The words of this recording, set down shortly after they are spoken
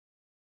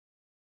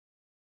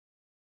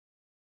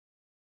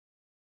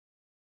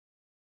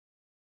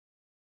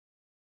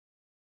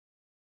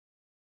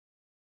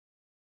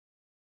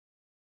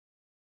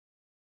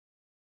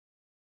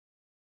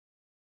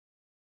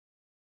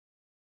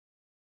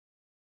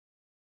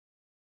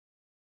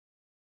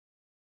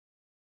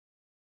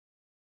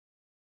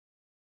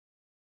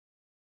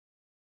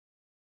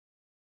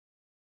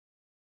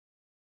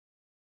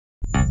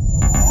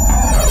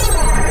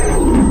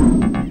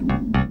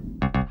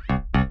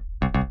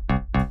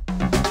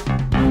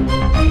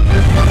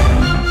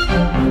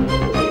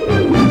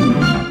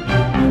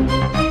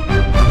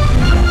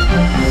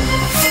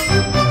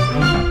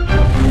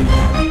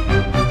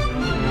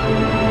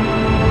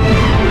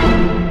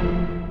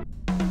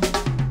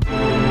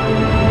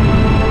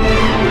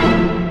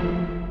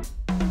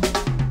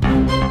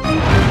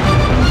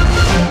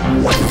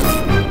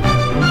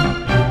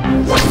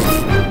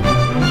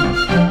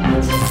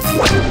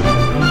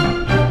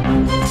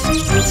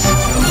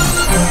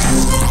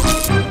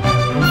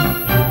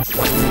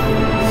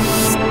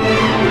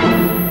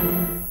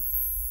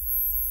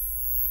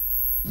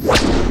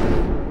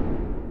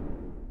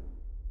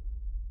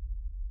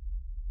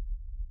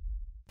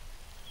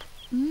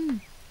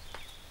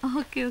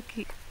Okay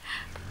okay.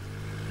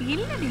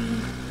 இல்லடி,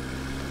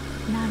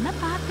 நான்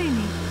தான்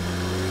பார்த்தேனே.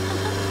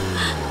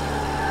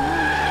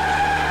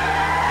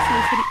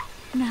 சரி சரி,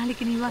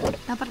 நாளைக்கு நீ வா,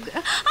 நான்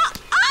பார்க்க.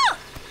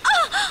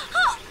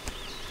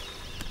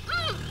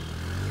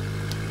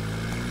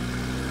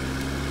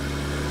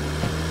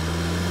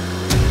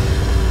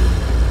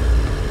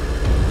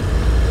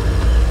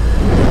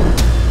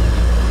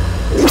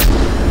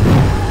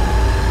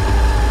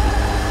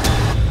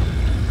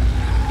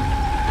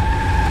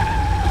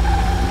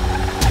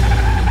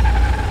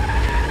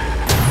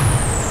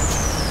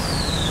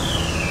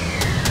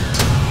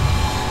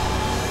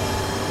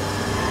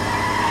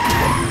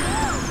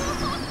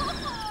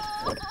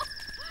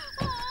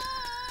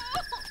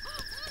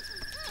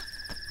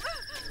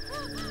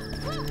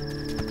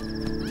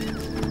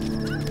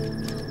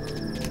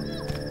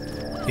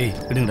 ஏய்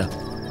விடுங்கடா.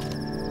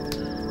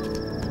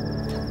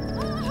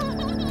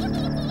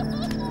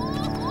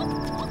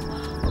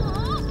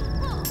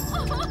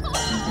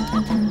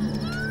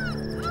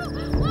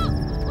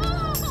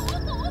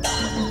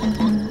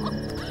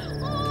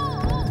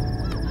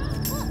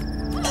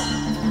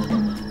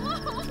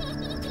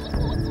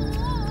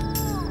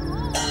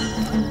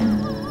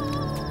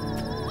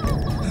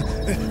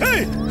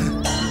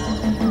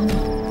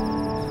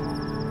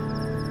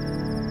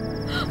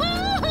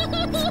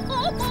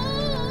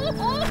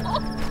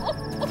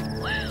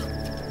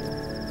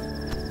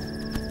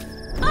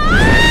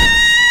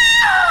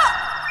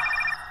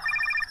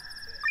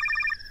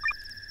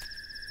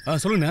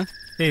 சொல்லுண்ணா.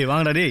 ஏய்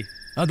வாங்கடா டேய்,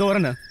 அதோ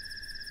வரேண்ணா.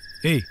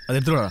 ஏய் அதை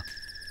எடுத்துட்டு வாடா.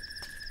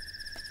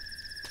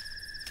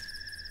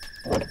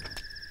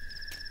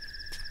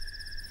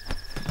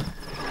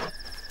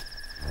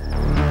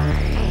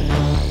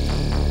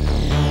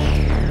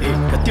 ஏய்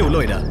கத்திய உள்ள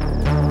வைடா.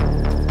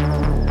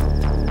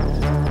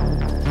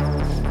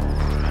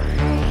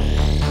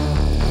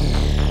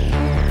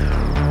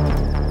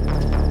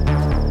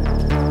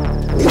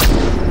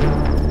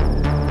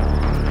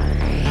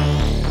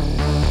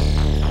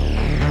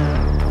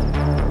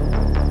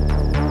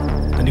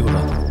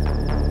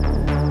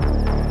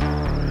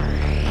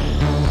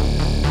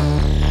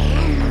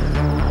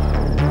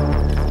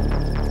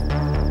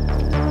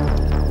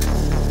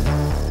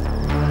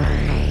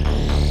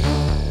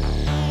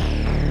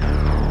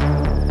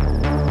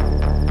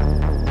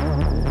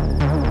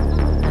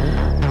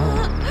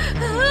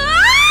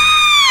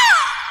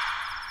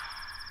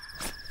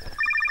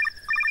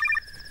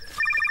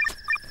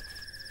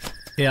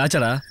 ஏய்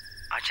ஆச்சாடா.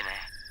 ஆச்சனே.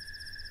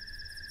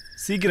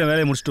 சீக்கிரம்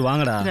வேலையை முடிச்சுட்டு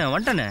வாங்கடா.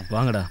 வந்துட்டனே.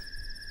 வாங்கடா.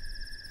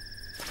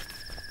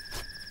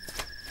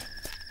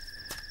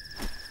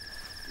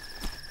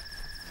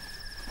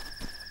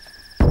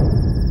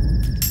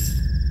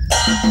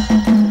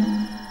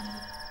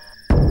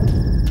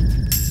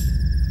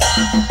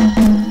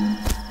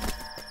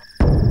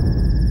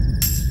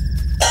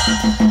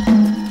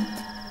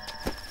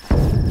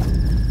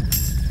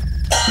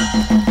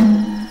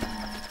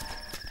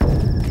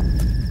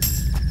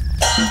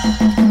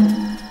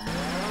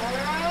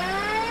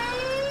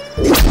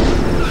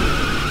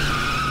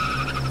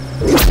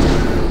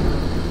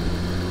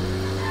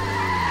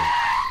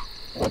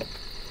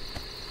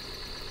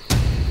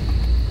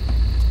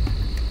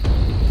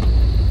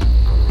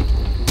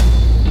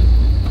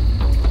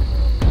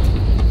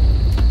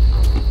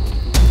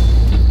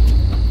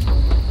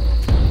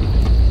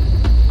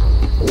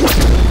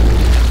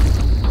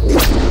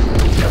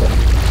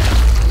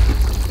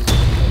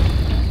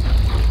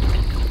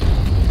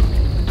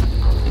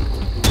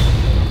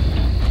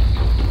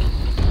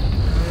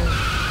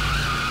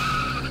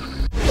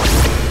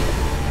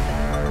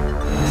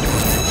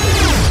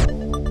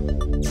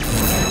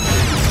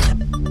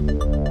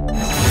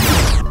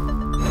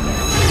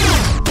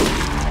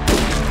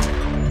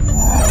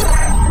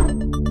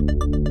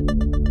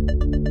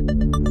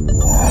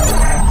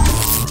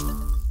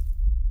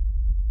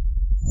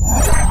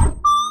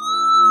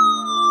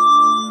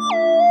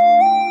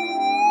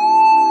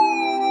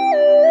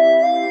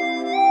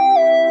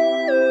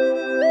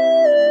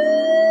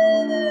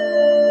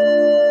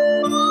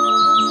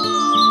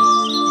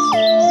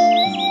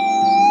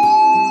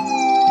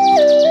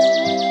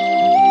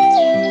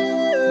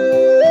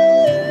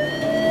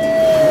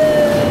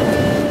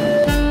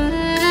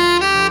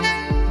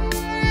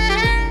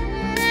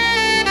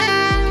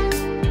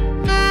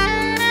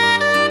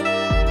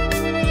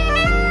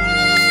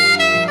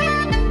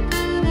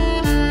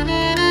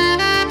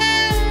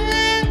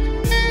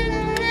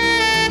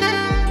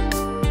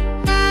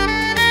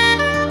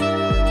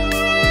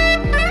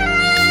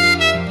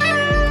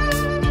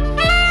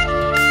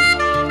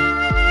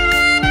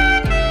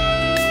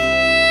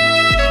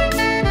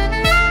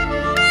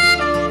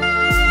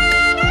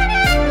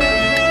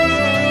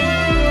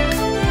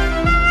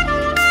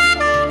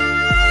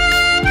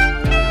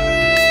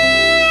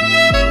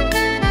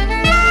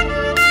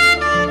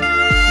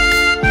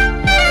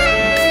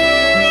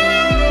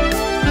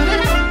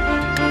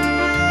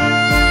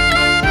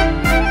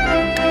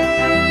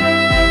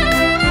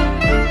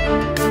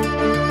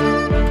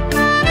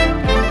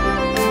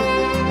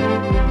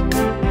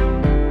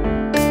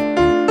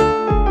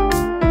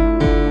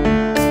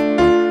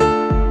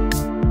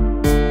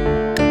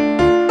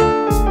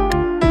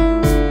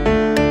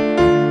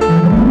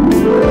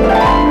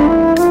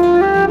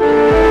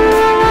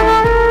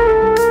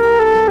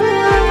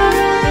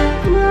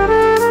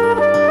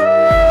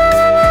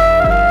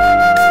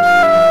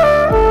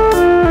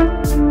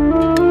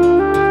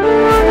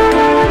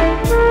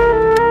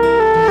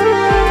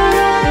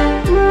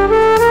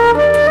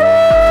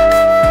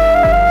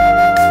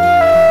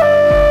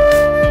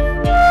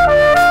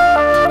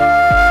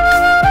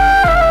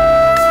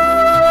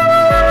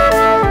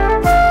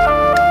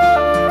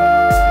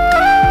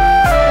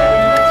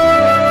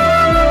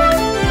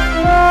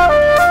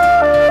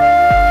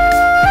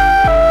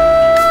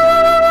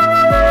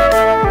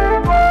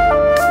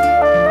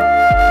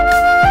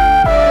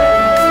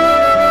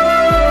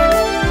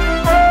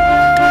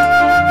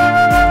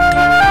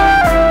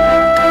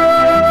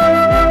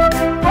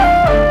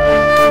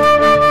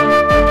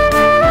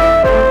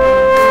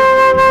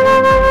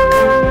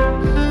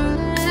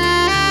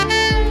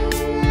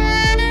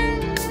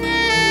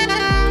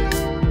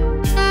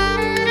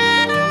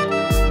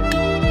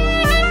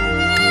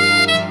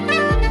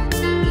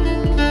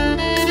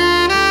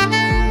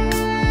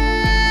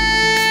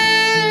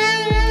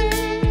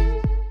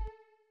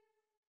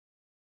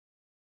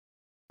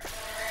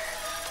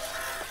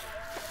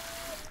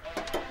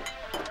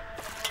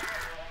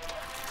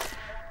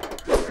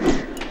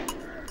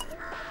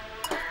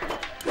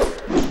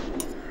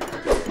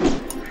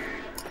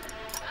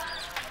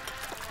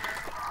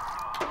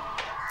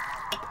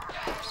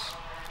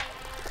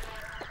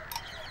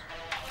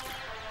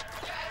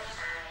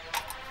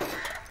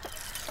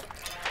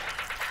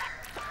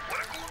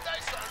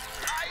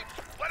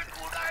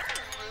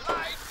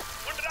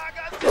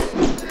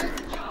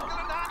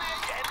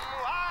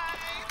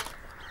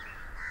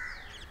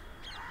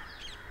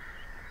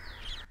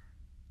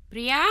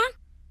 பிரியா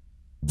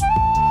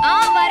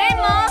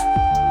வரேம்மா.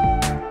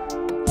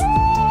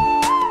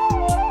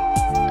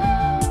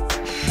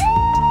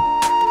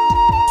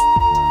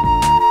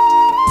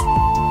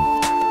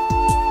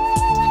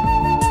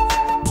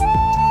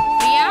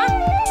 பிரியா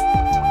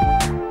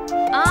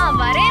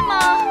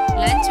வரேம்மா.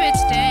 லஞ்ச்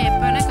வச்சிட்டேன்,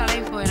 எப்ப வேணா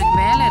கிளம்பி போ, எனக்கு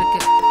வேலை இருக்கு.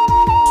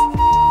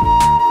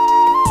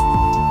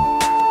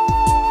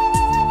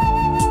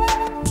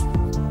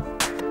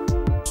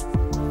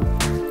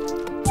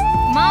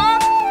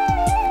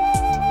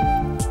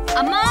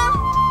 அம்மா.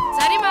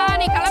 சரிம்மா,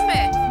 நீ கிளம்பு.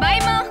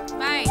 பைமா.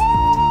 பை.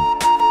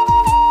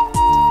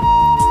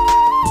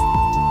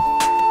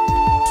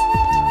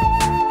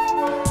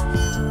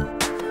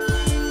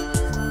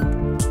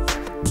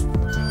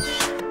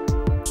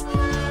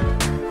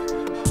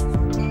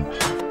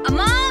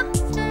 அம்மா.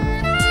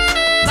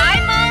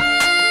 பைமா.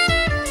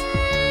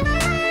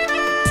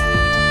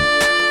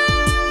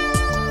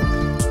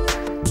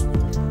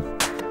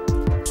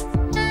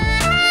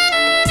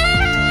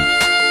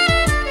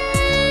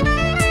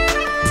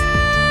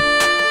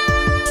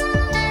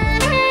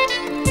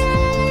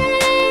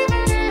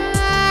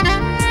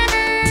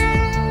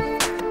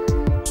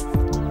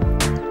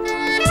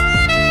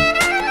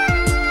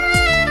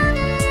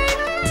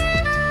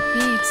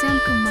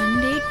 எக்ஸாம்க்கு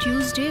மண்டே,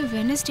 டியூஸ்டே,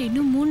 வெனஸ்டே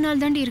இன்னும் 3 நாள்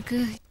தாண்டி இருக்கு.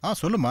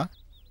 சொல்லுமா,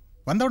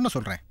 வந்த உடனே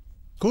சொல்கிறேன்.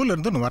 ஸ்கூல்ல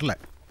இருந்து இன்னும் வரல.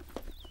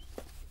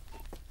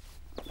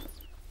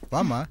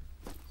 வாமா.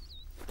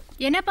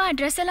 என்னப்பா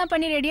ட்ரெஸ் எல்லாம்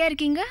பண்ணி ரெடியா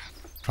இருக்கீங்க?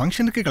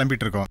 ஃபங்க்ஷனுக்கு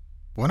கிளம்பிட்டு இருக்கோம்.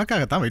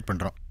 உனக்காகத்தான் வெயிட்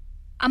பண்ணுறோம்.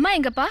 அம்மா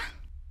எங்கப்பா?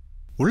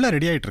 உள்ள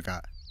ரெடி ஆகிட்டு இருக்கா.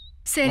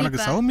 உனக்கு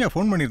சரிப்பா. சௌமியா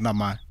ஃபோன்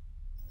பண்ணியிருந்தாம்மா.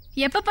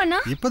 எப்ப பண்ணா?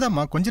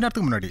 இப்போதாம்மா, கொஞ்ச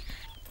நேரத்துக்கு முன்னாடி.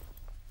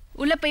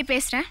 உள்ள போய்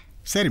பேசுறேன்.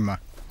 சரிம்மா.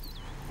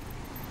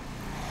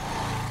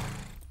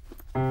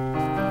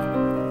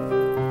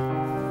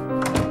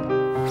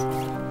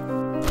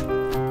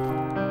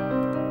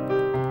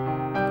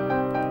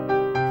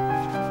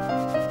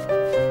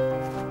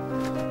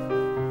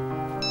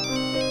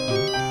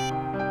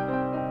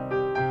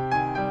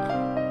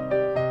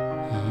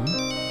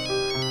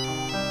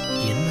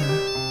 என்ன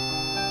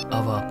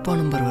அவ அப்பா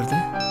நம்பர் வருது?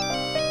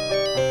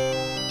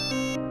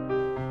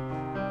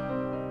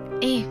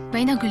 ஏய்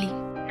பைனாகுலி,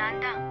 நான்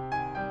தான்.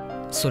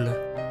 சொல்லு.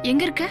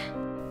 எங்க இருக்க?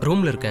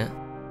 ரூம்ல இருக்கேன்.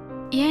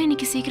 ஏன்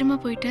இன்னைக்கு சீக்கிரமா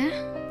போயிட்ட?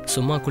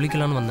 சும்மா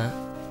குளிக்கலான்னு வந்தேன்.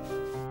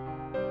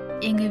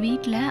 எங்க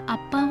வீட்ல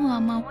அப்பாவும்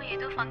அம்மாவும்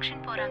ஏதோ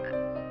ஃபங்க்ஷன் போறாங்க.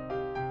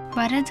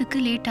 வரதுக்கு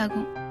லேட்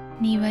ஆகும்.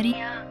 நீ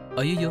வரியா?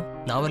 ஐயோ,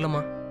 நான்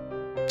வரலமா.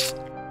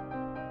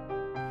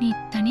 நீ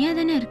தனியா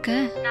தானே இருக்க.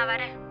 நான்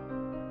வரேன்.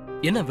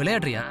 என்ன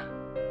விளையாடுறியா?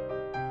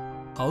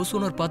 ஹவுஸ்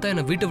ஓனர் பார்த்தா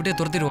என்ன வீட்டை விட்டே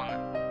துரத்திடுவாங்க.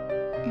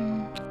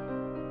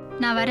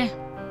 நான் வரேன்.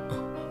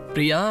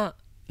 பிரியா,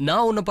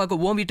 நான் உன்னை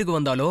பார்க்க உன் வீட்டுக்கு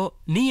வந்தாலோ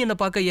நீ என்ன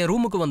பார்க்க என்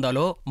ரூமுக்கு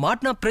வந்தாலோ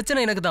மாட்டினா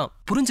பிரச்சனை எனக்கு தான்.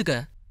 புரிஞ்சுக்க.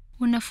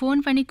 உன்னை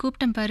ஃபோன் பண்ணி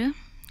கூப்பிட்டேன் பாரு,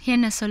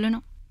 என்ன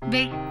சொல்லணும்.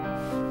 வே.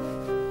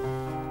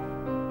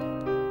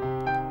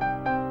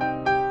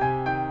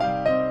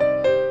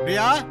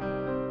 பிரியா,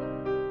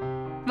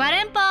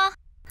 வரேன்ப்பா.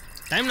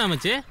 டைம்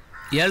நாமச்சு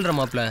 7:30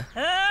 மாப்ள.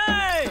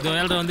 இதோ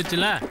 7:30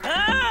 வந்துச்சுல.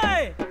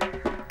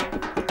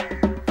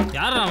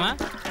 யாரா அவன்?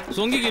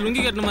 சொங்கிக்கு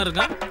லுங்கி கட்டின மாதிரி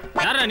இருக்கான்.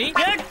 யாரா நீ?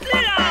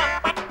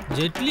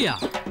 ஜெட்லியா?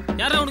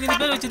 யாரா உனக்கு இந்த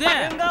பேர் வச்சதே?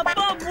 எங்க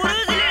அப்பா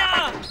புருஸ்லியா.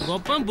 உங்க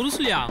அப்பா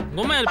புருஸ்லியா?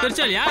 உங்க அம்மா யார்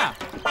பெருசாலியா?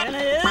 என்ன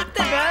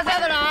எதிர்த்து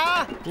பேசாதடா.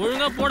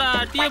 ஒழுங்கா போடா,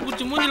 டீயை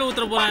குடிச்சு மூஞ்சில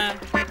ஊத்துற போறேன்.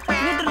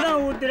 ஊத்துட்டு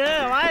தான் ஊத்துற,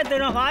 வாயை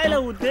தரும்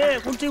வாயில ஊத்து,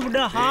 குடிச்சு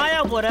விட்டு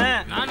ஹாயா போறேன்.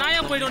 நான்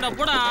நாயா போயிடுவேன்டா,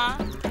 போடா.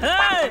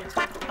 ஏய்,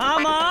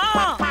 ஆமா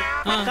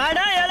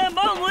கடை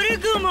எலும்பா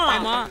முறிக்குமா?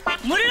 ஆமா.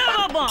 முறிடா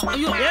பாப்போம்.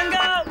 ஐயோ. எங்க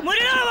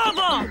முறிடா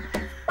பாப்போம்.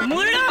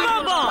 முறிடா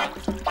பாப்போம்.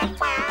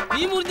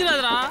 நீ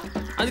முடிஞ்சிடாதடா,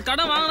 அது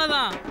கடை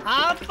வாங்கினதான்.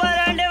 அப்ப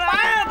 2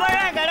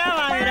 வாழைப்பழம் கடை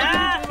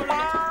வாங்குறேன்.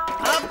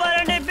 அப்ப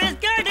 2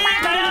 பிஸ்கட்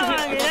கடை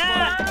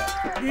வாங்குறேன்.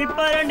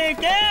 இப்ப 2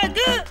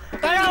 கேக்கு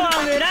கடை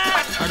வாங்குறேன்.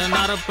 அட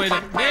நாரப்பையில.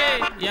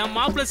 டேய், என்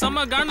மாப்பிள்ள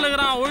செம்ம கான்ல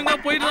இருக்கறான், ஒழுங்கா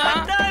போயிடுடா.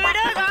 அதை விட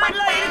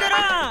காட்ல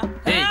இருக்குறான்.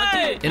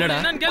 ஏய், என்னடா?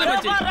 என்னன்னு கேளு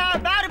மச்சி. பாரா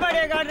பேர்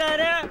பாடிய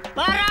காட்டாரு.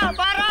 பாரா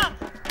பாரா.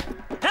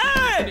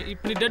 ஏய்,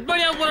 இப்ப நீ டெட்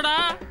பாடியா போறடா.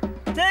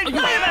 செக்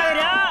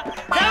பாக்குறியா?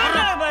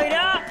 சாரா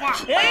பாக்குறியா?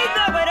 எயிட்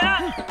பாக்குறியா?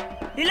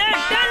 இல்ல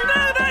 10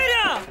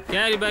 பாக்குறியா?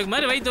 கேரி பேக்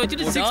மாதிரி வைத்து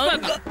வச்சிட்டு 6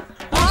 பேக்.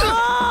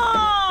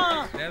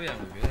 தேவையா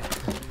உங்களுக்கு?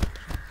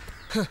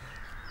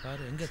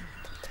 பாரு எங்க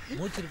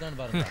மூச்சிருக்கான்னு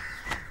பாருங்க.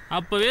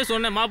 அப்பவே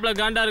சொன்னேன் மாப்பிள்ள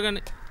காண்டா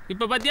இருக்கான்னு.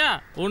 இப்ப பாத்தியா?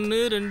 1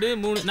 2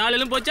 3 4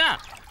 எல்லாம் போச்சா?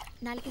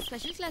 நாளைக்கு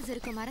ஸ்பெஷல் கிளாஸ்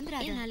இருக்கு,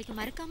 மறந்துடாத. நாளைக்கு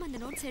மறக்காம அந்த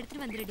நோட்ஸ்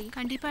எடுத்துட்டு வந்துடுடி.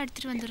 கண்டிப்பா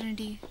எடுத்துட்டு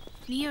வந்துடுறேன்டி.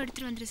 நீயும்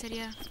எடுத்துட்டு வந்துரு,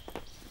 சரியா?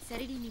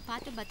 சரிடி, நீ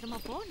பார்த்து பத்திரமா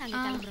போ, நாங்க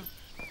கிளம்புறோம்.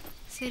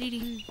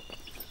 சரிடி.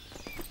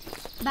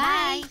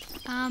 பாய்.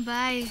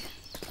 பாய்.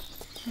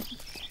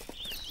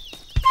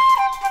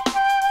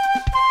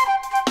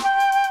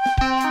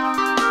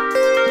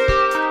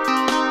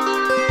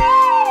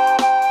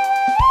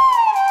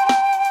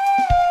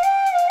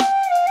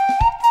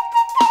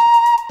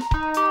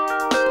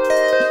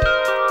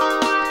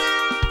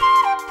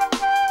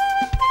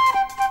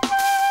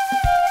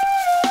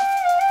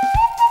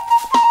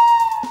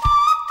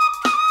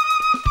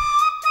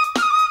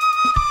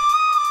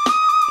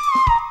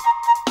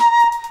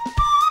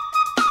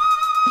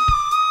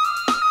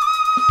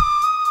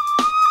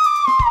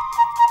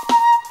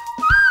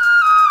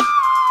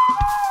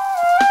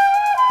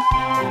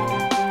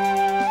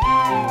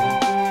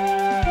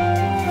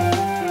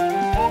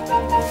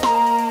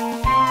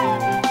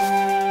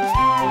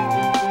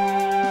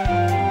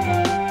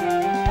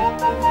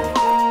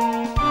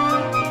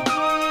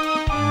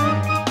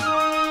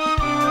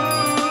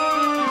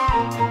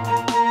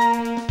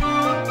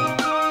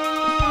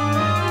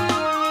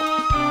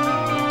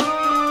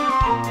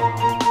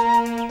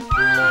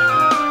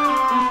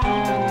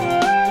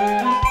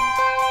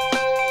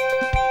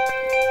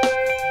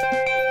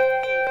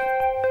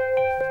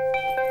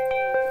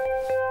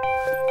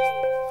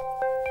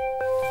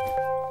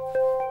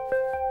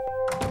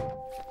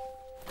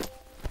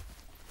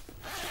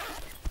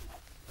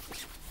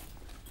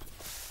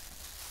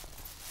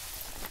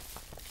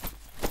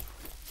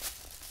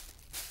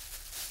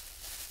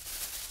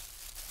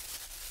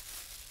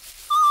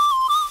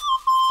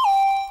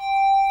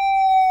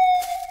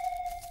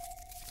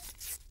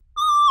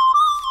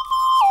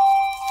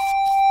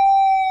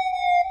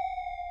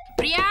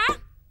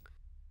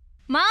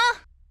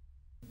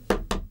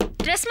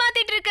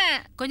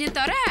 கொஞ்சம்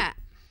தர.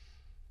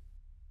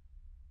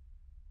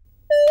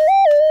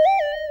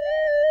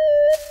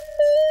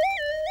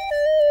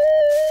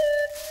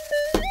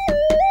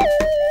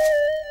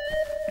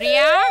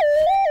 பிரியா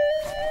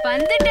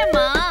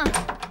வந்துட்டேம்மா.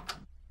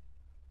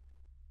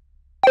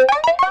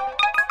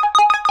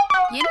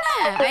 என்ன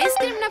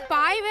ஐஸ்கிரீம்னா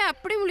பாய்வே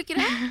அப்படி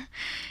முழிக்கிற?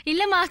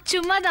 இல்லம்மா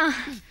சும்மாதான்.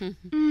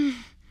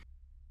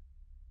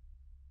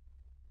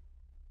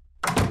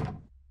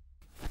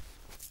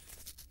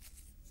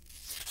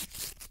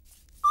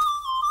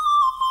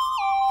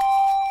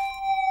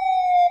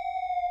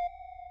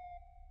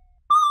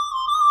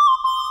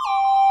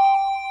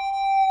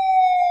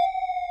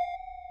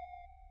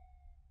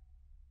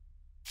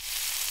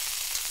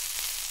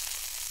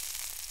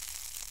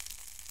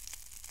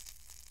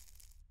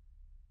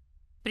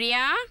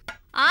 பிரியா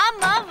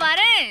ஆமா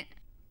வரேன்.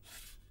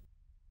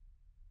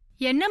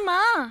 என்னம்மா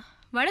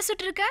வடை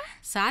சுட்டுருக்க?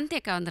 சாந்தி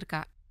அக்கா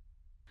வந்திருக்கா.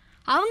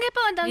 அவங்க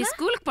எப்ப நீ வந்தாங்க?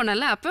 ஸ்கூலுக்கு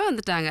போனல அப்பவே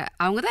வந்துட்டாங்க.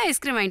 அவங்க தான்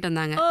ஐஸ்கிரீம் வாங்கிட்டு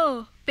வந்தாங்க. ஓ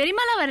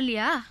பெரியம்மாலாம்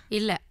வரலையா?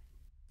 இல்ல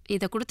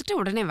இதை கொடுத்துட்டு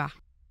உடனே வா.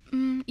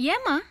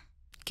 ஏம்மா?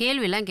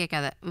 கேள்வியெல்லாம்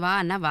கேட்காத, வா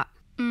அண்ணா வா.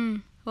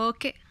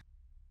 Okay.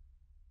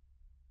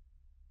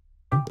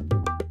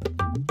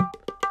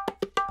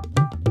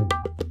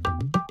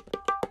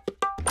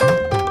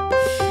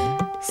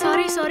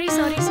 Sorry sorry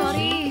sorry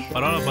sorry.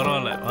 பரவாயில்ல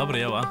பரவாயில்ல, வா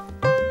பிரியா வா.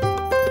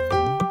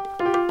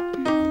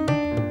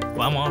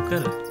 வாமா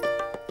உட்காரு.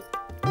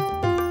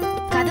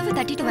 கதவு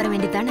தட்டிட்டு வர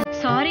வேண்டியதானே?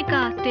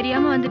 சாரிக்கா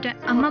தெரியாம வந்துட்டேன்.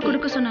 அம்மா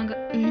கொடுக்க சொன்னாங்க.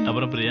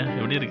 அப்புறம் பிரியா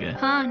எப்படி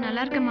இருக்க?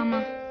 நல்லா இருக்கேன்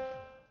மாமா.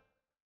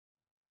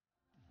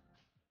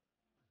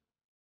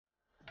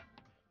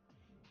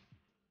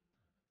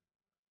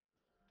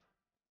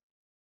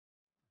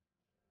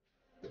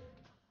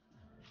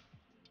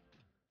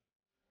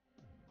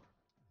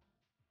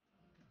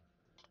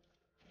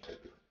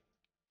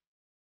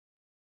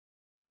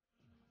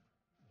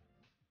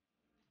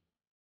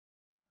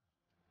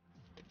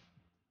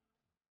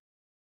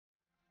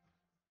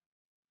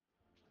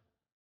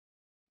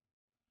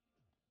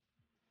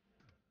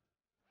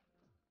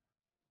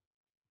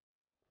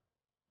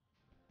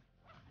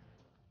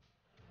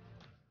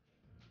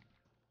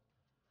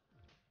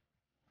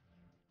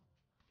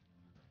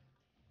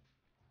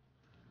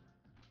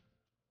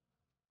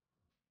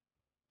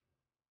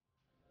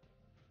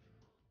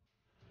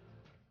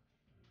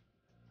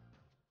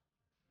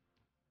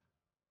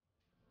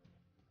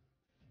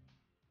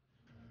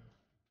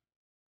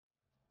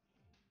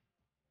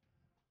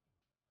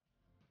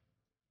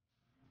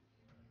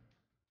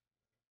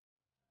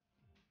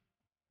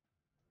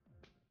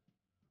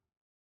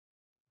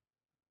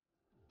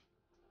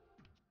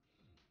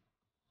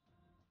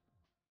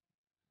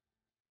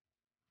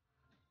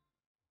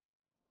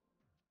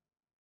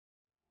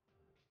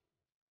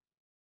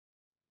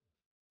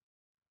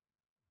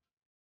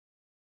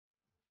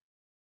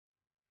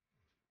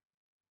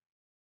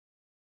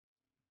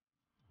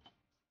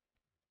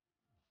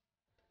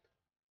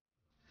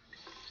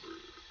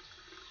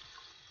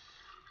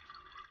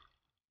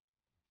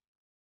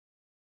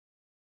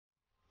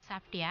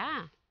 சாப்பிட்டியா?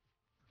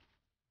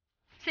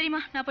 சரிம்மா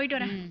நான் போயிட்டு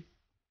வரேன்.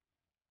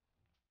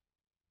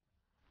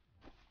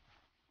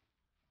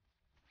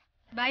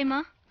 பாய்மா.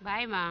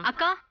 பாய்மா.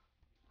 அக்கா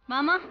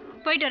மாமா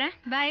போயிட்டு வரேன்.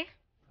 பாய்.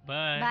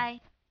 பாய் பாய்.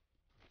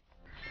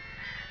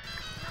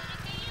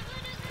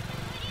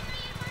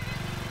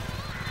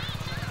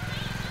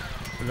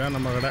 இதான்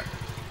நம்ம கடை.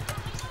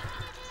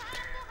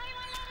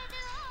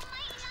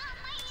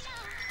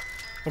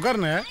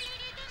 உட்காருங்க.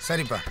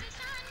 சரிப்பா.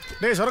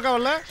 டேய் சொரக்கா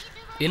வரல?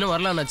 இன்னும்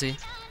வரல அண்ணாச்சி.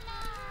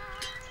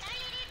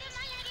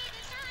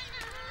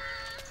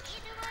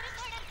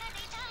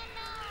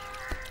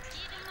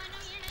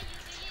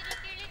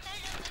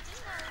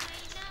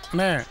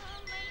 அண்ணே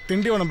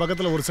திண்டிவனம்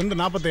பக்கத்தில் ஒரு சென்ட்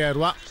 45,000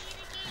 ரூபா.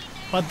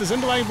 10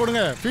 சென்ட் வாங்கி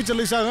போடுங்க, ஃபியூச்சர்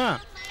யூஸ் ஆகும்.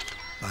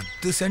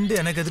 10 சென்ட்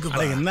எனக்கு எதுக்கு?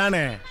 அட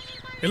என்னானே,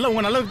 எல்லாம்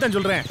உங்க நல்லதுக்கு தான்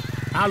சொல்றேன்.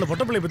 4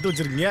 பொட்டை பிள்ளை பெற்று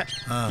வச்சிருக்கீங்க,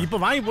 இப்போ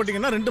வாங்கி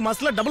போட்டீங்கன்னா 2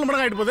 மாசத்துல டபுள்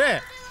மடங்கு ஆயிட்டு போகுது.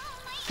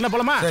 என்ன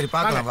போலாமா? சரி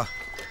பார்க்கலாம் வா.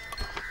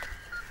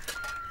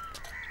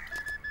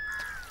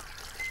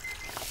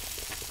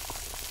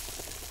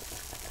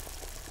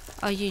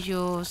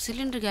 ஐயோ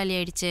சிலிண்டர் காலி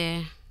ஆயிடுச்சே.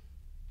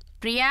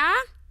 பிரியா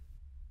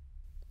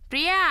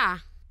பிரியா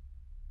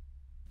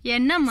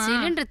என்னம்மா?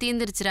 சிலிண்டர்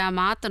தீந்துருச்சுடா,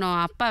 மாத்தணும்.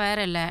 அப்பா வேற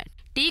இல்ல.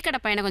 டீ கடை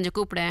பையனை கொஞ்சம்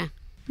கூப்பிட.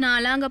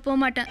 நான்லாம் அங்க போக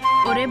மாட்டேன்,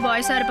 ஒரே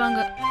பாய்ஸா இருப்பாங்க.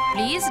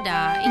 ப்ளீஸ்டா,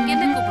 இங்க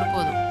இருந்து கூப்பிட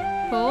போதும்.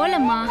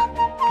 போலம்மா.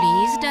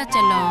 ப்ளீஸ்டா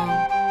செல்லம்,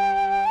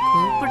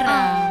 கூப்பிடுறா.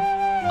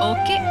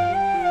 ஓகே.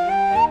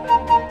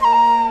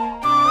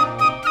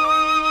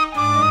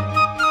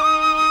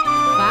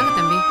 வாங்க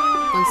தம்பி,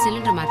 கொஞ்சம்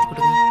சிலிண்டர் மாத்தி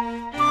கொடுங்க.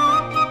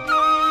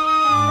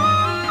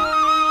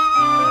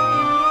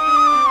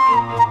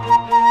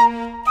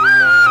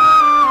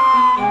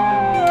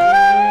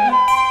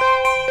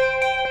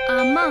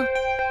 அம்மா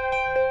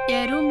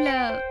என் ரூம்ல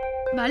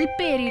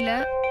பல்ப் ஏரியல,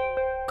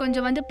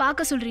 கொஞ்சம் வந்து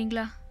பார்க்க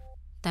சொல்றீங்களா?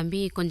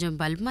 தம்பி கொஞ்சம்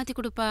பல்ப் மாத்தி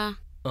கொடுப்பா.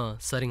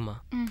 சரிங்கம்மா.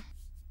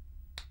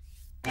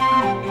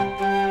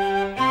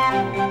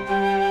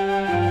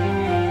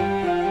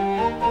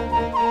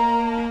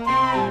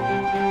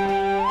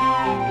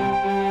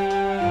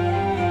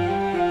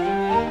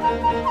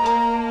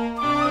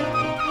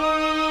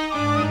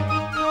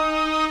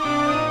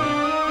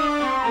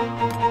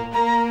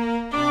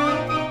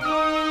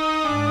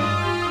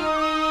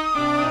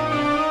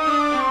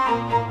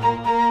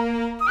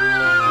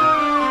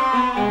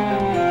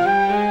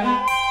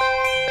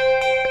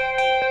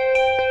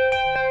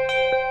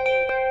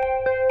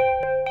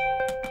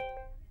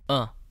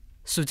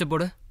 சுவிட்சை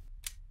போடு.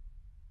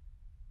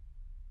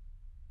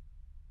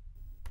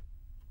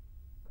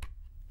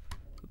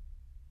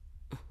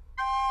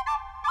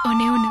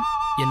 ஒன்னே ஒன்று.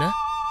 என்ன?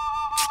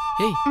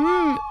 ஏய்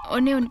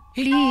ஒன்னே ஒன்று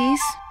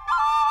ப்ளீஸ்.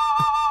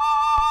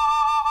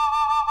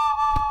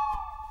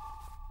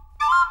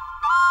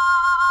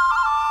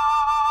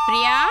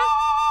 பிரியா,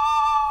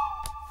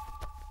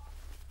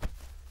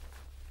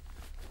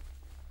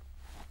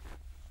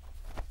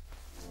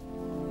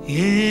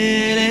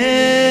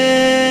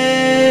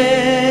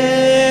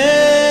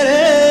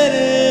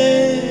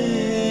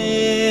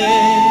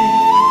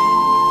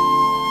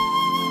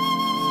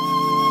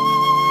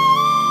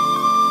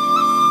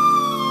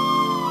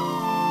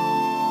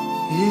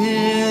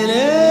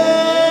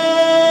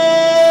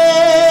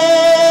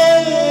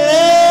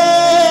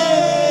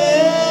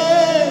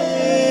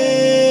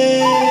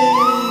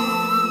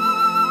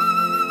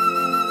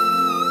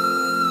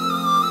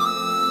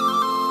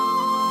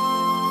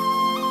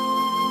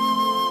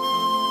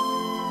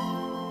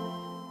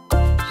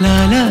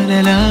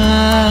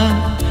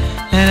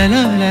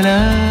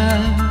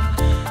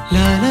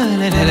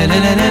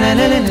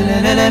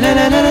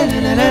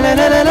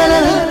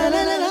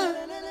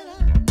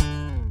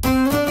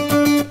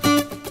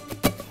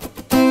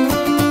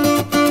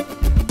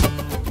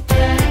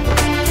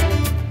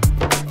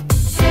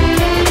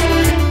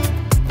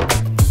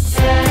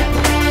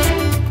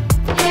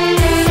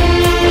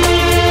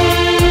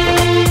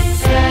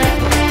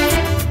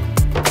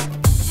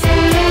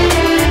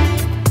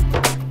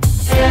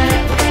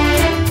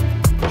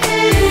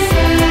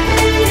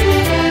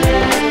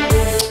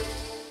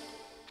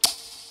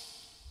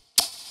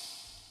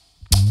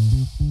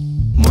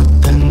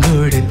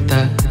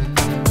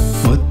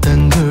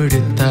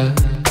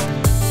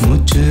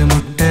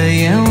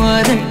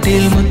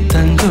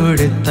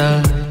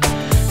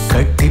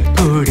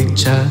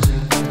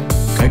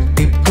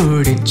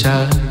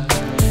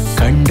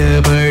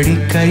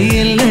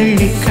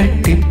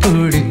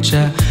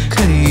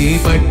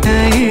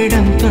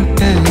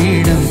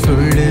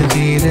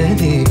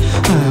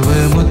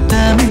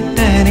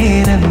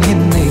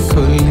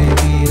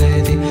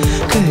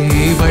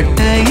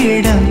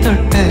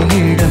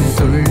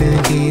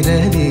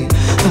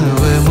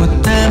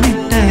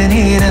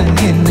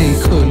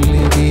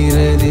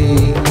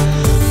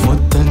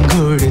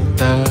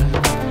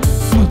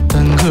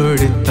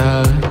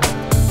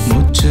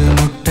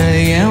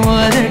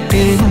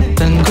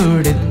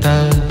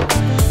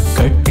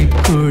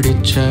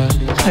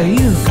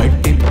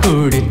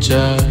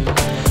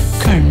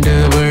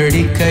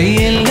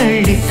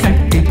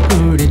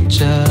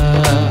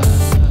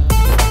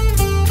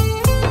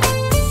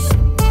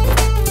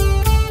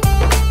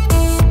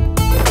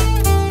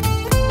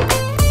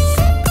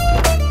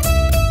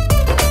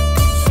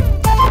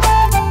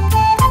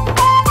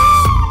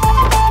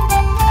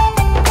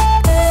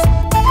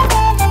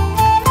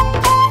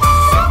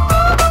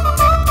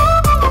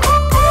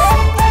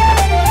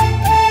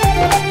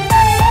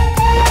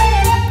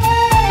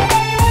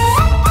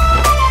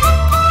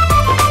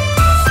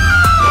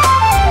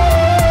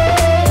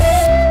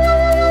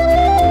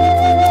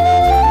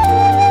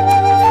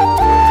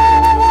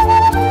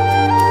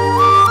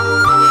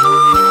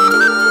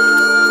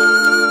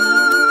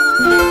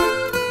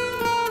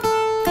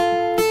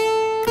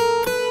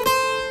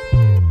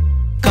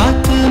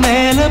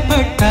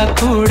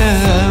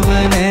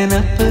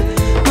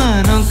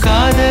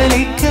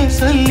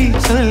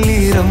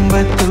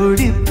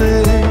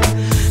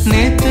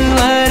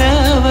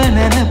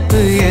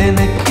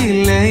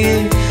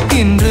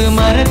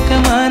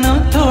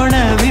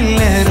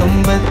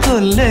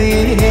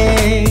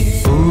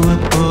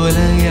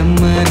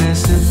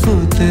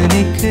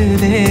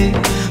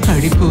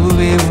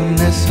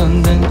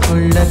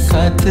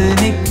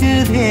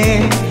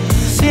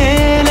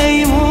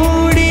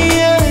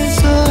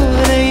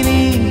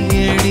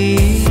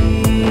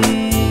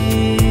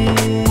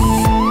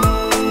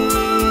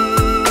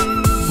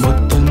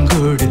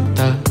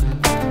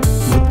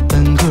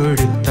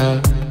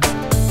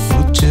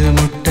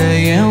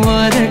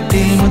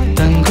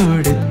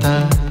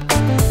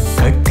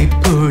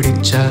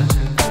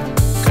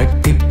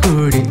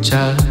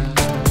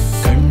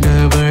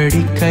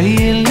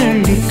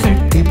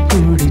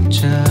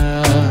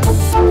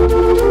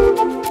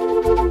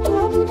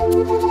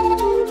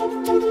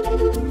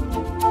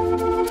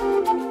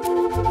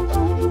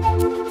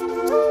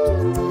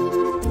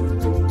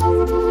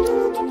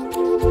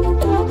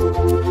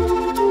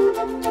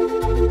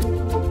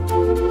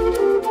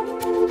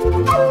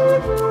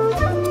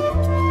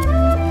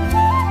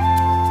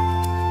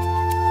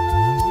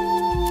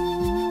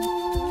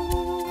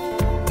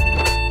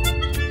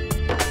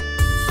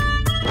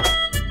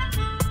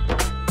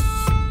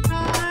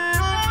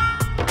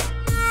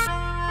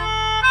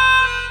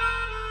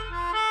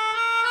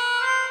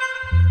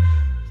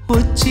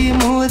 உச்சி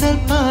முதல்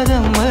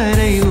பாதம்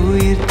வரை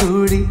உயிர்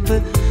துடிப்பு,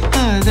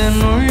 அதன்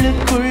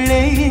உள்ளுக்குள்ளே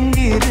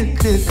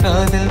எங்கிருக்கு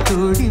காதல்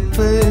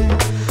துடிப்பு.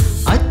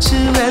 அச்சு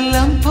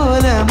வெள்ளம்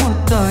போல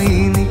முத்தம்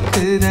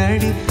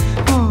இனிக்குதடி,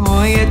 ஓ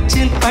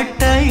எச்சில்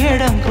பட்ட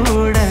இடம்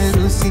கூட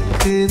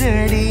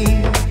ருசிக்குதடி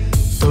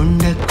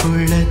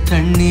தொண்டைக்குள்ள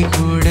தண்ணி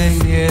கூட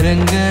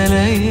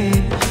இறங்கலையே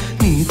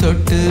நீ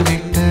தொட்டு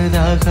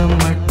விட்டதாக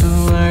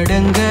மட்டும்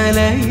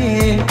அடங்கலையே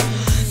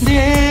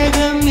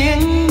தேகம்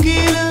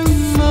எங்கிலும்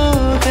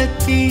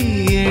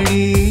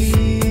மோகத்தீயடி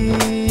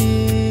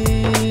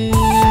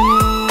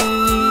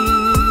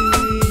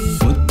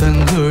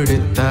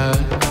முத்தங்கொடுத்தா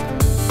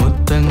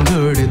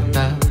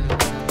முத்தங்கொடுத்தா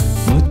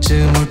முச்சு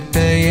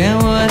முட்டைய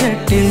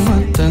வரட்டில்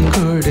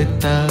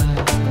முத்தங்கொடுத்தா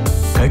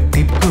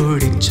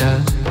கட்டிப்பிடிச்சா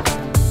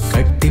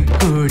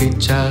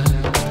கட்டிப்பிடிச்சா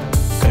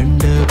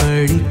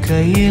கண்டபடி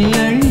கையில்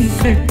அள்ளி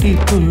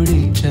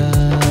கட்டிப்பிடிச்சா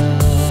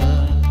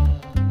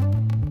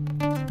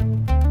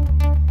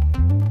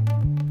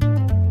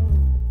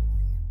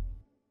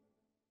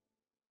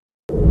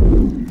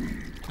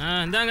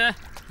இந்தாங்க.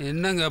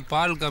 என்னங்க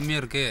பால் கம்மியா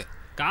இருக்கு?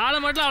 காலை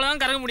மட்டும்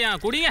அவ்வளோதான் கறக்க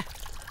முடியும். குடிங்க.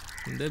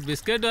 இந்த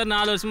பிஸ்கெட் வேறு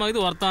 4 வருஷமாக இது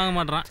ஒருத்த வாங்க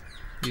மாட்டேறான்.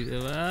 இது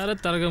வேற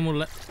திறக்க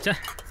முடியல. சே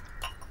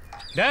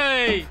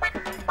டேய்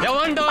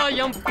எவன்டா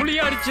என்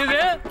புளிய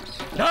அடிச்சது?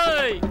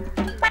 டேய்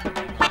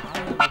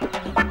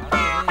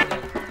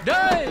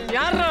டேய்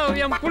யாரா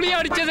என் புளிய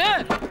அடிச்சது?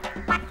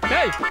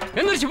 டேய்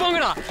எந்திரிச்சு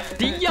போங்கடா.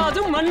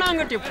 டீயாதும்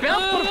மண்ணாங்கட்டி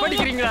பேப்பர்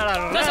படிக்கிறீங்களாடா?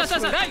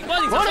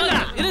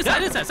 போங்கடா.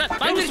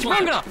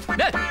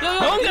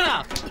 போங்கடா.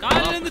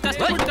 காலையில இருந்து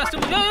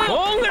கஷ்டப்பட்டு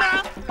போங்கடா.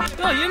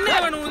 என்ன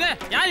வேணும் உனக்கு?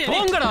 யார்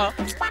போங்கடா.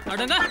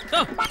 அடங்க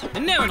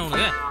என்ன வேணும்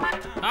உனக்கு?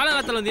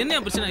 காலகாலத்தில் வந்து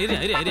என்ன பிரச்சனை?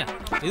 இரியா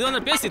இது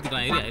வந்து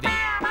பேசிட்டுக்கலாம். இரியா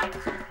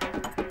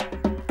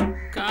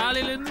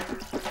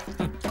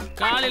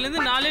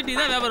காலையிலேருந்து 4 டீ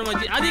தான் வியாபாரம்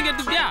ஆச்சு. அதையும்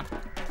கெட்டுட்டியா?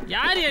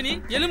 யாரியா நீ?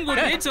 எலும்பு கூட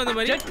ரைட்ஸ் வந்த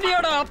மாதிரி.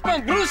 ஜெட்லியோட அப்பா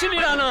ப்ரூஸ்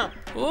லீடானா?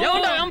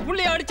 எவன்டா என்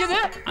புள்ளைய அடிச்சது?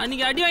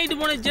 அன்னைக்கு அடி வாங்கிட்டு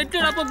போன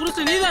ஜெட்லியோட அப்பா ப்ரூஸ்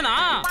லீ தானா?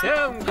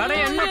 கடை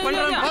என்ன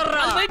பண்றேன்னு பாருடா.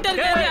 அது வெயிட்டா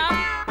இருக்கேயா?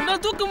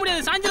 நான் தூக்க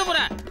முடியாது. சாஞ்சிர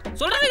போறேன்.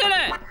 சொல்றது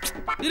கேளு.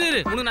 இரு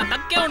உனக்கு நான்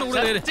தக்கையா ஒன்று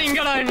கொடுக்குறேன்.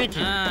 சிங்கடா இன்னைக்கு.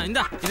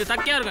 இந்தா இது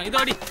தக்கையா இருக்கும். இதோ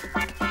அடி.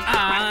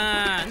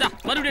 இந்தா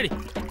மறுபடியும் அடி.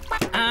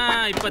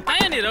 இப்போ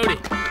தயா நீ ரவுடி.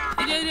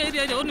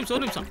 இது ஒரு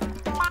நிமிஷம்.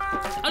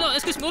 ஹலோ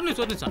எஸ்கியூஸ் ஒரு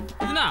நிமிஷம்.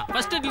 இதுனா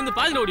ஃபர்ஸ்ட் எட்லேருந்து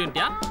பாதியில் ஓடி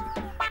வந்துட்டியா?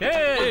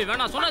 ஏய்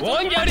வேணா சொன்னா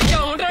ஓங்கி அடிச்சா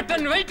 1.5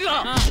 டன் வெயிட்ரா.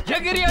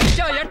 எகிரி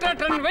அடிச்சா 8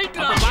 டன்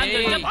வெயிட்ரா.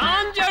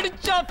 பாஞ்சு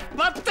அடிச்சா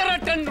 10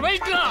 டன்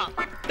வெயிட்ரா.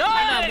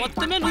 டேய்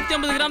மொத்தமே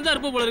 150 கிராம் தான்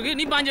இருப்ப போல இருக்கு.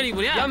 நீ பாஞ்சு அடிக்க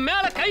போறியா? என்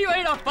மேல கை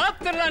வைடா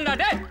பாத்துறடா.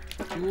 டேய்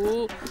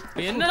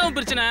என்னடா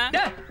பிரச்சனை?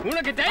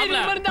 உனக்கு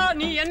தைரியம் இருந்தா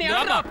நீ என்ன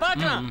யாரா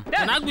பார்க்கலாம்?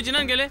 நாக்கு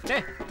குச்சினா கேளு.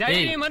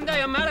 தைரியம் இருந்தா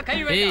என் மேல கை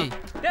வை.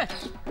 டேய்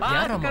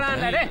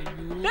பாக்கறானே.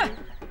 டேய்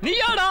நீ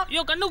யாரா?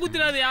 யோ கண்ணு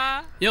குத்திராதயா.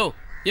 யோ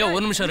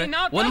ஒரு நிமிஷம் இரு.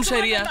 ஒரு நிமிஷம்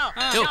இரியா.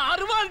 யோ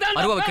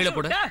அருவாவை கீழே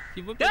போடு.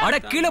 அட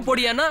கீழே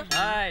போடியானா?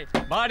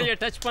 பாடியை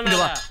டச்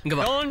பண்ணாத. இங்க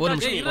வா ஒரு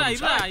நிமிஷம். இருடா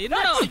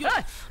என்னடா?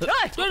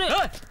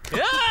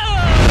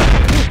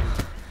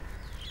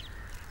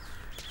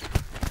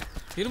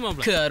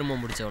 இருமாப்ல கரும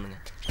முடிச்சவனுங்க.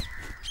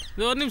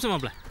 இது ஒரு நிமிஷம்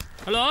மாப்ள.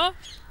 ஹலோ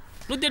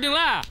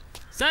 108ங்களா?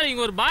 சார்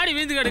இங்க ஒரு பாடி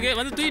விழுந்து கிடக்கு.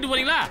 வந்து தூக்கிட்டு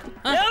போறீங்களா?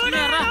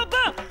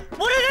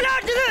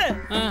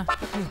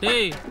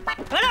 டேய்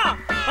வேணா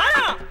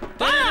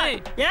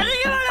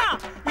எதுக்கு வேணா?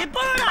 இப்ப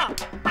வேணா.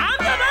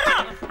 அங்க வேணா.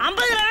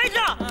 50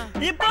 வெயிட்டா.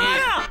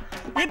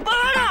 இப்ப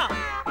வேணா.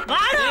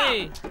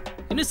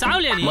 இன்னும்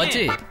சாவலையா நீ?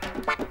 மச்சி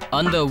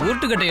அந்த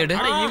உருட்டுக்கட்டை எடு.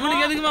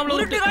 இவனுக்கு எதுக்கு மாப்ள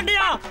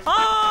உருட்டுக்கட்டையா?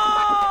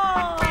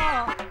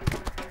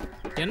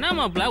 என்ன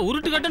மாப்ள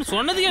உருட்டுக்கட்டைன்னு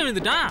சொன்னதுக்கே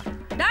விழுந்துட்டான்.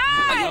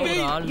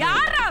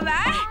 யாரா அவ?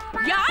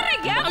 யார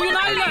ஏன்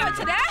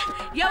வச்சற?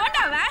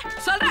 எவன்டா அவ?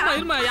 சொல்றா.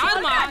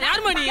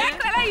 யாருமா நீ?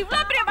 கேக்குறல இவ்ளோ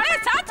பெரிய மலைய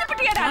சாச்சு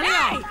பட்டியடா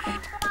டேய்.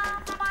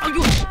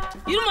 ஐயோ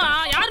இருமா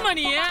யாருமா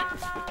நீ?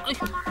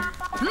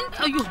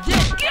 ஐயோ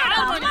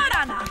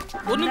யாரானா?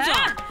 ஒரு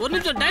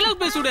நிமிஷம்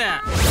டயலாக் பேசுடே.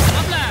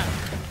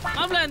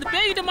 மாப்ள இந்த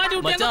பேய்கிட்ட மாட்டி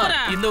விட்டு எங்க போற?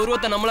 இந்த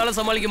உருவத்தை நம்மளால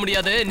சமாளிக்க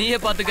முடியாது. நீயே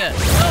பாத்துக்க.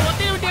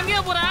 ஒத்தைய விட்டு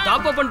எங்க போற?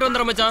 டாப் அப் பண்ணிட்டு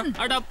வந்தற மச்சான்.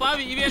 அட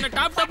பாவி இவன் என்ன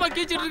டாப்பா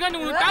கீச்சிட்டு இருக்கா? நீ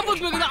டாப்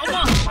அப் பேக்குதா?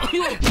 அம்மா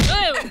ஐயோ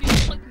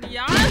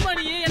யாருமா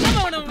நீ? என்ன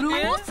வேணும் உனக்கு?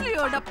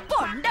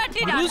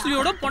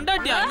 ப்ரூஸ்லியோட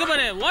பொண்டாட்டியா? இங்க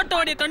பாரு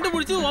ஓட்டவாடியை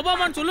கண்டுபிடிச்சு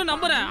ஒபாமான்னு சொல்லு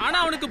நம்புறேன். ஆனா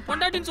அவனுக்கு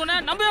பொண்டாட்டின்னு சொன்னா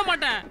நம்பவே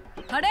மாட்டேன்.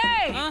 அடே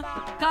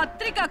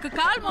கத்திரிக்காக்கு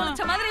கால்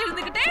முளைச்ச மாதிரி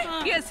இருந்துகிட்டே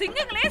என்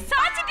சிங்கங்களே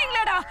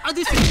சாச்சிட்டீங்களேடா.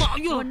 அது சிங்கமா?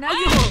 ஐயோ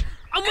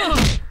அம்மா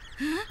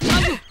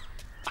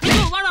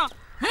ஐயோ வாடா.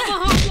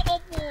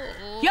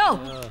 யோ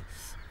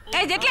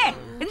ஏய் ஜெட்லே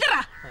எந்திரா.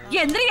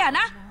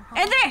 எந்திரியானா?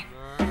 எந்திரே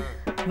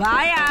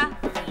வாயா.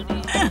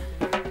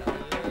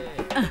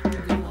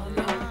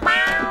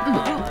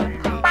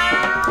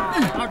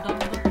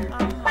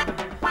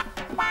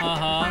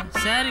 ஆஹா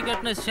சாரி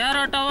கட்டின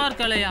ஷேராட்டாவா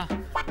இருக்கலையா?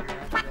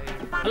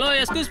 ஹலோ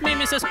எஸ்கியூஸ் மீ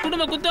மிஸ்ஸஸ்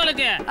குடும்ப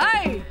குத்தவளுக்கு.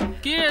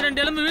 கீழே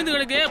 2 எலும்பு விழுந்து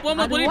கிடக்கு.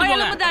 போமா போயிட்டு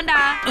போங்க.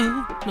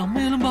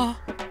 நம்ம எலும்பா?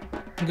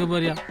 இங்க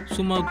பாரியா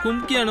சும்மா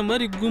கும்கியான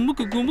மாதிரி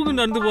கும்புக்கு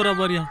நடந்து போறா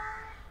பாரியா.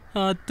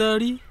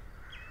 அத்தாடி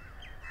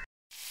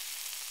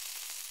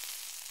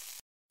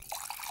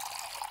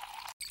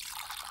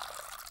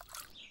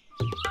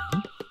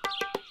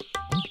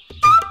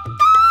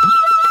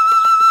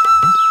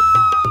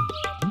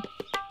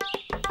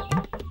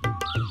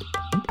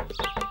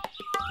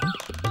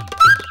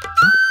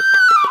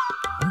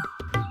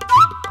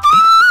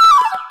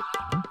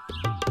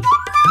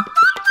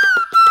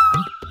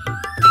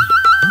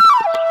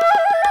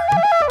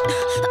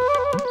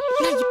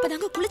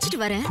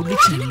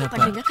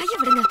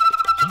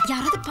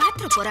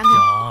போறாங்க.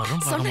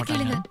 யாரும் பார்க்க சொன்னா மாட்டாங்க.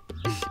 கேளுங்க.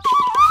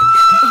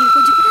 உங்களுக்கு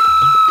கொஞ்சம் கூட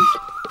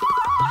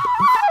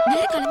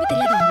நேர கிளம்பி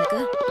தெரியாதா உங்களுக்கு?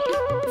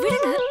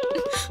 விடுங்க.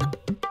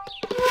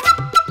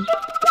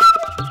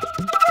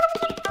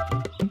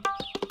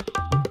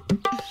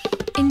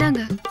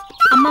 இந்தாங்க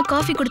அம்மா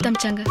காஃபி கொடுத்து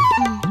அமிச்சாங்க.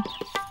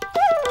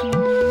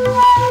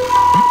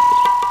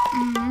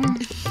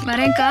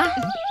 வரேன்க்கா.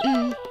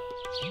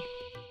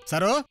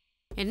 சரோ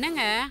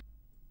என்னங்க?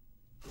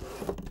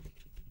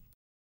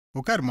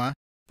 உட்காருமா.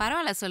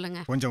 பரவாயில்ல சொல்லுங்க.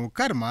 கொஞ்சம்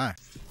உட்காருமா.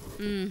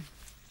 ம்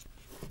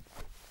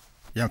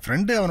என்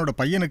ஃப்ரெண்டு அவனோட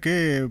பையனுக்கு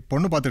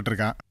பொண்ணு பார்த்துட்டு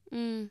இருக்கான்.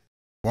 ம்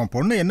உன்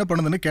பொண்ணு என்ன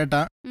பண்ணுதுன்னு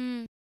கேட்டான்.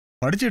 ம்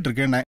படிச்சிட்டு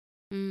இருக்கேன்.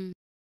 ம்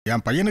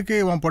என் பையனுக்கு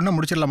உன் பொண்ணை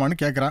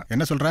முடிச்சிடலாமான்னு கேட்குறான்.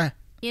 என்ன சொல்ற?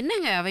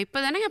 என்னங்க அவ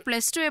இப்பதானங்க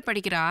 +2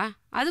 படிக்கிறா,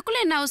 அதுக்குள்ள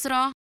என்ன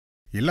அவசரம்?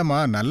 இல்லம்மா,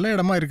 நல்ல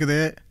இடமா இருக்குது,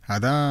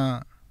 அதான்.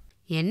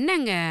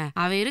 என்னங்க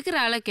அவ இருக்கிற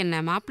ஆளுக்கு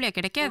என்ன மாப்பிள்ளையா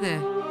கிடைக்காது?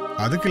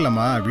 அதுக்கு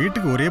இல்லம்மா,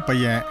 வீட்டுக்கு ஒரே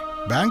பையன்,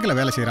 பேங்க்ல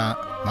வேலை செய்யறான்,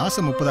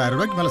 மாசம் 30,000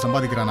 ரூபாய்க்கு மேல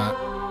சம்பாதிக்கிறானா.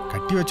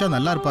 கட்டி வச்சா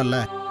நல்லா இருப்பால்ல.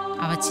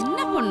 அவ சின்ன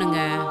பொண்ணுங்க.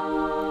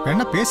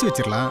 வேணா பேசி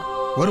வச்சிடலாம்,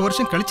 1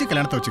 வருஷம் கழிச்சு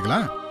கல்யாணத்தை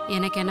வச்சுக்கலாம்.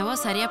 எனக்கு என்னவோ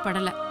சரியா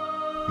படல.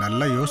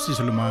 நல்லா யோசிச்சு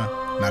சொல்லுமா,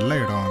 நல்ல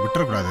இடம்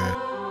விட்டுறக்கூடாது.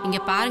 இங்க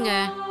பாருங்க,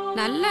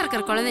 நல்லா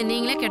இருக்கிற குழந்தை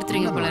நீங்களே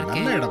கெடுத்துறீங்க போல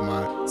இருக்கு. நல்ல இடமா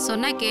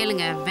சொன்னா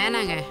கேளுங்க.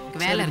 வேணாங்க,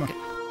 வேலை இருக்கு.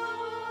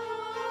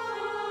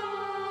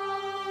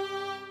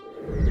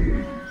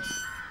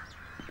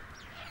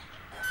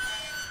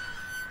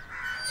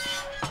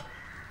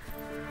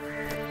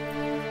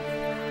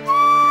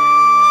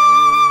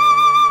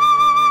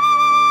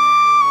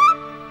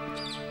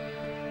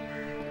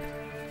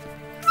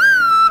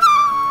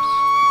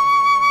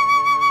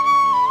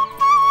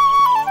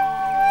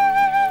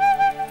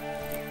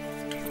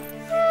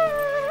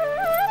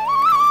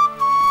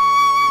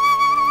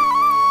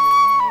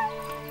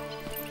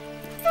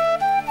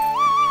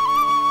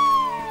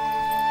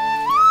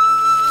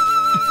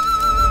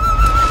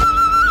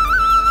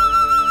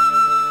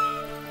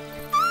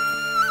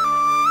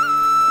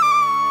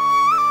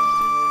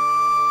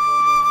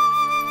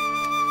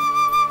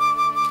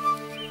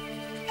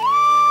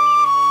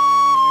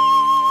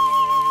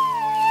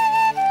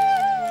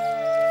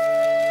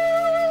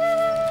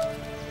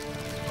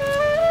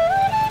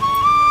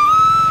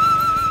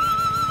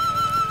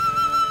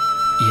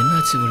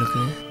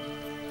 இவளுக்கு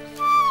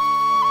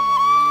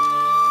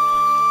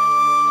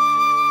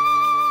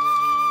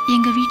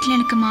எங்க வீட்டில்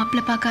எனக்கு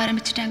மாப்பிள்ளை பார்க்க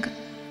ஆரம்பிச்சிட்டாங்க.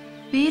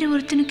 வேறு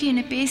ஒருத்தனுக்கு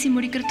என்னை பேசி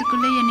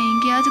முடிக்கிறதுக்குள்ள என்னை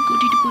எங்கேயாவது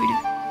கூட்டிட்டு போயிடு.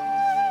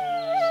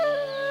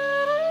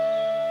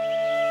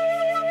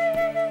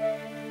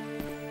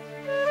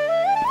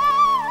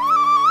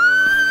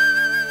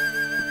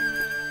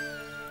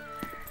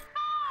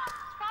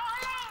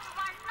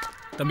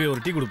 தம்பி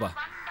ஒரு டீ கொடுப்பா.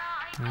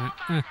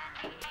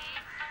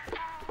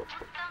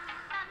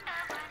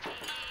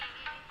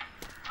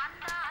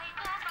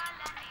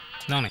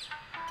 நானே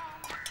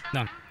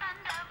நான்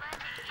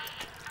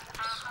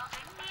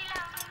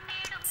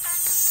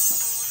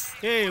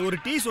ஏய் ஒரு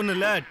டீ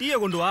சொன்னல, டீயை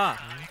கொண்டு வா.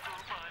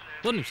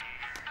 ஒரு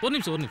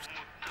நிமிஷம்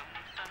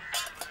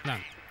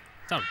நான்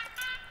சாப்பிடு.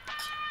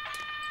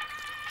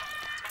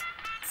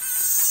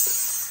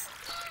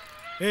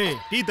 ஏய்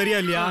டீ தரியா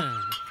இல்லையா?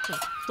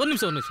 ஒரு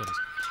நிமிஷம்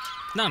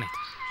நானே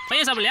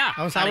பையன் சாப்பிடலையா?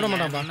 அவன் சாப்பிட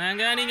மாட்டான்ப்பா.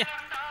 நாங்க நீங்க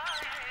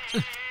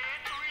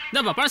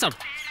இந்தாப்பா பழம்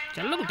சாப்பிடு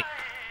செல்ல குட்டி.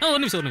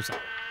 ஒரு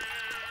நிமிஷம்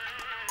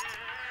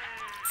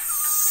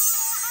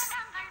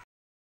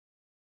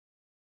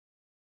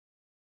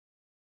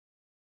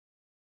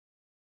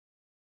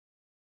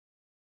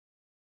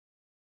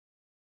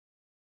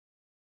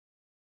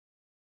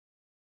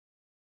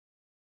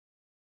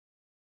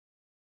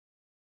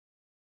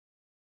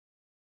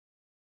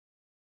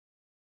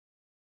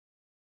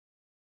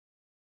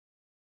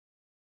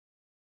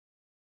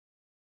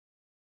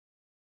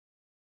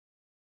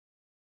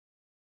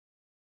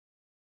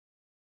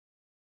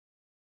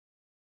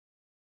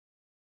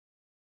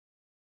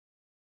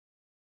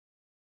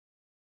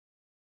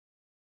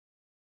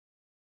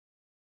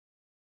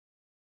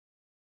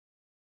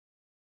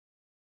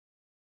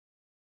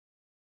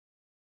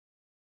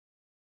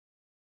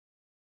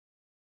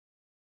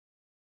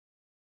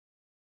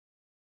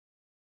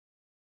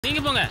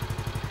நீங்க போங்க.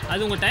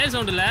 அது உங்க டயர்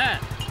சவுண்ட் இல்ல,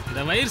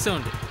 இந்த வயர்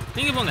சவுண்ட்.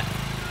 நீங்க போங்க.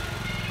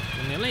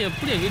 இவங்க எல்லாம்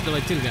எப்படி வீட்டில்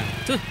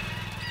வச்சிருக்காங்க?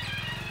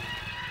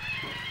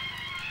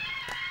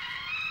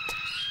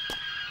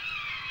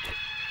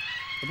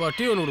 அப்பா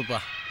டீ ஒன்று கொடுப்பா.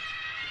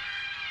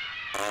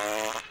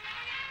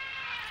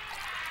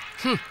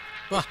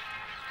 வா.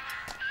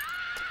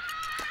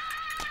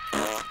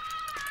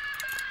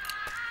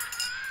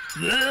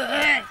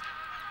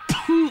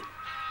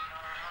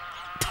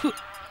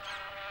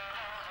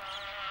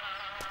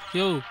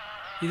 யோ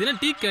இதெல்லாம்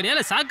டீ கடையா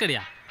இல்லை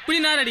சாக்கடையா?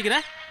 இப்படி நேரம் அடிக்கிற?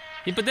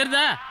 இப்போ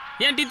தெரியுதா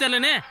ஏன் டீ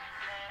தரலன்னு?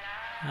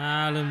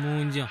 ஆளு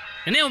மூஞ்சியம்.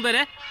 என்ன உன்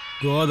பேரு?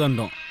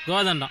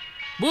 கோதண்டம்.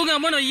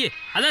 பூகம்பன்னு வையி,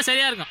 அதான்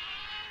சரியா இருக்கும்.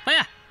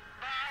 பையா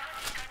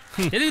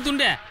எதுக்கு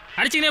துண்டு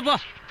அடிச்சுக்கினே போ.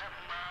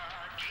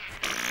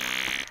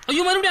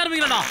 ஐயோ மறுபடியும்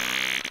ஆரம்பிக்கிறாடா.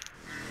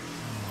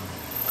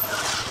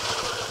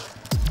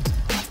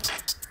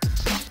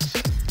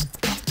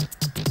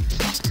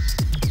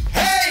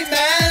 Hey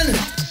man,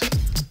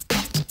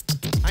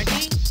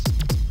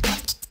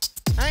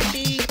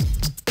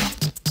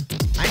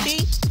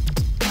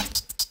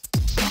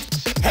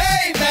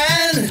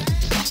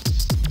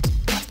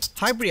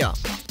 hi Priya.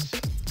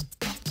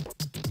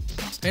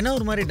 என்ன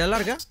ஒரு மாதிரி டல்லா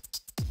இருக்க?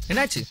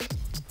 என்னாச்சு?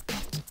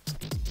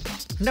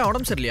 என்ன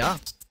உடம்பு சரியில்லையா?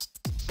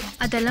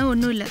 அதெல்லாம்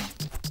ஒன்றும் இல்லை.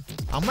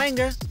 அம்மா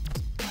எங்க?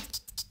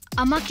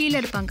 அம்மா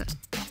கீழே இருப்பாங்க.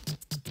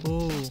 ஓ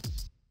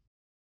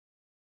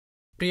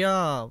பிரியா,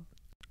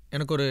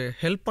 எனக்கு ஒரு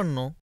ஹெல்ப்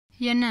பண்ணணும்.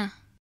 என்ன?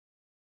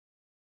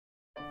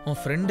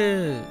 உன் ஃப்ரெண்டு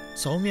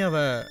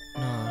சௌமியாவை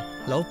நான்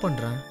லவ்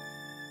பண்ணுறேன்.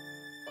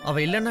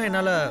 அவள் இல்லைன்னா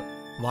என்னால்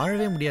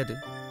வாழவே முடியாது.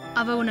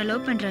 அவ உன்னை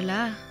லவ்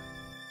பண்ணுறல?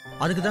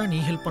 அதுக்கு தான் நீ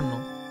ஹெல்ப்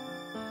பண்ணணும்.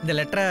 இந்த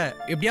லெட்டரை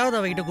எப்படியாவது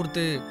அவகிட்ட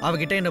கொடுத்து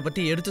அவகிட்ட என்னை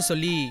பற்றி எடுத்து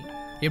சொல்லி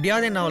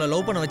எப்படியாவது என்ன அவளை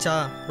லவ் பண்ண வச்சா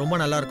ரொம்ப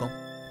நல்லாயிருக்கும்.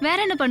 வேற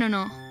என்ன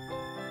பண்ணணும்?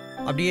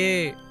 அப்படியே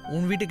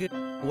உன் வீட்டுக்கு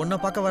உன்னை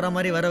பார்க்க வர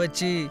மாதிரி வர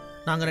வச்சு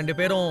நாங்கள் 2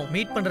 பேரும்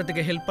மீட்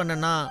பண்ணுறதுக்கு ஹெல்ப்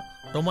பண்ணனா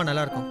ரொம்ப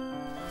நல்லாயிருக்கும்.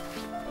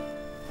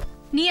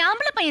 நீ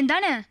ஆம்பளை பையன்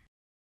தானே?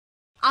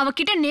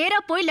 அவகிட்ட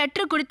நேரா போய்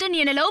லெட்டர் கொடுத்து நீ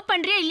என்ன லவ்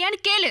பண்றியா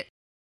இல்லையான்னு கேளு.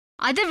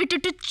 அதை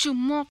விட்டுட்டு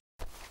சும்மா.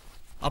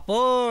 அப்போ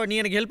நீ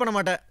எனக்கு ஹெல்ப் பண்ண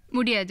மாட்ட?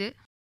 முடியாது.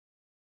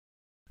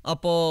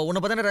 அப்போ உன்னை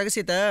பத்தின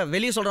ரகசியத்தை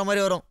வெளியே சொல்ற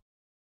மாதிரி வரும்.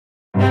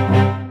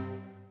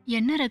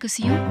 என்ன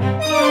ரகசியம்?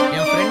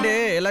 என் ஃப்ரெண்டு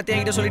எல்லாத்தையும்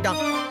என்கிட்ட சொல்லிட்டான்.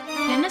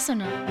 என்ன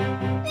சொன்னான்?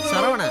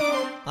 சரவண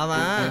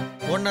அவன்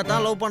உன்னை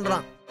தான் லவ்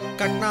பண்றான்.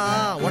 கட்டினா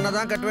உன்னை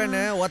தான்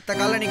கட்டுவேன்னு ஒத்த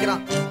கால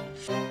நிக்கிறான்.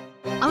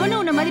 அவனும்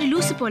உன்ன மாதிரி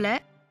லூசு போல.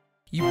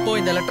 இப்போ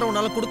இந்த லெட்டர்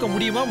உன்னால கொடுக்க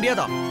முடியுமா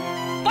முடியாதா?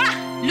 போடா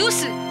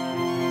லூசு.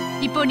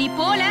 இப்போ நீ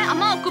போல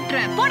அம்மாவை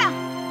கூப்பிடுற. போடா.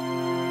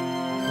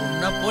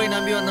 உன்னை போய்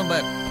நம்பி வந்தேன்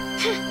பார்.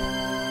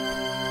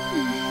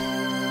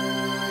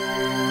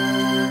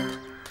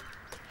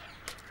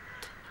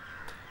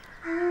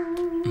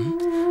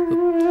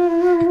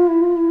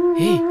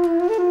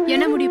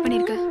 என்ன முடிவு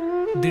பண்ணிருக்க?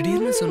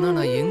 திடீர்னு சொன்னா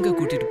நான் எங்க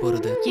கூட்டிட்டு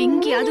போறது?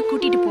 எங்கேயாவது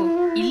கூட்டிட்டு போ.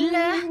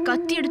 இல்ல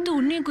கத்தி எடுத்து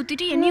உன்னையும்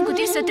குத்திட்டு என்னையும்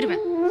குத்திட்டு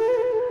செத்துருவேன்.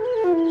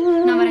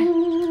 நான் வரேன்.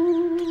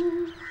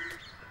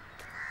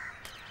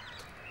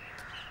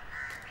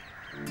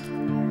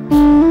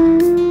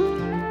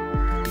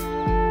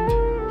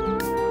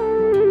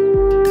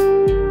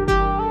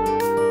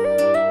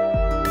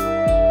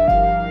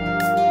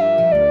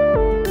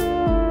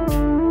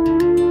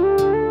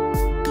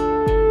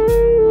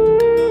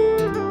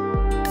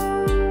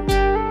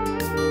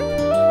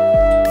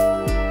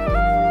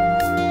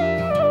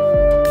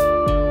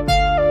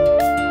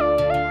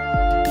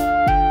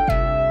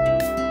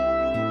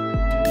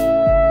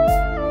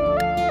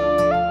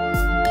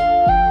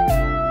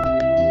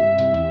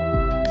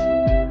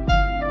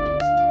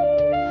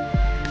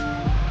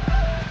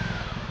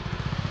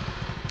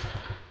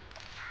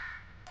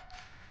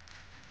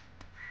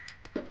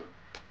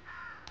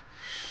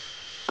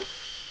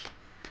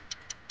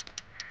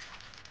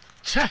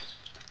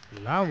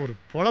 எல்லாம் ஒரு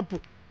பொழப்பு,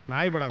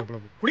 நாய்படாத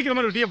பொழப்பு. குடிக்கிற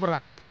மாதிரி டீயை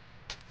போடுறான்.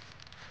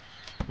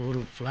 ஒரு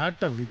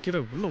ஃப்ளாட்டை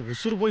விற்கிறக்குள்ள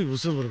உசுறு போய்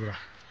உசுறு வருதுடா.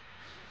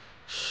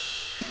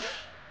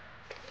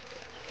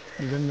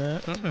 இது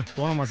என்ன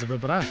போன மாதம்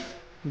பேப்பரா?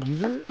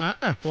 இது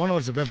போன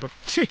வருஷம் பேப்பர்.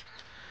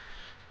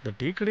 இந்த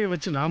டீ கடையை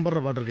வச்சு நான்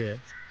படுற பாட்டிருக்கு.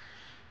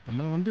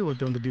 நம்மளை வந்து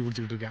ஒருத்தர் வந்து டீ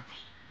குடிச்சிக்கிட்டு இருக்கேன்.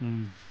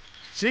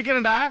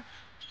 சீக்கிரம்டா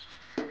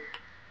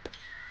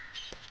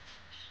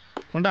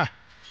கொண்டா.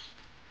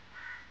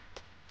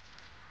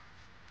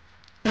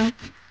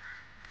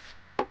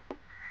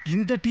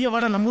 இந்த டீயை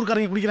வாடா நம்ம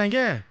ஊருக்காரங்க குடிக்கிறாங்க.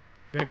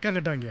 வெக்கம்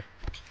கட்டாங்க.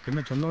 என்ன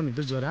சொன்னவன்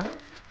எதிர்த்து வரா?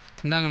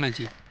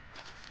 இந்தாங்கண்ணாச்சி.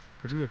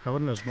 பெரிய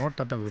கவர்னர்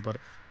நோட்டாக தான் கொடுப்பாரு.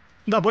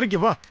 இந்தா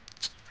பொறிக்கப்பா.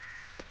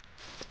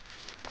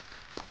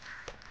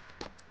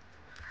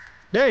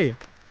 டேய்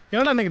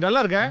ஏன்னா இன்னைக்கு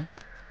நல்லா இருக்க?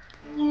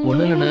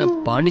 ஒன்றும் இல்லைண்ணே,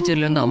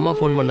 பாண்டிச்சேரியிலேருந்து அம்மா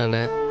ஃபோன்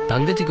பண்ணாங்க.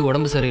 தங்கச்சிக்கு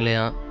உடம்பு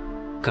சரியில்லையா,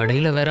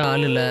 கடையில் வேற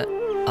ஆள் இல்லை,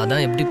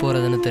 அதான் எப்படி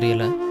போகிறதுன்னு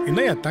தெரியல.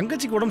 என்னையா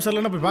தங்கச்சிக்கு உடம்பு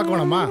சரியில்லைன்னா போய் பார்க்க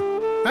வேணாமா?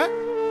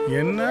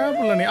 என்ன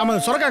பிள்ளை நீ?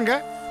 ஆமாம் சொரக்காங்க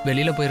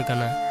வெளியில்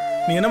போயிருக்காண்ணே.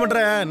 நீ என்ன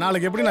பண்ணுற?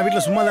 நாளைக்கு எப்படி நான்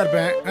வீட்டில் சும்மா தான்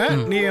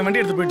இருப்பேன். நீ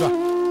வண்டி எடுத்து போயிட்டு வா.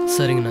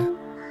 சரிங்கண்ணா.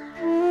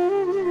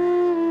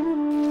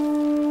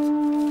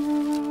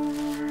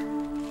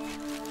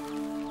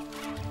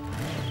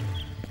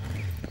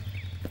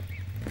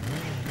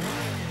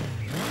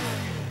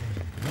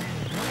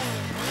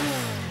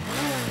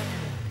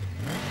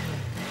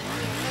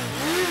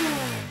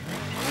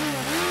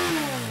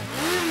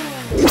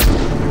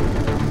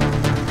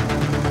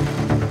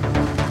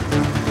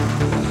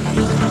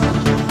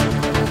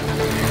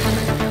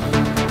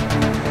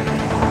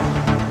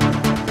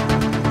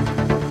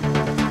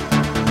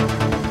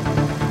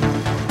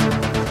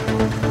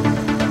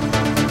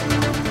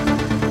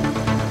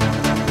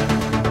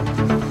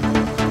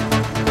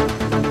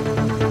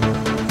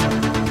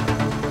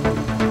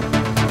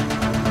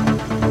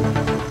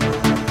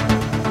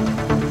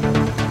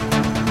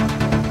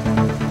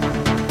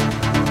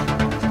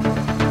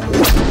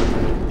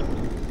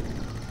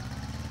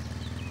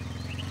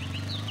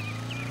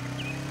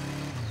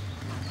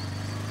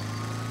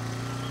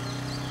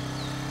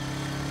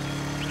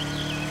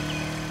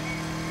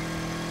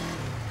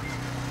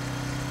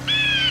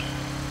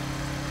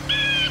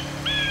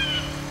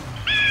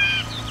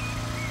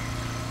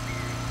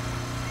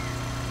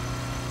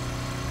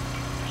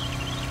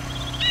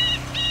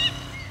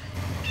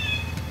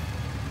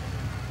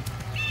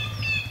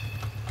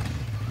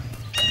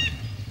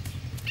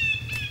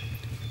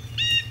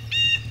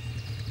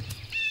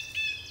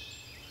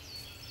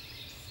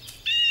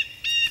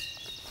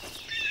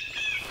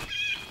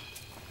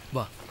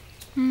 வா.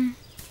 ம்.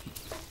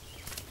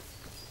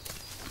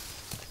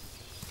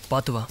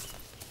 பார்த்து வா.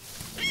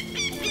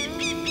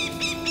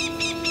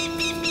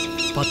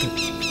 பார்த்து.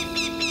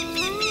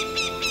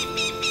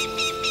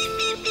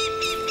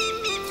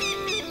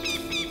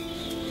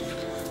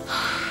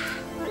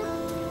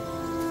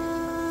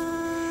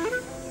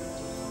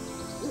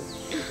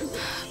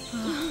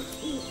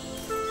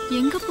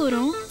 எங்க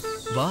போறோம்?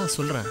 வா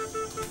சொல்றேன்.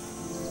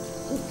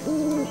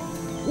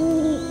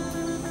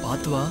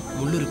 பார்த்து வா,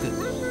 முள்ளு இருக்கு.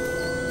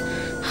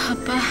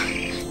 அப்பா,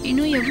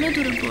 இன்னும் எவ்வளவு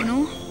தூரம்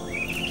போகணும்?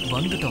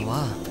 வந்துட்டோம்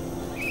வா.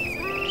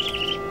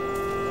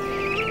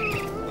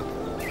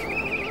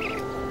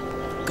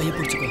 கையை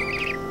பிடிச்சிக்கோ.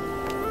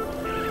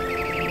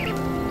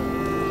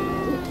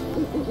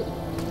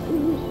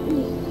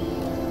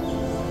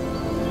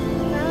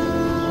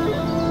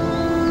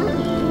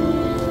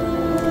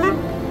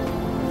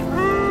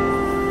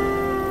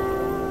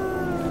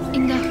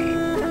 இந்தா.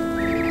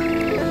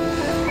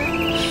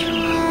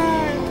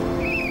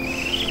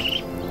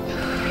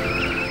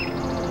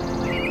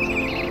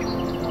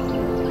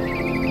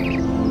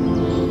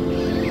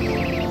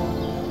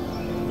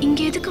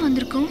 இங்க எதுக்கு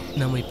வந்திருக்கோம்?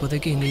 நம்ம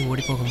இப்போதைக்கு எங்கேயும்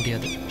ஓடி போக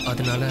முடியாது.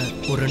 அதனால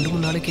ஒரு 2-3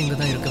 நாளைக்கு இங்கே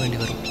தான் இருக்க வேண்டி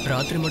வரும்.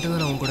 ராத்திரி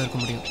மட்டும்தான் நான் உங்க கூட இருக்க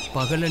முடியும்.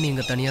 பகலில் நீ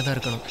இங்கே தனியாக தான்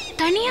இருக்கணும்.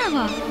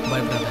 தனியாவா?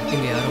 பயப்படாத,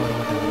 இங்கே யாரும் வர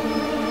மாட்டாங்க.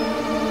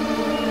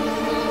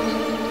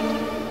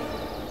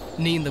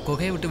 நீ இந்த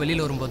குகையை விட்டு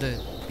வெளியில் வரும்போது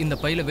இந்த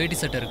பையில வேட்டி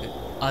சட்டை இருக்கு.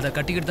 அதை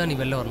கட்டிக்கிட்டு தான் நீ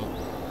வெளில வரணும்.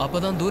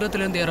 அப்போதான்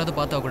தூரத்துலேருந்து யாராவது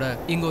பார்த்தா கூட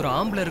இங்கே ஒரு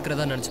ஆம்பளை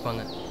இருக்கிறதா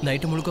நினச்சிப்பாங்க.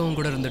 நைட்டு முழுக்கவும்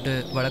கூட இருந்துட்டு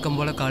வழக்கம்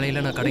போல்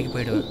காலையில் நான் கடைக்கு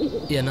போயிடுவேன்.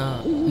 ஏன்னா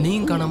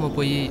நீயும் காணாமல்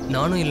போய்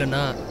நானும்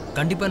இல்லைன்னா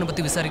கண்டிப்பாக என்னை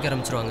பற்றி விசாரிக்க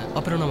ஆரம்பிச்சிருவாங்க.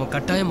 அப்புறம் நம்ம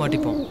கட்டாயம்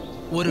மாட்டிப்போம்.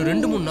 ஒரு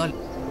 2-3 நாள்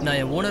நான்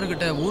என்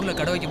ஓனர்கிட்ட ஊரில்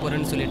கடை வைக்க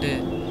போகிறேன்னு சொல்லிட்டு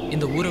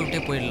இந்த ஊரை விட்டே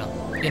போயிடலாம்.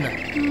 என்ன?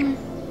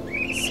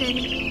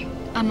 சரி.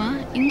 ஆமா,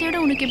 இந்த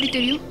இடம் உனக்கு எப்படி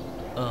தெரியும்?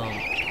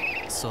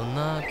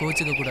 சொன்னால்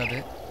கோச்சிக்க கூடாது.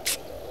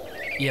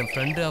 என்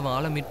ஃப்ரெண்டு அவன்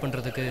ஆளை மீட்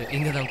பண்ணுறதுக்கு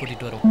இங்கே தான்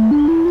கூட்டிகிட்டு வரும்.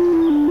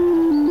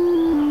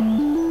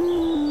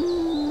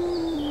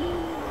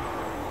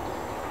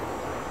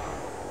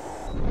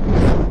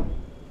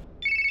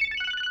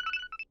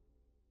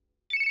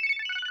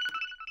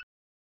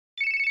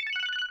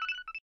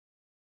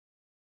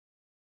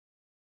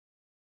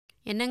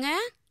 என்னங்க?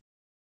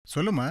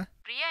 சொல்லுமா.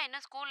 பிரியா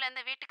இன்னும் ஸ்கூல்ல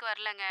இருந்து வீட்டுக்கு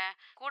வரலங்க.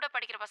 கூட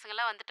படிக்கிற பசங்க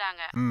எல்லாம்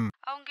வந்துட்டாங்க.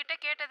 அவங்க கிட்ட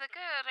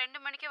கேட்டதுக்கு 2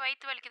 மணிக்கு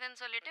வயிற்று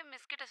வலிக்குதுன்னு சொல்லிட்டு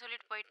மிஸ் கிட்ட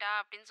சொல்லிட்டு போயிட்டா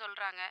அப்படின்னு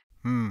சொல்றாங்க.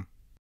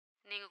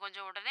 நீங்க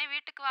கொஞ்சம் உடனே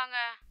வீட்டுக்கு வாங்க.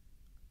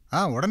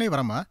 உடனே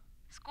வரமா.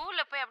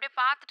 ஸ்கூல்ல போய் அப்படியே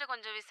பார்த்துட்டு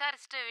கொஞ்சம்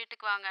விசாரிச்சுட்டு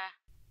வீட்டுக்கு வாங்க.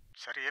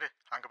 சரி இரு,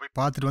 அங்க போய்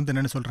பார்த்துட்டு வந்து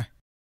என்னன்னு சொல்றேன்.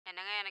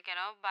 என்னங்க, எனக்கு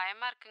என்ன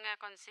பயமா இருக்குங்க,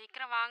 கொஞ்சம்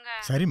சீக்கிரம் வாங்க.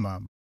 சரிம்மா,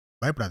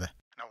 பயப்படாத,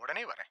 நான்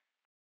உடனே வரேன்.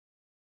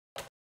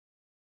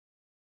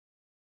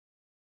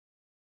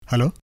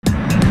 ஹலோ.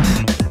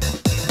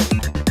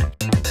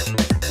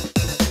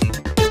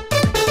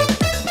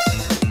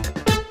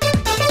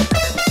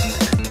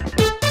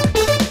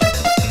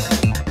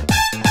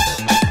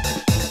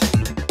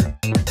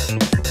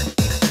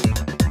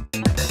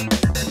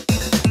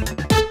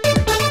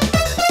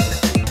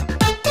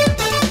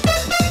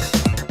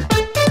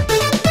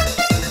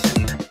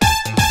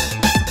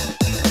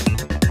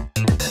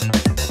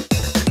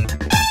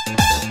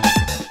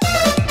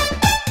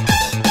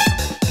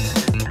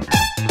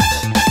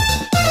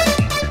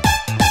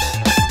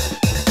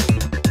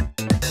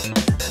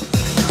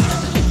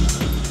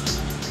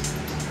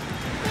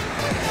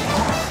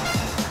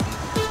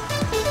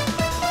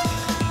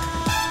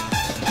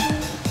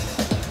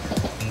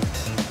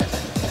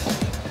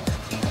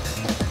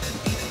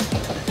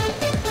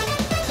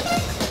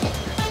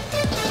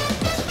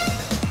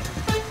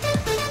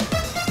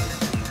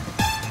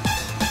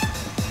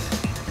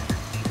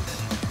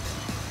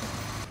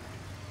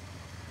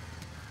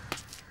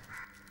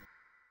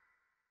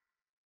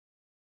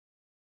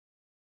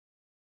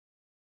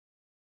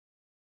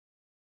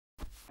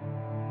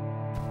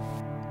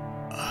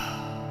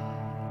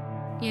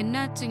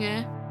 என்னாச்சுங்க?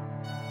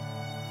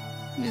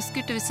 மிஸ்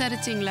கிட்ட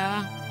விசாரிச்சிங்களா?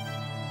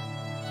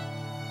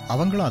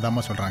 அவங்களும்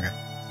அதாம்மா சொல்றாங்க.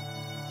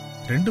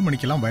 2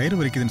 மணிக்கெல்லாம் வயிறு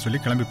வலிக்குதுன்னு சொல்லி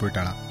கிளம்பி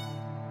போயிட்டாளாம்.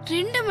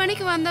 2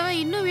 மணிக்கு வந்தவ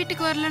இன்னும்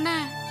வீட்டுக்கு வரலன்னா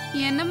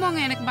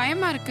என்னமோங்க, எனக்கு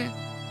பயமா இருக்கு.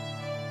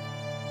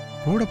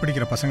 கூட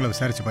படிக்கிற பசங்களை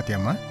விசாரிச்சு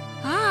பாத்தியாம்மா?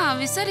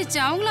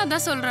 விசாரிச்சு அவங்களும்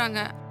அதான் சொல்றாங்க.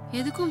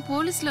 எதுக்கும்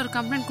போலீஸ்ல ஒரு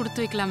கம்ப்ளைண்ட்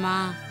கொடுத்து வைக்கலாமா?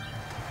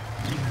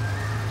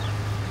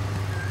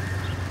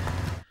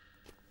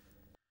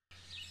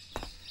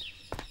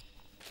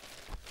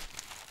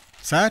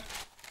 சார்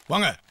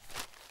வாங்க.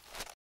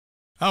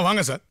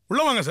 வாங்க சார்,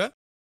 உள்ள வாங்க சார்.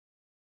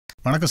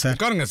 வணக்கம் சார்.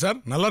 உட்காருங்க சார்.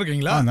 நல்லா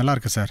இருக்கீங்களா? நல்லா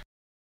இருக்கு சார்.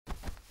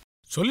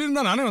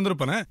 சொல்லியிருந்தா நானே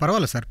வந்திருப்பேனே.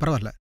 பரவாயில்ல சார்,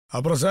 பரவாயில்ல.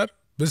 அப்புறம் சார்,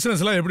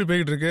 பிஸ்னஸ் எல்லாம் எப்படி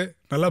போய்கிட்டு இருக்கு?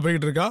 நல்லா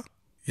போய்கிட்டு இருக்கா?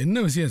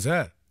 என்ன விஷயம்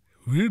சார்?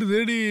 வீடு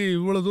தேடி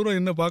இவ்வளவு தூரம்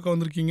என்ன பார்க்க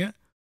வந்திருக்கீங்க?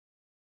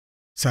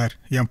 சார்,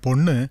 என்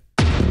பொண்ணு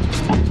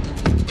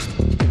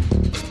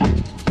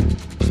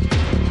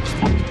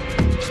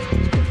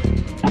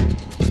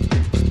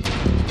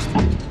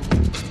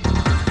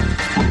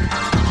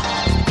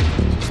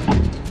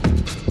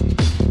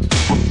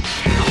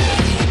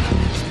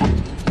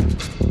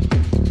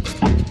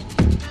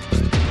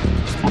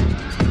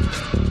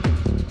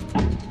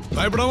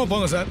பயப்படாம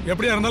போங்க சார்.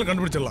 எப்படியா இருந்தாலும்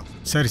கண்டுபிடிச்சிடலாம்.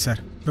 சரி சார்,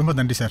 ரொம்ப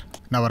நன்றி சார்.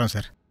 நான் வரேன்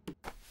சார்.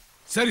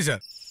 சரி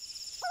சார்.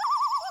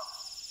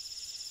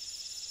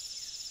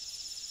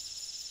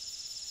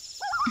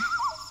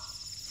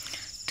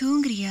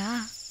 தூங்குறியா?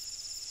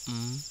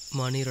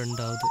 மணி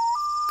 2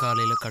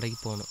 காலையில் கடைக்கு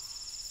போகணும்.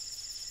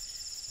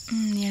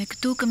 எனக்கு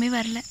தூக்கமே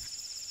வரல.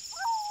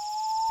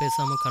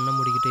 பேசாமல் கண்ணை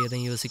மூடிக்கிட்டு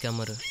எதையும்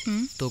யோசிக்காம இரு.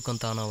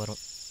 தூக்கம் தானா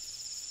வரும்.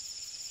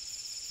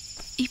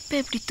 இப்போ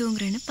எப்படி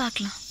தூங்குறேன்னு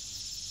பார்க்கலாம்.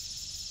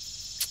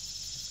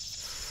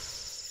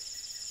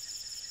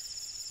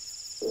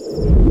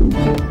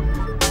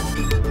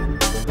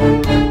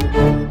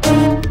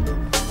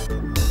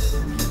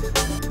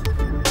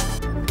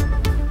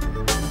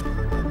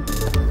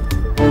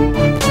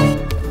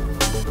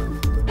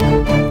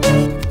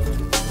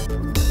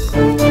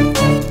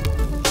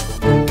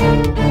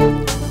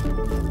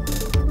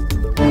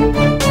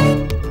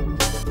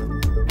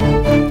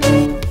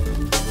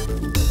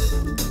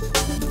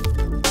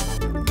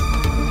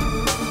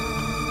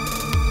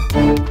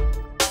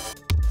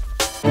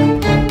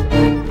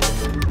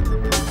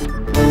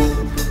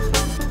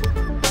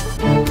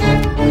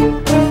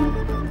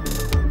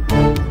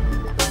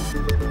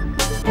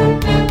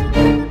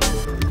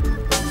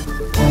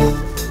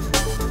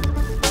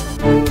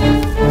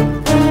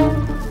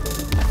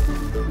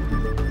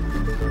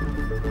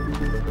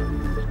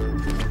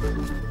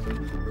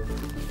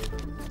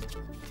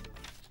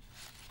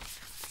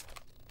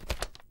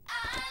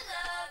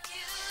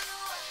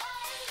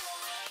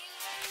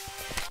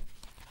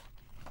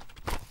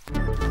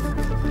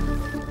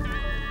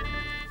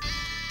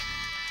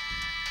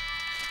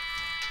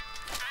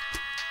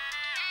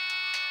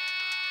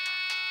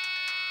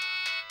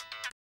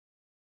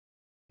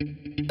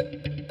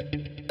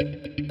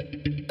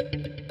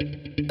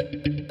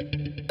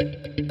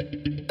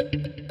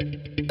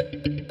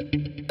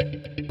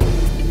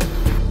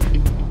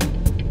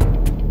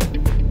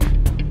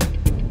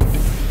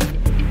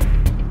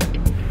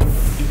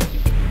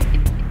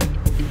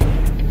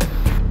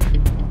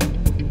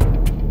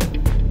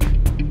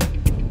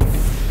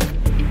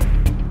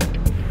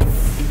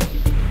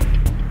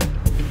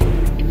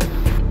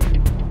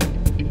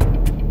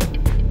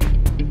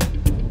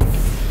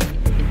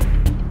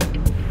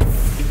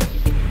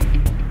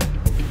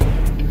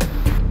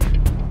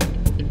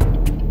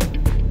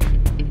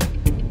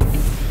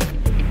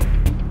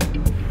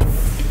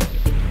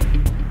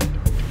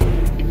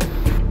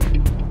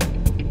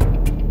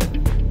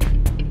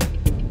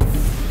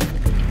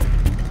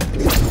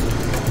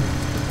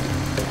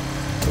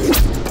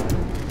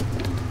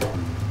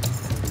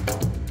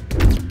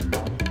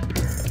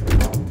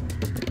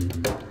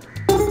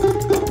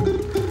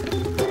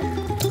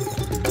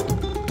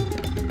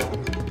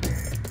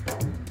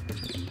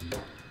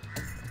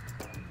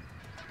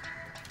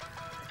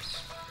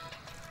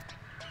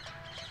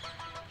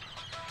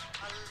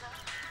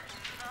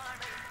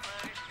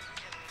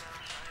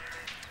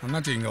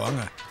 அண்ணாச்சி இங்கே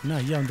வாங்க. என்ன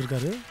ஐயா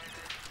வந்திருக்காரு?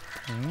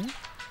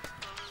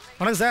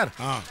 வணக்கம் சார்.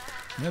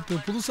 நேற்று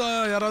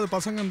புதுசாக யாராவது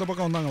பசங்க இந்த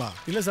பக்கம் வந்தாங்களா?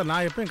 இல்லை சார்,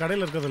 நான் எப்பயும்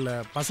கடையில் இருக்கிறதில்ல,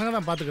 பசங்க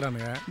தான்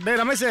பார்த்துக்கிறானுங்க. டேய்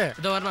ரமேஷ்,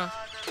 இதோ வரணும்.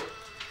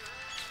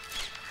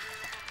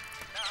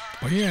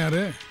 பையன்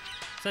யாரு?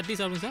 சார் டீ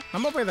சாப்பிடுங்க சார்.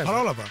 நம்ம பையன் தான்.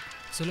 பரவாயில்லப்பா.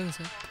 சொல்லுங்கள்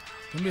சார்.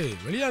 தம்பி,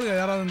 வெளியாளுங்க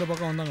யாராவது இந்த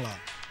பக்கம் வந்தாங்களா?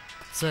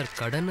 சார்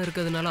கடன்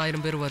இருக்கிறதுனால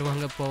 1000 பேர்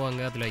வருவாங்க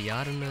போவாங்க. அதில்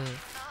யாருன்னு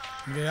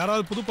இங்கே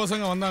யாராவது புது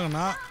பசங்க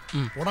வந்தாங்கன்னா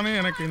உடனே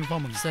எனக்கு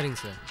இன்ஃபார்ம் பண்ணு. சரிங்க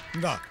சார்.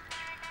 இந்தா.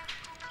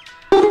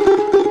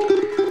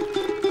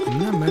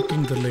 என்ன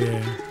மேட்ருன்னு தெரியலையே.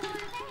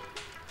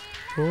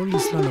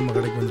 போலீஸ்லாம் நம்ம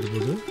கடைக்கு வந்துட்டு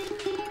போகுது.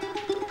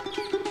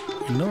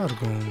 என்னவா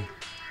இருக்கும்?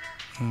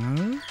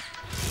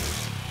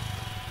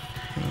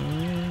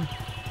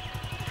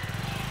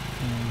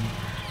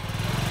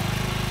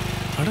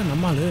 அட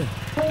நம்மாளு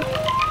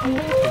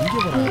எங்கே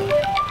போகிறா?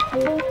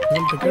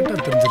 உங்கள்கிட்ட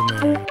கேட்டால் தெரிஞ்சிருமே.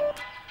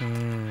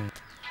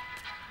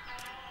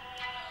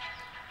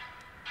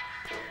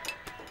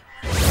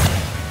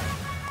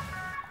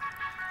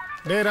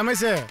 டேய்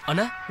ரமேஷ்.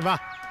 அண்ணா வா.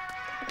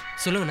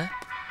 சொல்லுங்கண்ணா.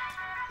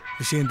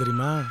 விஷயம்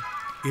தெரியுமா?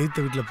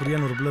 எய்த்த வீட்டில்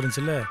பிரியான்னு ஒரு பிள்ளை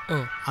இருந்துச்சுல்ல,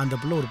 அந்த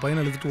பிள்ளை ஒரு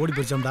பையனை எடுத்துட்டு ஓடி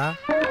போயிடுச்சாம்டா.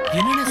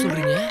 என்னென்ன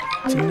சொல்றீங்க?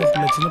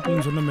 சின்ன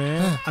பிள்ளைன்னு சொன்னமே,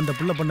 அந்த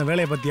பிள்ளை பண்ண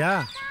வேலையை பத்தியா?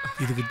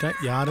 இதுக்கிட்ட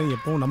யாரும்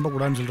எப்பவும் நம்ப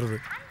கூடாதுன்னு சொல்றது.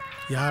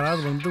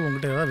 யாராவது வந்து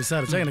உங்ககிட்ட ஏதாவது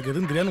விசாரிச்சா எனக்கு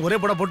எதுவும் தெரியாது ஒரே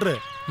போட போட்டுரு.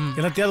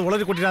 எல்லாத்தையாவது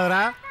உளறி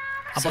கொட்டிடாதரா.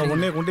 அப்புறம்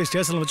உடனே கொண்டு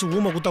ஸ்டேஷனில் வச்சு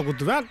ஊமை குத்தா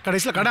குத்துவேன்.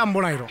 கடைசியில் கடை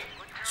அம்போனாயிரும்.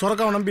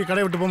 சொரக்காவை நம்பி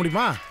கடையை விட்டு போக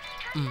முடியுமா?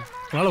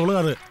 அதனால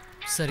ஒழுங்காது.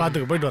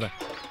 பார்த்துக்க, போயிட்டு வரேன்.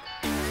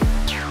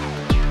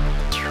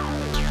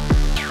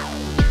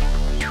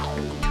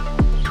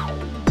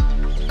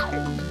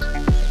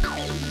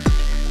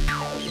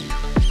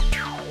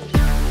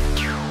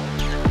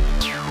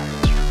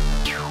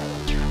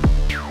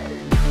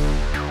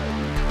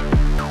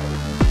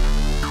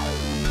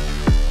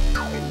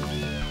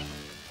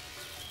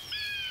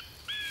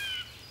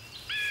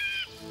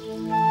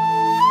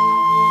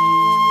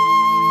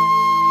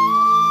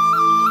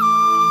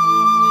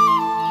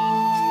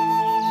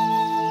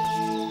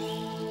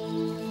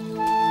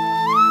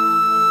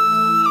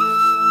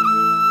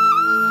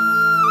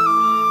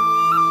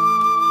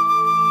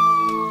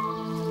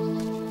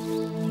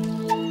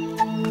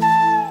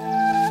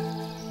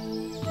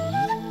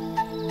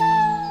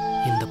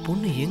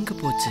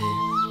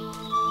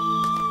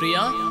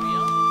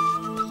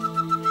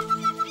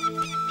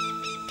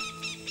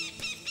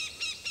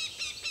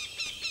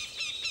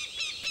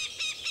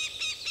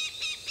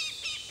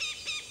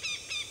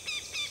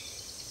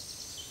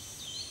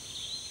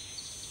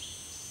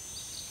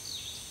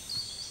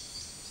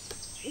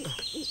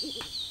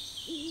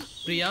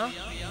 பிரியா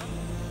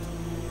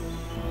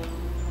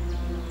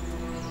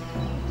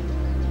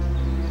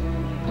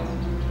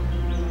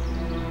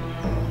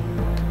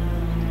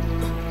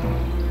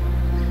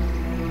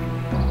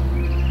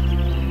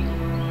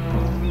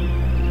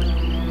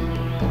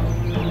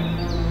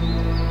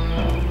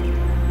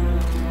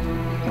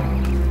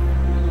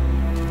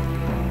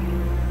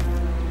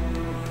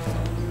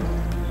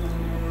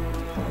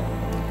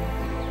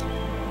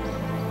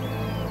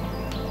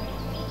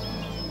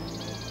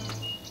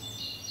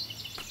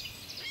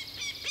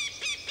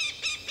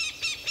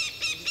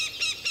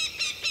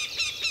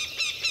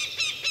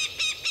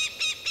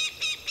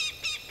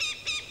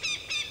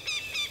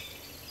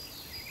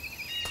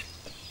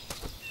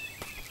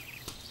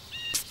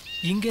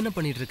இங்க என்ன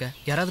பண்ணிட்டு இருக்க?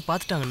 யாராவது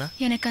பார்த்துட்டாங்கன்னா?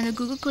 எனக்கு அந்த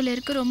குகைக்குள்ள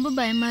இருக்க ரொம்ப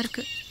பயமா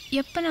இருக்கு.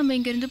 எப்ப நம்ம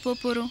இங்க இருந்து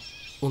போறோம்?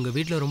 உங்க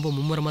வீட்ல ரொம்ப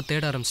மும்முரமா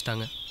தேட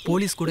ஆரம்பிச்சிட்டாங்க.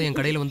 போலீஸ் கூட என்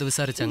கடையில வந்து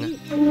விசாரிச்சாங்க.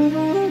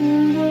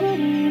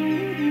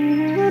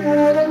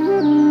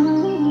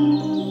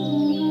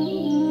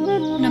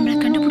 நம்மள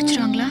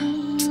கண்டுபிடிச்சிருவாங்களா?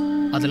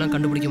 அதெல்லாம்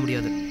கண்டுபிடிக்க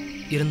முடியாது.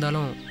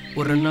 இருந்தாலும்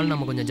ஒரு 2 நாள்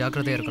நம்ம கொஞ்சம்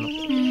ஜாக்கிரதையா இருக்கணும்.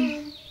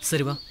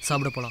 சரி வா,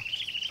 சாப்பிட போலாம்.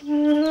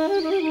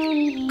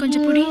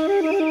 கொஞ்சம் புடி.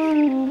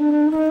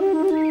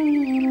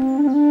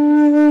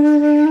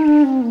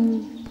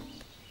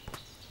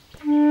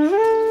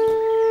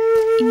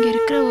 இங்க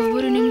இருக்கிற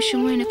ஒவ்வொரு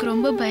நிமிஷமும் எனக்கு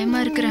ரொம்ப பயமா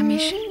இருக்கு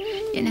ரமேஷ்.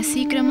 என்னை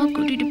சீக்கிரமா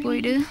கூட்டிட்டு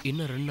போயிடு.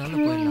 இன்னும் 2 நாள்ல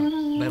போயிடலாம்,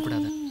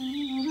 பயப்படாத.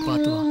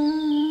 பார்த்து வா.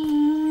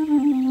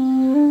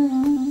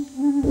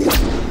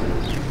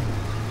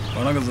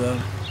 வணக்கம் சார்.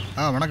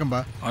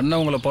 வணக்கம்பா. அண்ணன்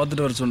உங்களை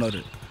பார்த்துட்டு வர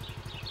சொன்னார்.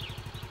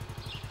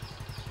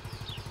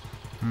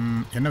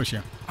 என்ன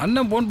விஷயம்?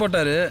 அண்ணன் ஃபோன்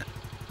போட்டார்.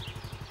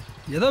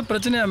 ஏதோ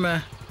பிரச்சனையாமே?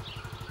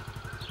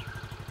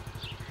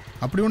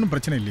 அப்படி ஒன்றும்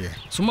பிரச்சனை இல்லையே.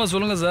 சும்மா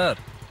சொல்லுங்கள் சார்,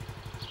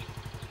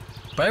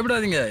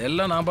 பயப்படாதீங்க,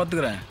 எல்லாம் நான்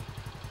பார்த்துக்கிறேன்.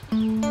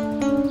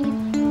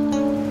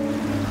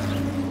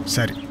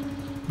 சரி,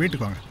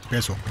 வீட்டுக்கு வாங்க,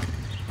 பேசுவோம்.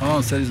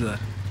 சரி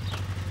சார்.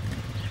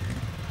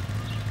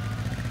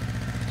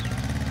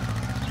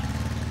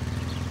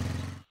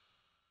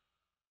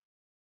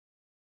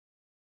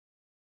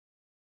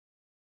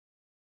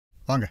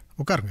 வாங்க,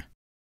 உட்காருங்க.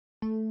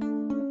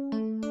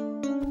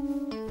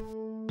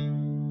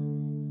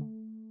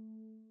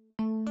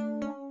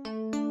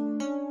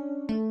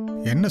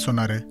 என்ன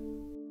சொன்னாரு?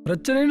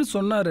 பிரச்சனைன்னு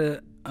சொன்னாரு,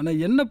 ஆனா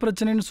என்ன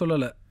பிரச்சனைன்னு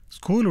சொல்லல.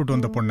 ஸ்கூல் விட்டு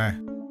வந்த பொண்ண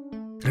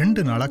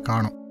 2 நாளா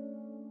காணோம்.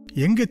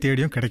 எங்க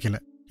தேடியும் கிடைக்கல.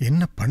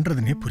 என்ன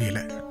பண்றதுன்னே புரியல.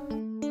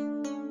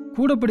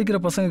 கூட படிக்கிற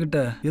பசங்க கிட்ட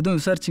எதுவும்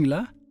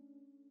விசாரிச்சிங்களா?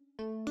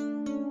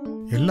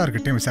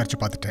 எல்லார்கிட்டையும் விசாரிச்சு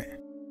பார்த்துட்டேன்.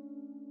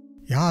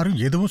 யாரும்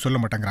எதுவும் சொல்ல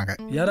மாட்டேங்கிறாங்க.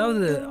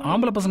 யாராவது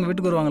ஆம்பளை பசங்க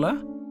வீட்டுக்கு வருவாங்களா?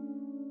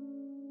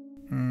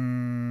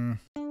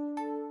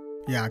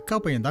 என் அக்கா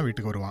பையன் தான்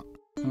வீட்டுக்கு வருவான்.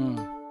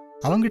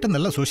 அவங்கிட்ட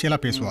நல்லா சோசியலா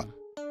பேசுவா.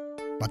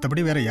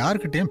 மற்றபடி வேற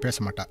யாருக்கிட்டையும் பேச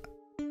மாட்டா.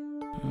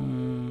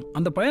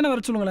 அந்த பையனை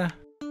வர சொல்லுங்களேன்.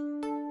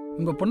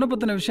 உங்க பொண்ணை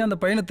பத்தின விஷயம் அந்த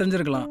பையனை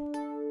தெரிஞ்சிருக்கலாம்.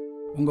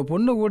 உங்க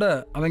பொண்ணு கூட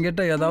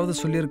அவங்கிட்ட ஏதாவது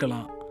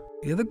சொல்லியிருக்கலாம்.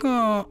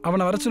 எதுக்கும்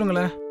அவனை வர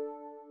சொல்லுங்களேன்.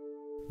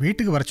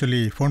 வீட்டுக்கு வர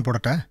சொல்லி ஃபோன்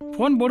போடட்ட?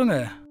 ஃபோன் போடுங்க.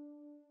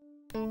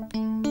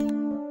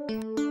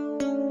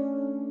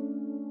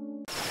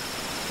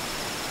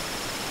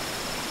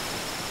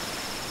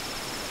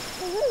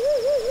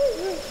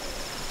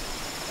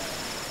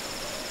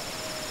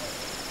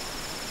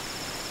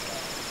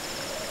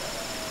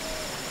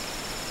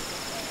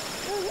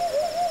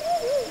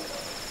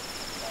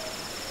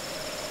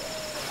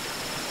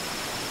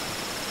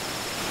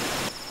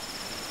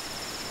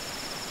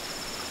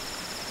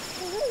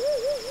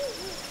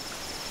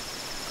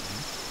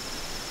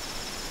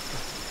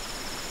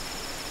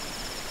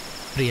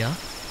 பிரியா,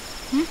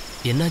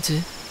 என்னாச்சு?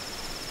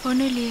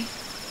 ஒன்றும் இல்லையே.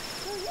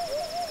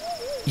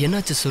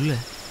 என்னாச்சு சொல்லு.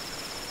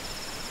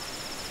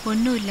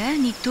 ஒன்றும் இல்லை,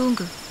 நீ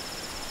தூங்கு.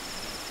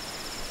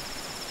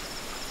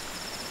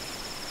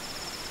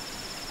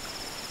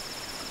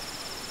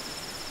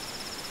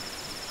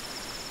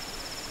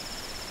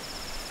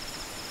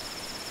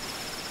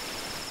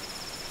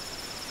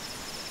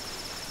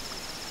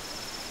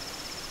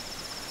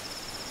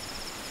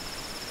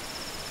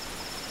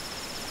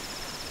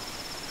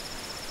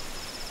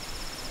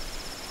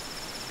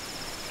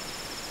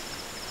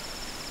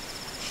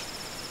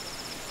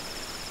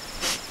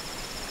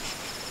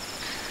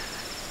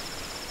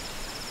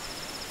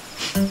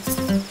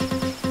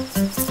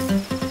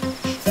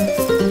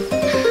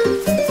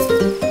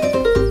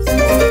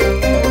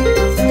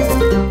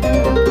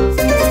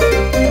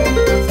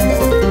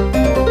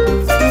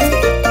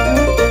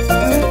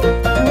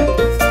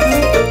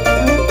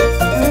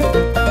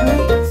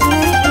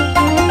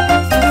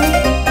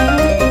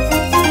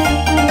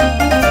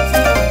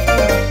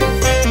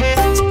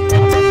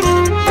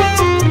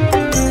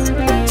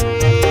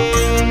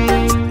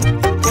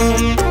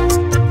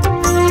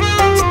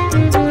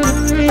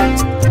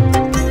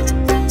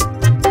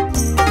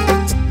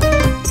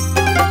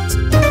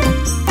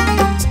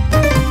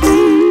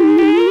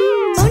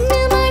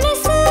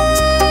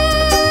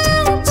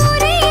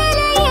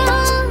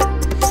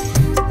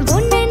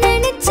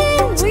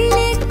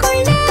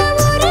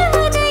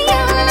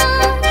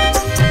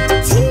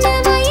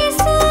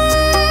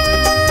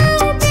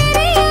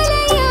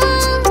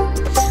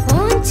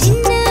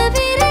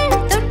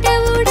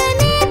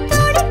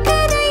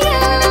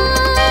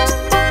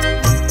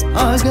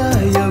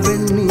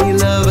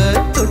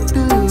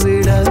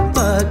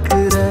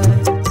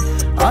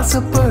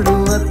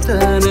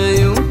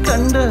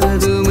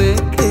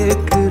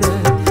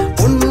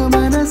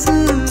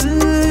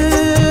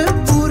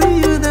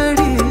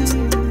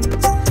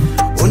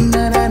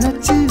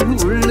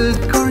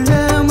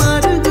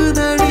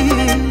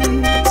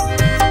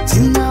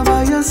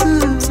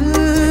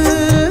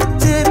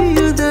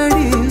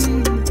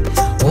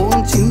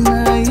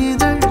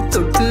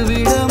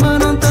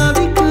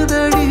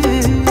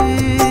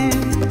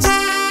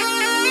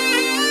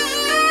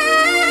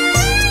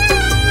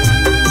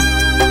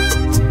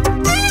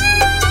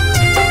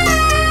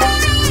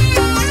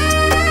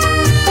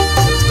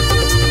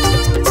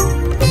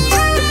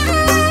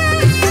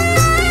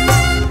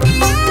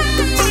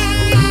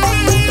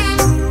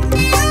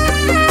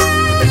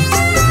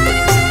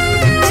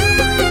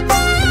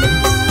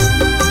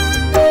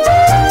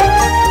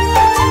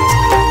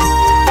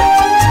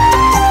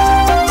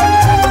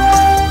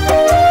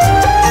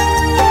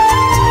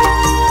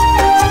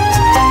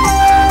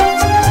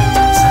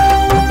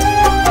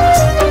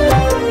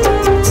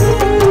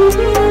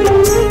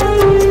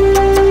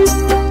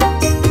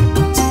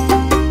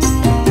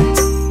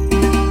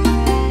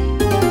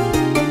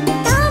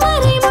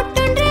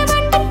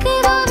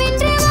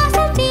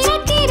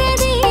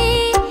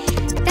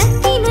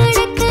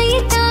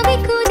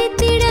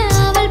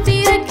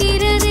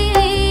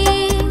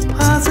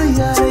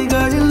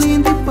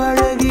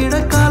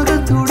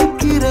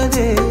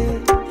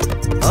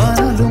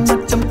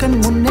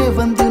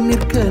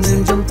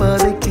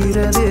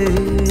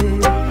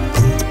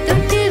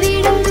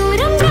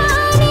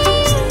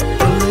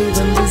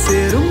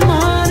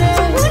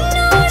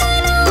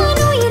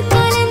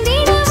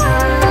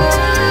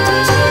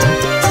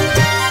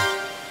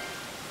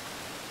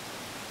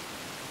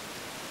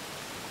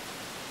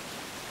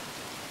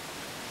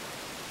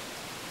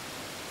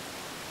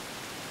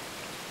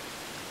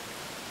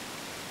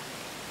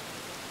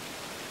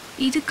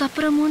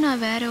 இதுக்கப்புறமும்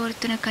நான் வேற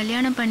ஒருத்தனை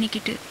கல்யாணம்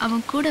பண்ணிக்கிட்டு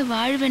அவன் கூட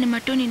வாழ்வேன்னு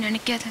மட்டும் நீ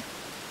நினைக்காத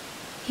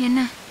என்ன?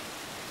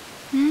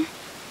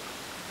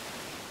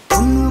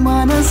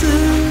 மனசு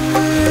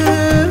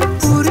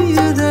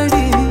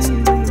புரியுதடி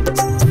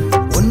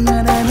உன்னை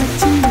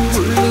நினைச்சு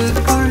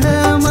உள்ளுக்குள்ள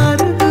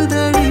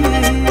மறுகுதடி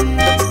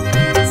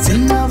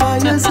சின்ன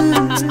வயசு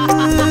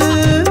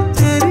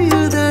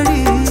தெரியுதடி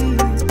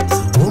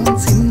உன்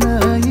சின்ன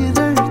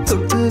இதழ்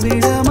தொட்டு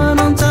விட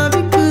மனம்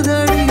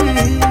தவிக்குதடி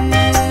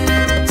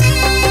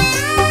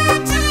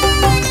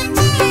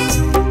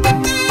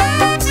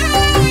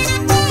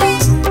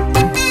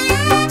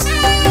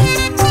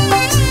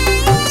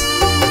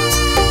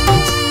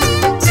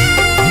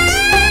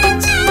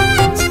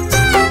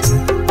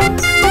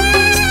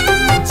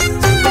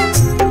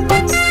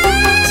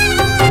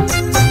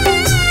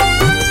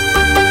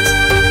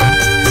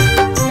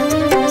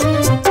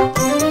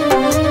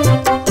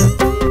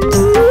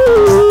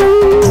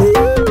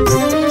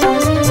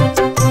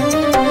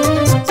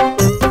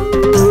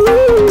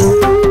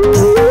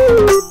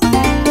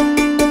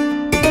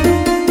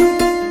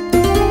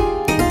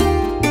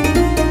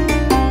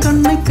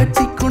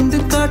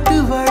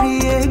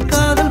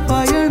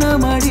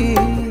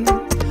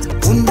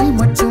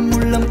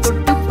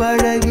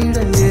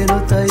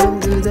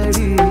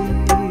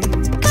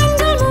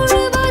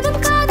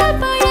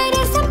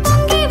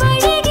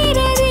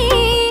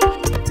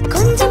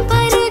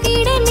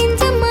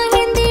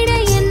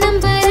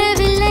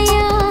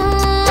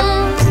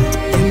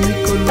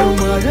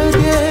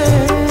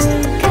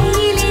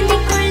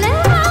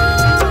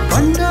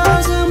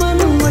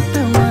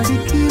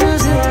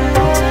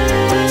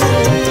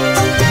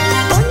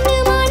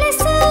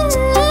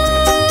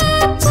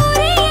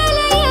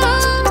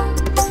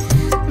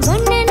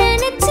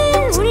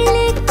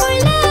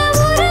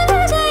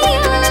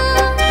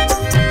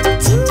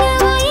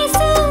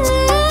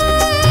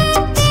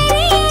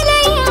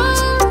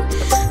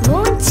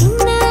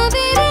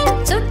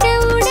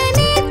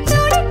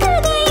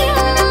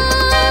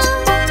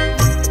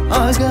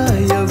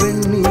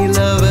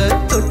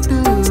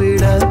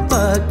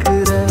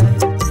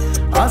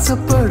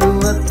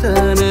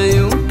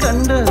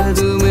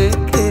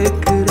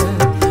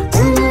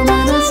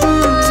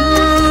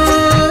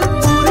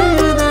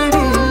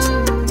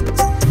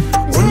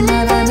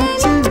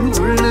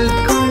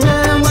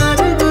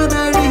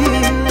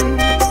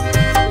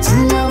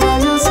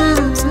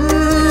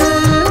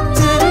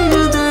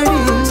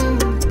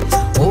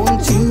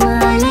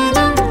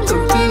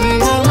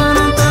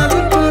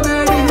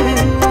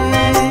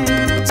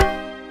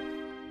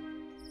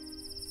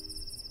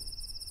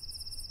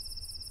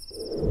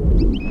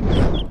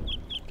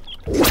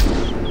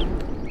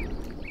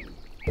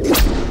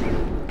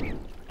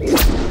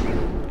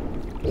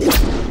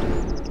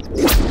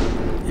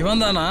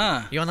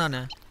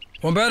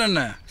உன் பேர்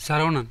என்ன?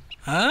 சரவணன்.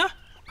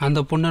 அந்த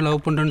பொண்ணை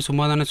லவ் பண்றேன்னு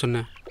சும்மா தானே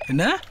சொன்னேன்.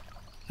 என்ன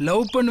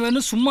லவ்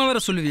பண்ணுவேன்னு சும்மா வேற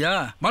சொல்லுவியா?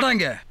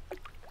 வாடாங்க.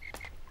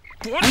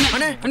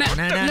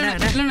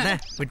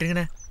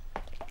 விட்டுருங்கண்ணே.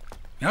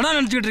 என்ன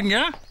நினச்சிக்கிட்டு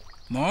இருக்கீங்க?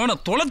 மோனை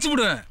தொலைச்சி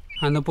விடுவேன்.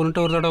 அந்த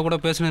பொண்ணுகிட்ட ஒரு தடவை கூட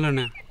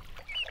பேசினேன்.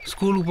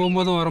 ஸ்கூலுக்கு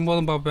போகும்போதும்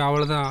வரும்போதும் பார்ப்பேன்,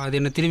 அவ்வளோதான். அது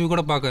என்ன திரும்பி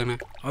கூட பார்க்கறேண்ணே.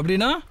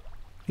 அப்படின்னா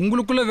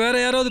உங்களுக்குள்ள வேற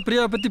யாராவது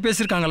பிரியாவை பற்றி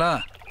பேசியிருக்காங்களா?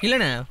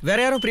 இல்லைண்ணே, வேற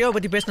யாரும் பிரியாவை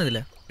பற்றி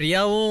பேசினதில்ல.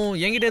 பிரியாவும்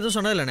என்கிட்ட எதுவும்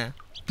சொன்னதில்லைண்ணே.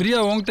 பிரியா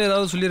உங்ககிட்ட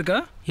ஏதாவது சொல்லியிருக்கா?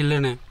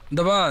 இல்லைண்ணே.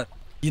 இந்த பா,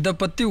 இதை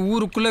பற்றி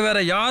ஊருக்குள்ளே வேற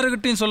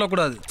யாருக்கிட்டையும்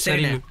சொல்லக்கூடாது.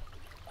 சரிண்ணே.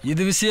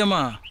 இது விஷயமா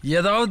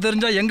ஏதாவது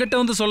தெரிஞ்சா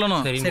எங்கிட்ட வந்து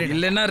சொல்லணும்.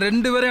 இல்லைன்னா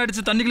 2 பேரையும்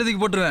அடிச்சு தண்ணிக்குள்ள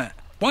தூக்கி போட்டுருவேன்.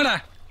 போங்கடா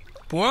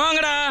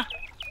போங்கடா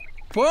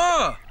போ.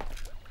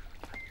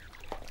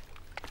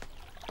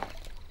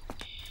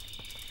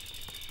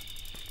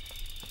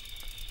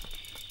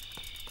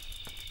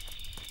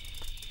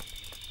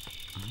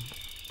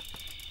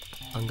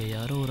 அங்கே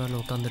யாரோ ஒரு ஆள்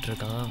உட்காந்துட்டு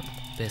இருக்கான்.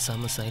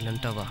 பேசாமல்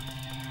சைலண்ட்டாக வா.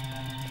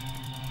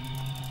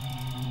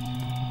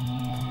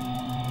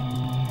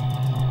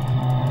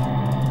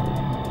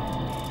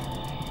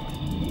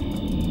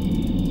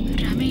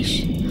 ரமேஷ்,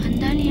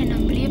 அந்த ஆள் என்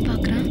நம்மளையே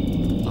பார்க்குறான்.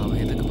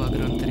 அவன் எதுக்கு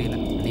பார்க்குறான்னு தெரியல.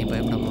 நீ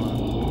பயப்படாம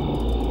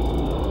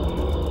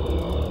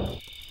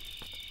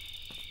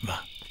வா.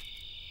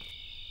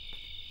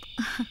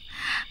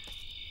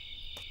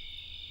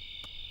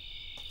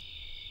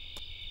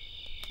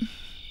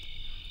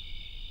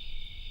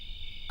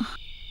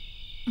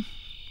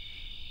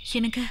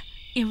 எனக்கு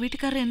என்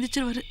வீட்டுக்காரர்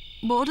எந்திரிச்சிருவாரு.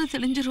 போதை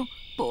தெளிஞ்சிரும்.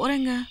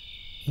 போறேங்க.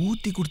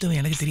 ஊத்தி கொடுத்தவன்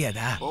எனக்கு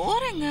தெரியாதா?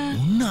 போறேங்க.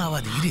 ஒன்னும்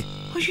ஆகாது, இரு.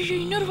 ஐயோ,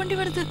 இன்னொரு வண்டி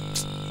வருது.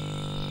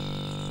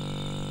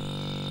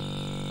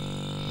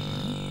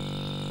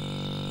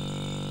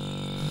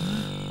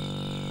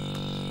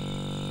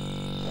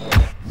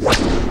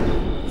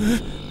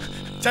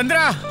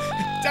 சந்திரா,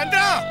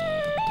 சந்திரா,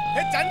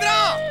 சந்திரா,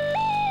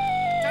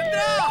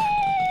 சந்திரா,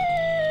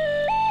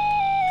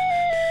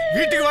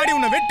 வீட்டுக்கு வாடி,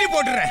 உன்னை வெட்டி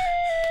போட்டுறேன்.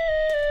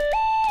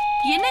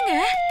 என்னங்க,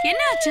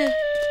 என்ன ஆச்சு?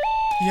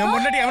 என்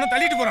முன்னாடி அவனை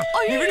தள்ளிட்டு போறான்.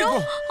 நீ வீட்டுக்கு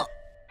போ.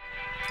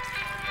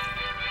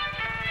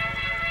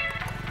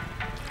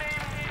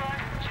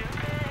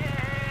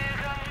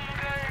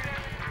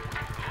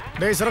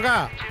 டேய் சுரகா,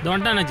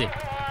 தோண்டானாச்சு.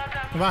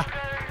 வா.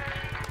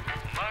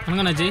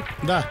 அண்ணாச்சி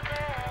இந்தா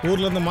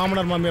ஊர்ல இருந்து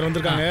மாமனார் மாமியார்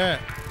வந்திருக்காங்க,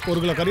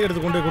 1 கிலோ கறி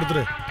எடுத்து கொண்டு போய்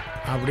கொடுத்துரு.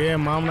 அப்படியே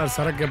மாமனார்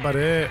சரக்கு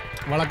கேட்பாரு,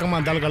 வழக்கமா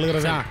அந்த ஆள்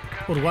கழுகுறதான்,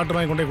 ஒரு வாட்டர்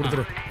வாங்கி கொண்டு போய்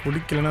கொடுத்துரு.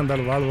 குடிக்கலன்னா அந்த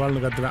ஆள்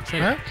வாழ்னு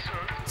கத்துவேன்.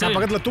 நான்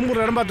பக்கத்துல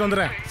தும்புற இடம் பார்த்து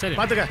வந்துடுறேன்,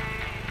 பாத்துக்க.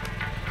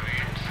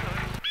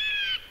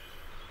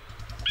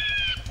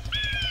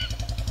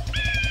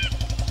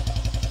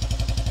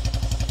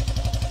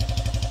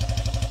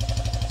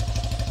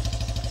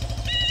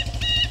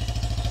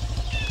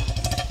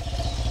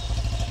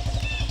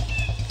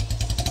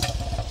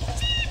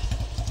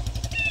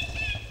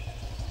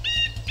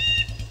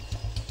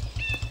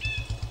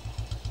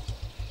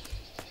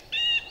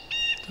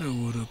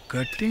 ஒரு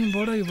கட்டிங்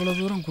போட இவ்வளோ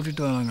தூரம்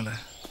கூட்டிகிட்டு வராங்களே,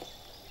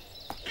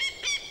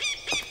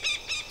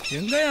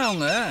 எங்கேயா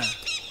அவங்க?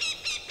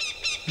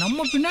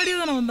 நம்ம பின்னாடியே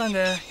தானே வந்தாங்க,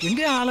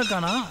 எங்கேயா ஆளை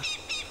காணா?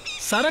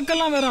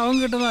 சரக்கெல்லாம் வேற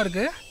அவங்ககிட்ட தான்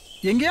இருக்கு,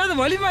 எங்கேயாவது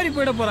வழி மாறி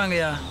போயிட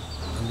போகிறாங்கய்யா.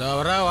 அந்த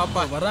வரா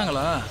வாப்பா.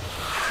 வர்றாங்களா?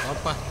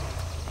 வாப்பா.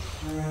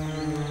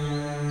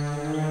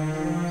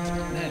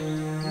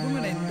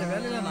 கொடுங்கண்ணே, இந்த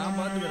வேலையில நான்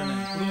பார்த்துக்கிறேண்ணே.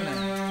 கொடுங்கண்ணே,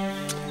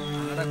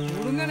 அட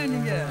கொடுங்கண்ணே.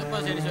 நீங்கள் அப்பா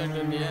சரி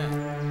வாங்கிட்டு வந்தீங்க,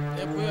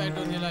 போய்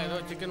வாங்கிட்டு வந்தீங்களா? ஏதோ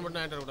சிக்கன் மட்டும்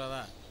வாங்கிட்டு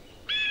வரக்கூடாதா?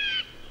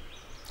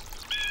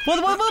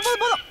 போதும் போதும் போதும்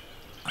போதும் போதும்.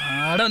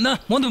 அட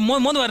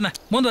மோந்து வரண்ணே,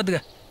 மோந்து வரதுக்க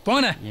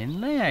போங்கண்ணே.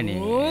 என்னையா நீ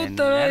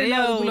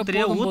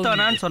நிறைய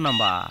ஊத்தானான்னு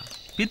சொன்னம்பா,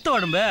 பித்த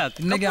உடம்பு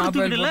இன்னைக்கு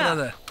ஆப்பிள்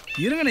போடாத.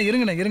 இருங்கண்ணே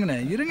இருங்கண்ணே இருங்கண்ணே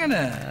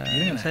இருங்கண்ணே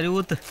இருங்கண்ணே. சரி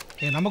ஊத்து.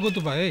 நமக்கு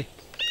ஊத்துப்பா. ஏய்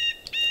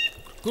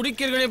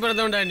குடிக்கிறவனே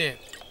பிறந்தவன்டா நீ.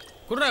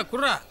 குர்ரா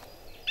குர்ரா.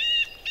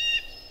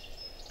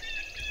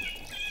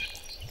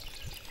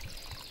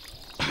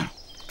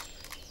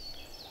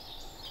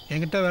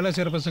 என்கிட்ட வேலை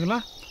செய்கிற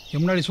பசங்களாம்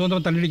என் முன்னாடி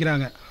சுதந்திரம் தண்ணி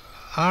அடிக்கிறாங்க,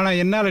 ஆனால்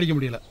என்னால் அடிக்க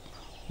முடியல.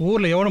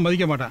 ஊரில் எவனும்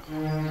மதிக்க மாட்டான்,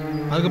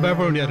 அதுக்கு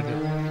பயப்பட வேண்டியா இருக்கு.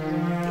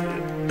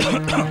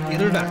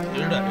 இருடா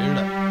இருடா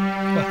இருடா,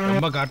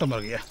 ரொம்ப காட்டமாக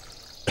இருக்கியா?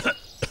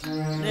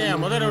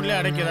 முதல் ரோட்லேயே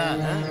அடைக்கிறா,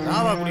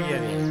 ராவா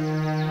குடிக்காது.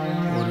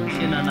 ஒரு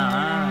விஷயம் என்னன்னா,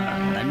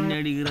 தண்ணி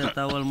அடிக்கிற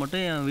தகவல்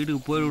மட்டும் என்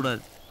வீட்டுக்கு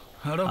போயிடக்கூடாது.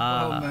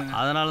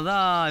 அதனால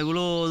தான்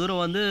இவ்வளோ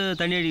தூரம் வந்து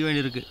தண்ணி அடிக்க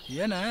வேண்டியிருக்கு.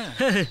 ஏன்னா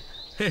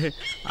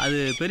அது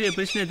பெரிய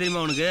பிரச்சனை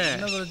தெரியுமா உனக்கு?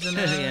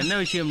 என்ன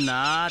விஷயம்னா,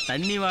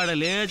 தண்ணி வாடை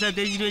லேசா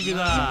தெரிஞ்சுட்டு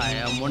வச்சுக்கோ,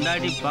 என்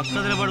முன்னாடி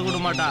பக்கத்துல படுக்க விட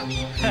மாட்டா.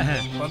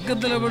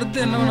 பக்கத்துல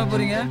படுத்து என்ன பண்ண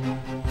போறீங்க?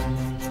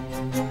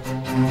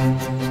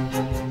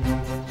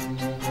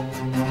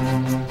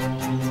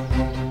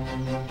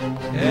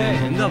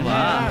 எங்கப்பா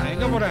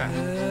எங்க போற?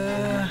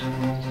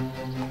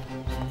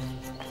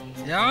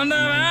 எவனா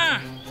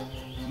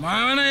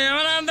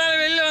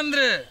இருந்தாலும் வெளில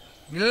வந்துரு,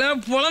 இல்ல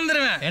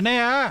பொழந்துருவேன்.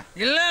 என்னையா?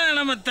 இல்ல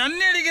நம்ம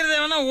தண்ணி அடிக்கிறத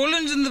எவனா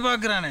ஒளிஞ்சிருந்து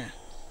பாக்குறானே.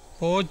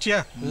 போச்சியா,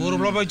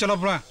 ஊருக்குள்ள போய் சொல்ல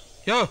போறேன்.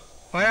 யோ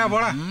வாயா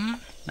போடா.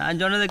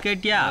 நான் சொன்னதை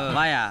கேட்டியா?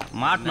 வாயா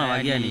மாட்டணும்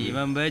வகையா நீ.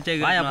 இவன் பேச்சை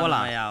வாயா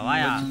போலாம்.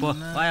 வாயா போ,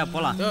 வாயா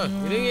போலாம்.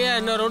 இருங்கயா,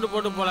 இன்னொரு ரவுண்டு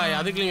போட்டு போலாம்.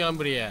 அதுக்கு நீங்க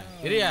கிளம்புறியா?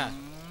 இருயா.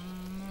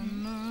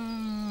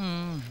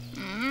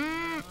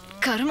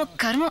 கர்மம்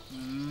கர்மம்.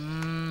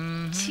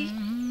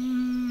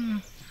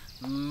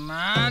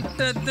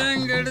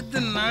 நாட்டத்தைங்க எடுத்து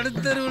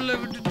நடுத்தருவில்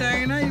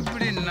விட்டுட்டாங்கன்னா,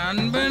 இப்படி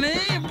நண்பனே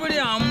இப்படி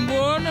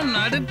அம்போன்னு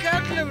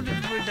நடுக்காட்டில்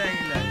விட்டுட்டு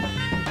போயிட்டாங்களே.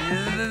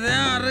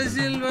 இதுதான்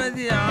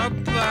அரசியல்வாதி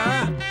அப்பா.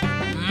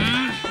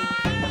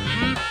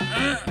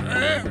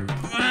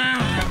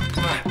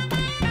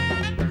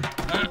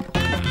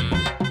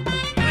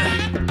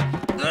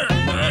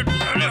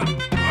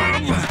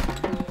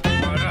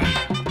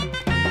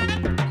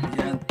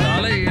 என்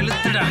தலை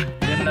எழுத்துடா,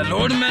 என்ன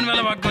லோடுமேன்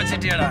வேலை பார்க்க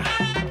வச்சிட்டியாடா.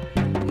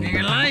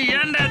 நீங்களாம்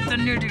ஏன்டா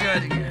தண்ணி அடிக்க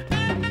வரீங்க?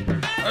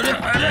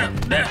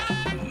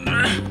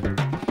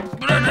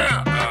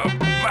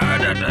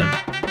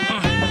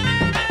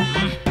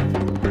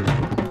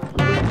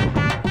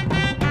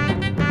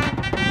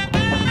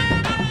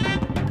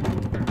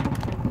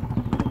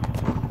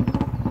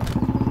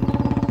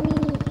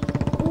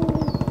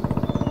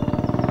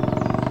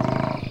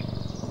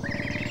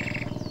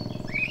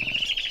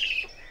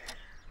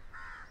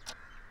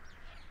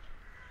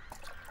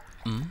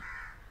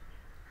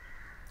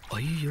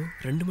 ஐயோ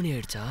 2 மணி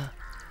ஆயிடுச்சா?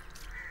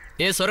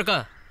 ஏ சொரக்கா,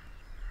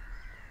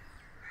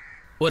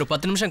 ஒரு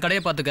 10 நிமிஷம்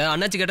கடையை பாத்துக்க.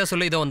 அண்ணாச்சி கேட்டா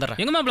சொல்லி இதோ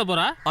வந்துடுறேன். எங்க மாப்பிள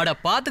போற? அட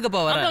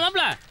பாத்துக்கப்பா வர.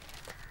 மாப்பிள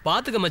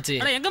பாத்துக்க மச்சி.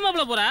 அட எங்க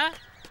மாப்பிள போற?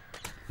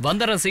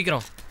 வந்துடுறேன்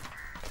சீக்கிரம்.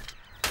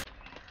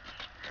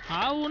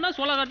 ஆவுன்னா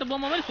சோளா கட்டு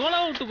போமா மாதிரி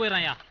சோளாவை விட்டு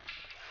போயிடறான்யா.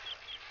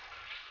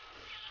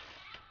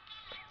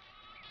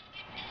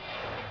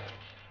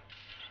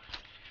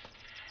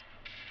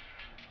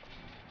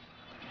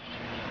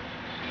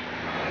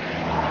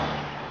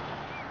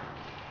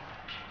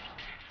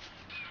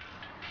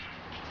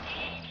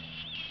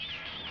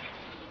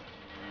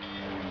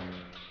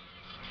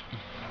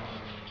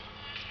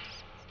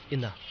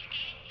 இந்தா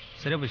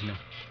சரியா போச்சுண்ணா.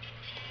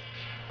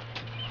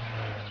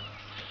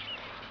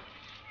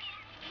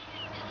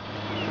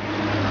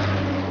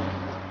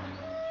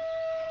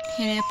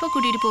 என்னை எப்போ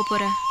கூட்டிட்டு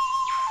போற?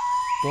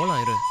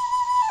 போலாம் இரு.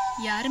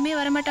 யாருமே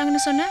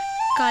வரமாட்டாங்கன்னு சொன்ன.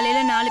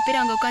 காலையில 4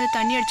 பேர் அங்க உட்காந்து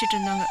தண்ணி அடிச்சிட்டு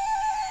இருந்தாங்க.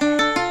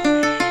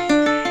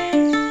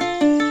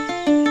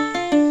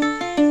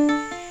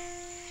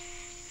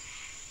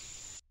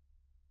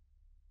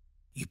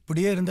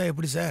 இப்படியே இருந்தா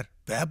எப்படி சார்?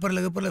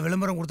 பேப்பர்ல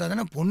விளம்பரம் கொடுத்தா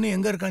தானே பொண்ணு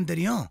எங்க இருக்கான்னு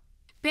தெரியும்.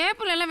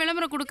 பேப்பர்ல எல்லாம்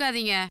விளம்பரம்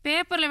கொடுக்காதீங்க.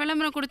 பேப்பர்ல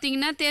விளம்பரம்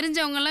கொடுத்தீங்கன்னா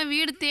தெரிஞ்சவங்க எல்லாம்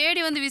வீடு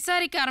தேடி வந்து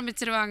விசாரிக்க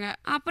ஆரம்பிச்சிருவாங்க.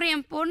 அப்புறம்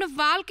என் பொண்ணு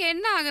வாழ்க்கை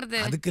என்ன ஆகுறது?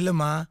 அதுக்கு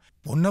இல்லம்மா,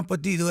 பொண்ணை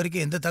பத்தி இது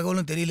வரைக்கும் எந்த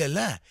தகவலும்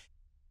தெரியல.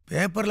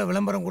 பேப்பர்ல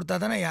விளம்பரம் கொடுத்தா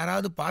தானே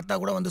யாராவது பார்த்தா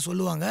கூட வந்து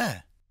சொல்லுவாங்க.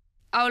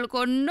 அவளுக்கு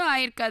ஒன்றும்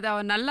ஆயிருக்காது.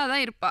 அவ நல்லா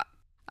தான் இருப்பா.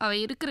 அவ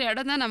இருக்கிற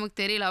இடம் தான்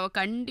நமக்கு தெரியல. அவ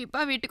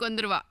கண்டிப்பா வீட்டுக்கு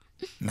வந்துருவா.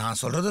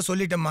 நான் சொல்றத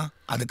சொல்லிட்டேம்மா,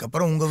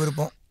 அதுக்கப்புறம் உங்க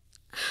விருப்பம்.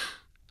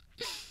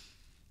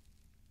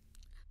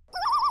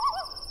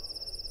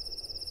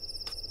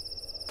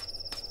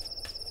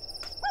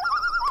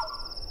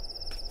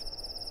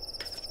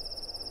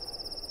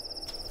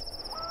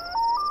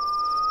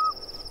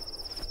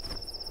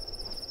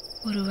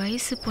 ஒரு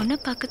வயசு பொண்ணை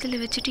பக்கத்துல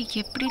வச்சுட்டு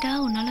எப்படிடா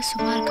உன்னால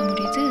சும்மா இருக்க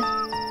முடியுது?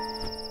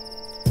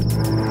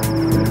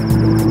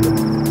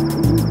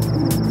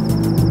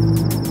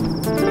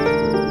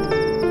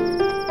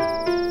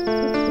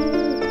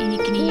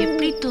 இன்னைக்கு நீ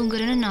எப்படி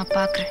தூங்குறன்னு நான்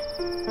பாக்குறேன்.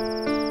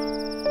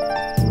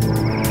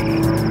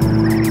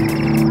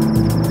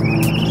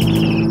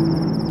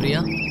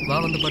 பிரியா, வா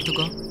வந்து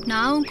படுத்துக்கோ.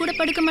 நான் உன் கூட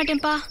படுக்க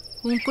மாட்டேன்ப்பா.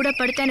 உன் கூட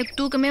படுத்தா எனக்கு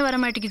தூக்கமே வர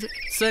மாட்டேங்குது.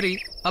 சரி,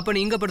 அப்ப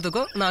நீ இங்க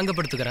படுத்துக்கோ, நான் அங்க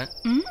படுத்துக்கிறேன்.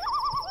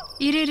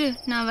 இரு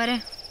நான்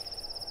வரேன்.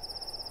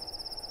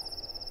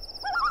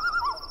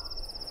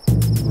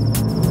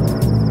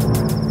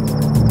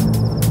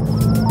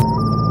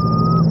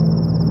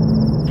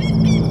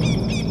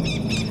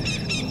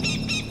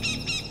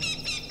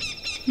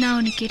 நான்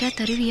உனக்கு கேட்டா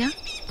தருவியா?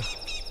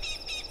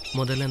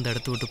 முதல்ல இந்த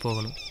இடத்த விட்டு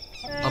போகணும்.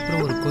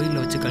 அப்புறம் ஒரு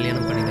கோயிலில் வச்சு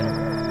கல்யாணம் பண்ணிக்கணும்.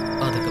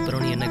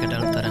 அதுக்கப்புறம் நீ என்ன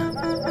கேட்டாலும் தரேன்.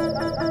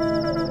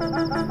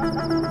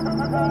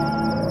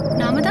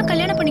 நாம தான்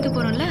கல்யாணம் பண்ணிக்க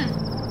போறோம்ல.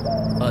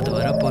 அது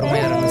வர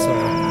பொறுமையா இருன்னு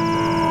சொல்றேன்.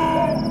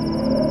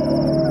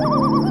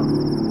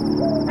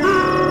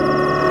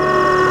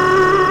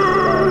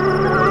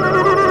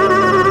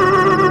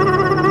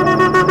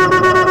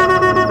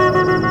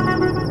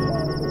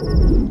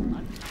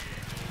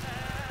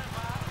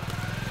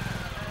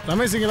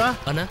 ரமேஷுங்களா?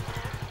 அண்ணா.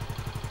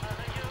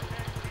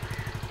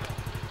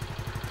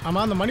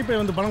 ஆமாம், அந்த மணிப்பை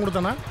வந்து பணம்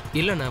கொடுத்தானா?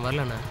 இல்லைண்ணா,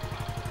 வரலண்ணா.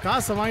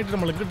 காசை வாங்கிட்டு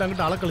நம்மளுக்கு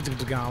கிட்ட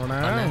அலக்கழிச்சுக்கிட்டு இருக்கேன் அவனை.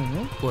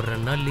 ஒரு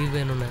 2 நாள் லீவ்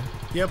வேணும்ண்ணே.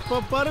 எப்போ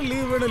பாரு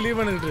லீவ்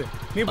வேணும்னு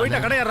நீ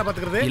போயிட்டா கடை யாரா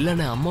பார்த்துக்கிறது?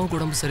 இல்லைண்ணே, அம்மாவுக்கு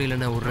உடம்பு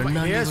சரியில்லைண்ணே. ஒரு 2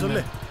 நாள் ஏன்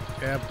சொல்லு.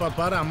 எப்போ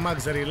பாரு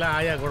அம்மாவுக்கு சரியில்லை,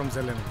 ஆயாவுக்கு உடம்பு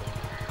சரியில்லைன்னு.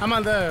 ஆமாம்,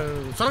 அந்த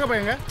சொலங்க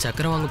பையங்க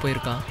சக்கரை வாங்க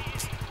போயிருக்கான்.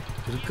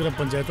 இருக்கிற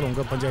பஞ்சாயத்தில்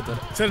உங்கள் பஞ்சாயத்து.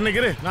 சரி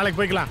இன்னைக்கு நாளைக்கு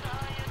போய்க்கலாம்.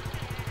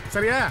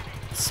 சரியா?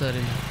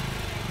 சரிண்ணா.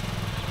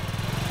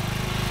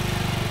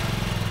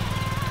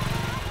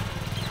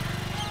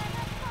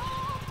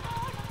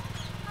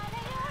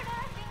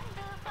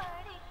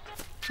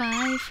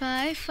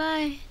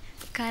 Five,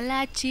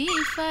 Kalachi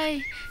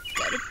 5,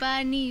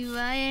 Karpani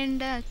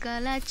Vayenda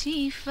Kalachi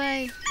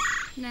 5,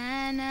 na.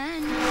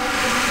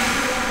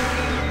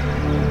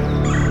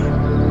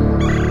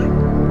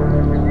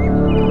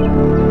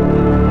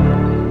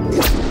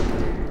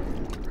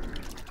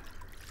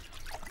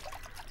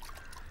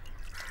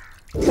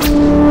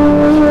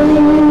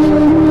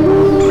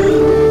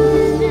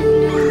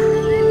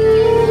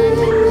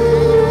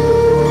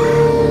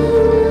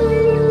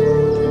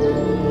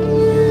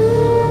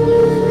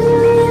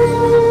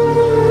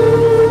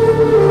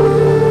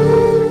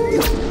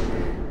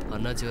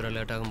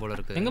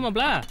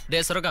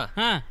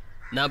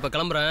 நான் இப்ப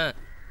கிளம்புறேன்.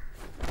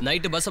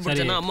 நைட்டு பஸ்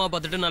பிடிச்சேன்னா அம்மா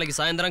பார்த்துட்டு நாளைக்கு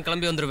சாயந்தரம்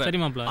கிளம்பி வந்துருவேன்.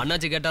 சரி மாப்ள.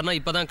 அண்ணாச்சி கேட்டார்னா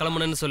இப்பதான்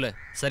கிளம்பணும்னு சொல்லு.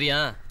 சரியா?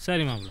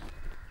 சரி மாப்ள.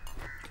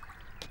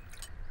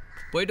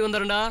 போயிட்டு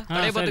வந்துடுறேன்டா.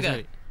 கடையை பார்த்துக்க.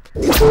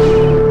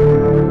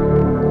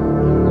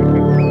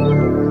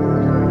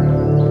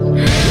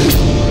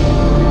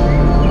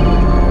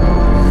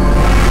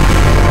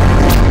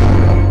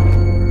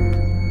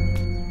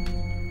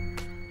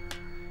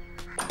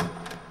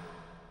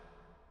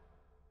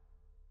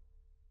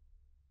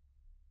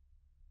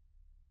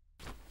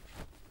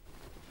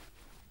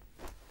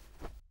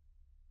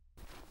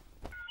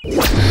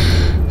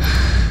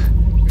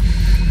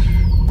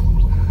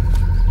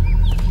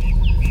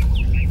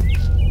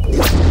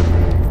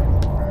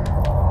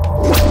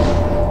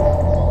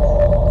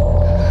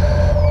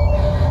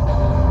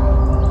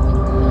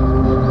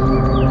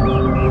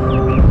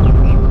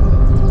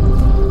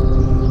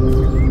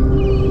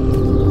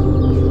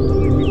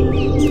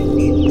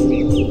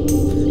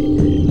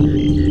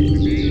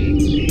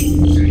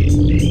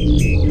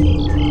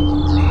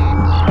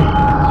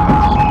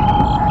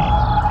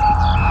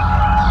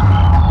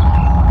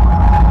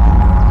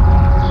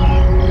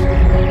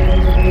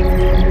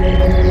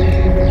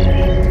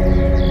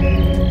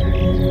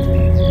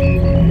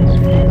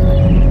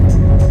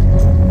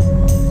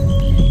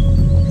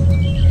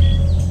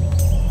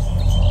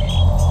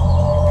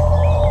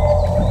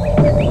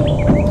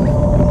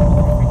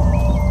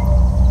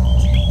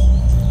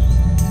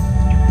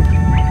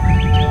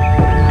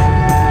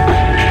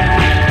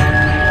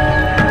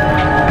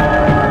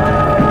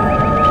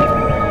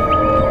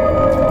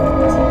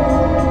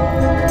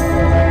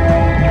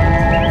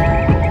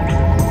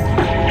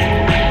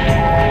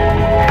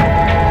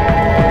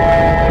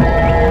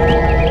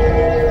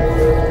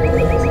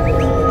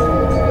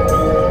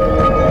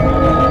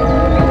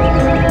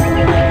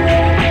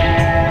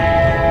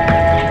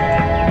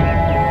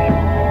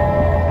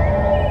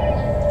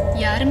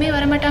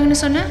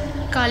 சொன்ன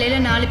காலையில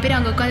 4 பேர்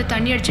அங்க உட்காந்து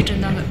தண்ணி அடிச்சிட்டு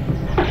இருந்தாங்க.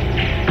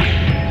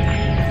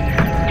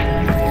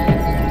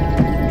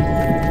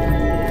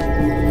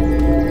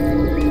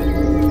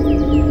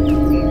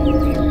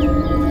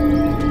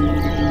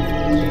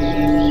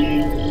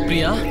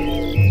 பிரியா,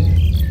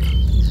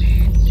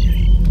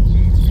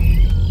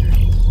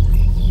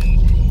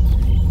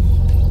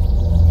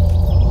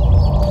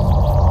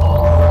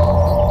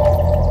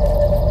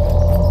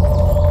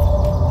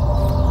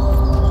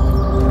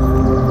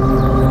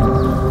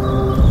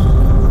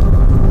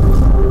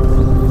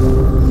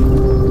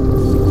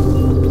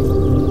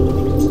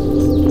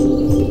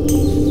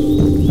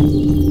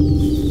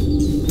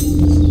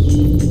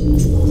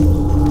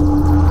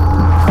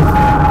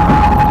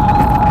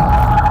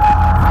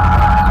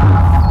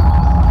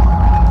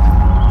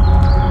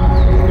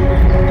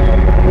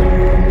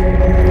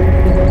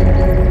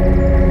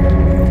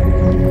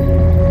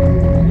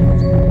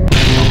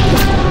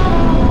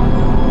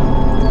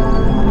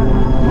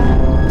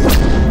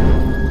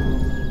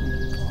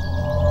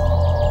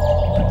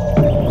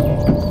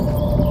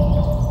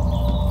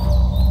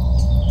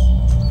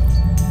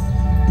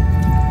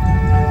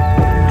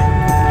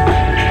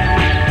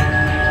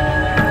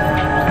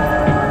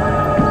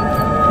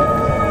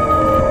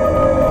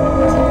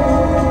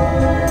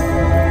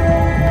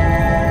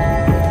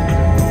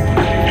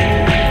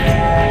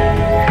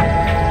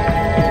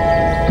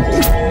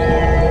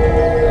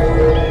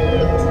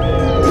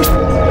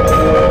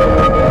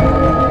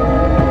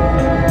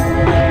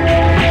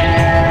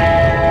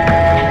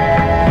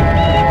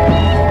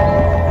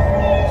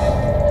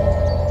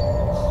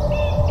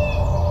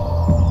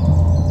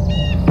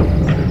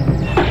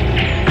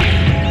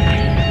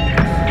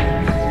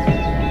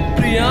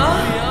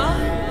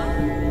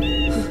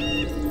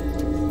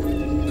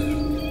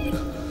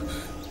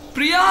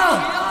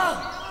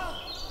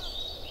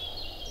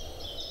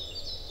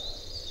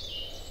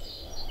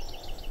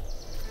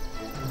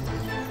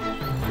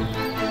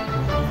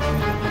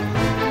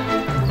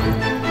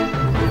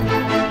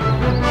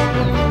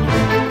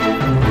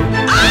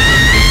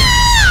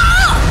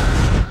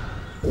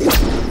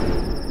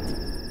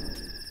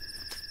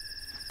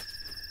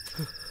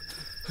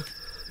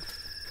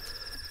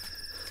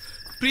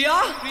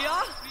 பிரியா,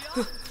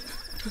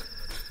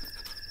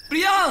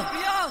 பிரியா,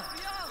 பிரியா,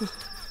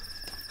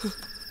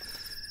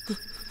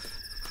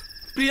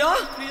 பிரியா,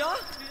 பிரியா,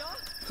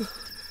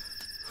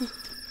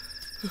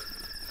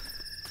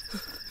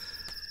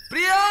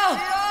 பிரியா,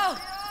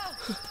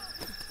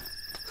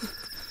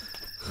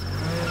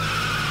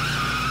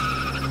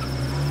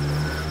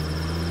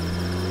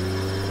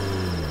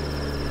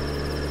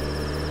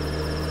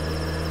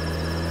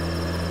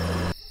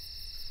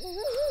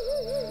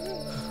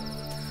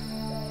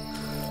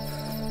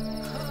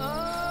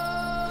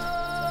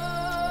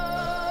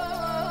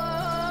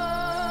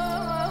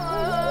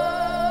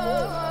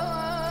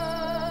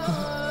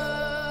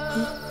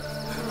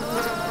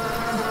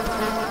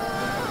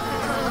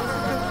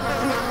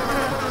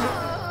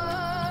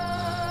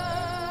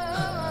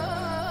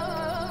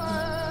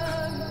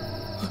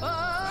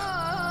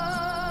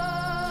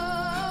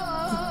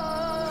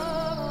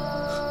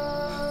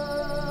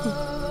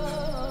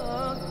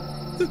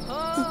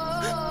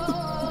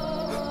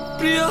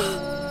 பிரியா,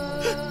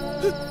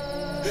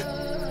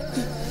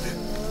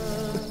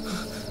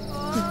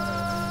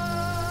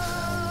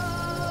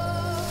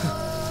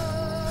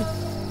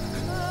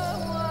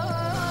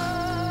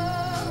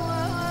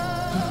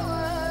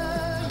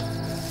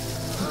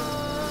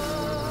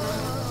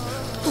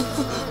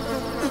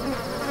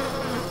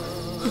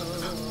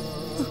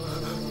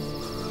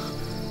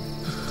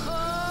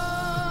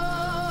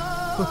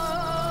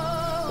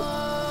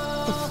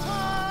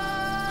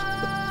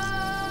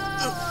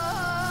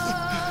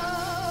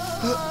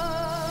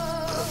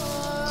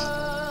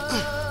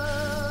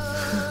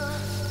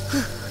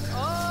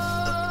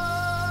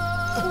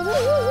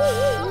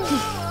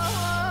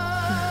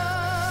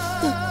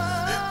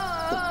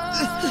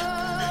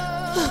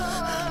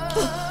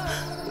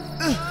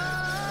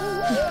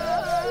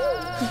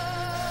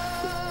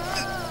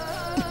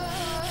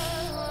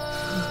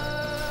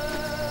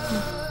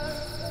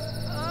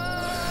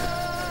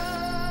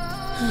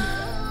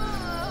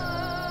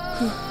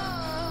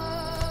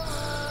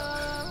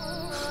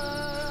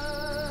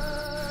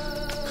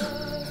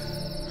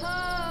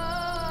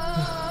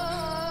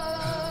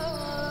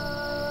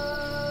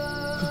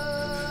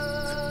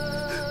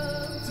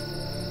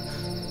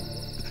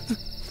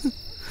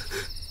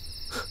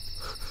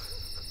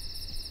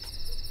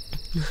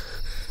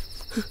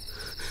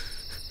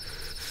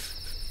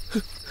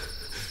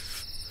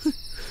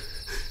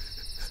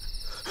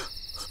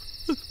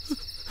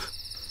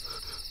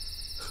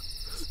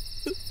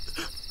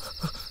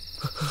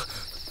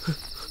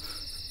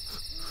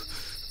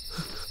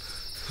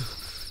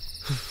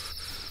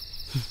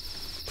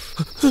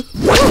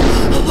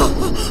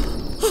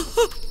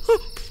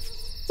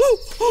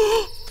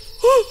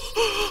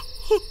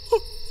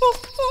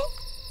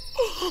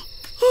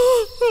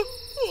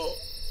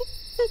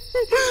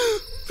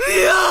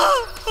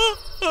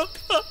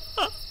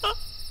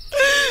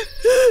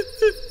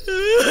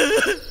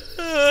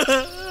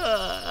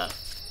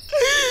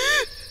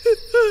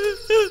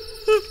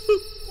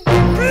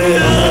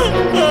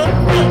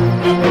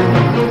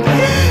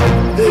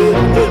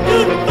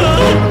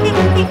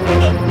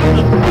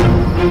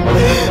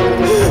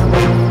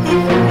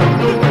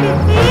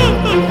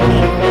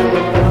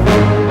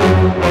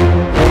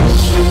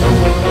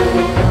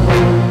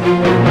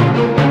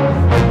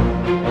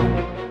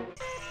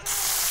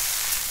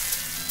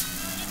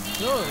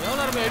 யோ எவ்வளோ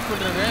நேரமே வெயிட்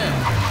பண்ணுறது?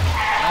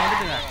 நான்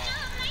வந்துட்டுங்க.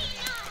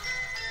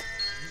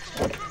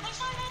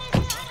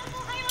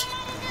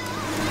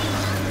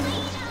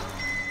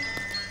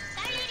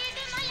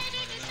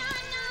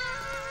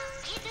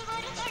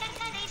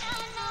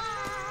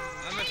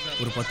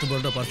 ஒரு 10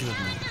 பரோட்டா பார்சல்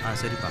இருக்கணும்.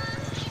 சரிப்பா.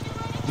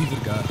 பீஃப்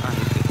இருக்கா?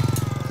 இருக்கு.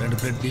 2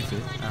 பிளேட் பீஃபு,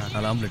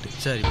 4 ஆம்லெட்.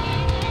 சரி.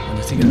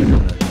 கொஞ்சம் சீக்கிரம்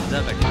கட்டுங்க.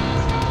 இதான் கட்டி.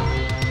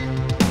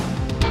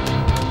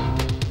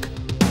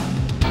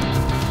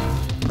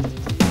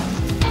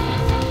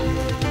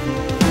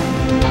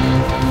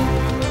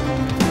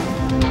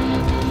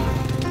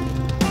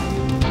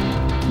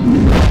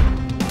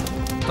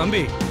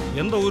 தம்பி,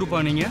 எந்த ஊருப்பா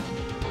நீங்க?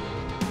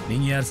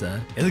 நீங்க யார்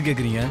சார்? எது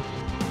கேட்குறீங்க?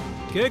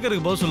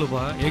 கேட்கறதுக்கு பதில்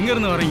சொல்லுப்பா.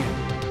 எங்கேருந்து வரீங்க?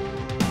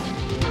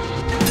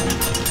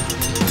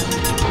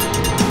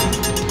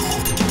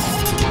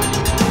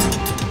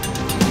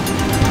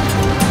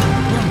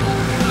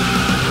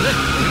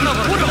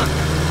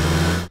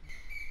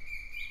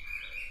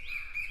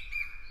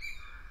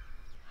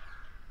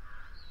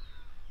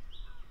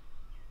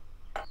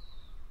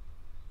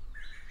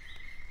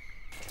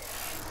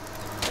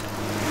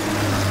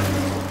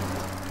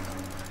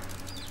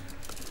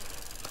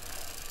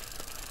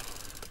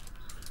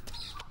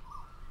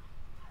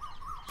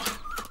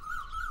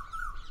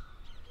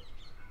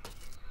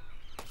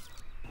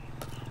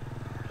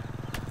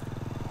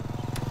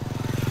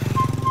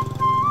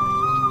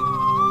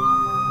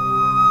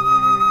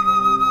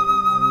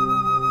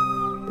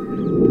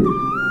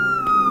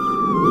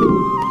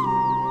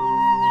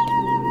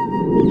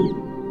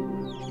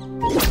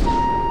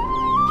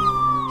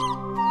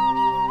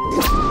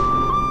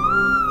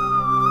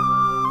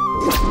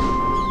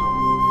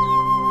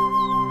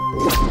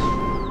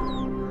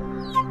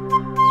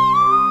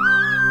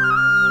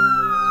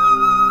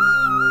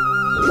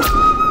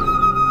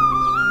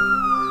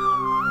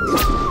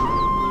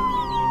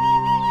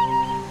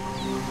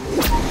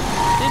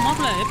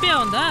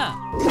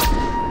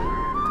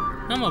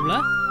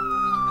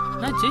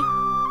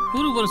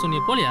 ஊருக்கு போற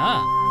சொன்னிய போலியா?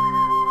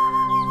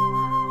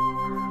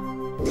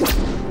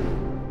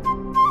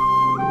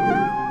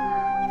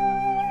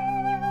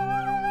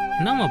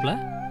 என்ன மாப்ள?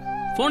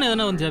 போன்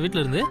எதனா வந்துச்சா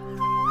வீட்டுல இருந்து?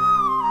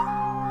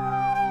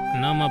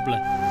 என்ன மாப்ள?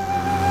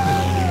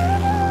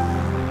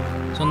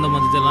 சொந்த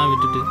மதத்தெல்லாம்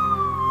விட்டுட்டு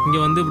இங்க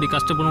வந்து இப்படி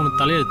கஷ்டப்படும்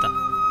உனக்கு தலையெழுத்தா?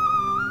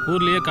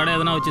 ஊர்லயே கடை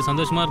எதனா வச்சு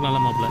சந்தோஷமா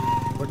இருக்கலாம்ல மாப்ள?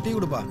 ஒட்டி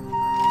கொடுப்பா.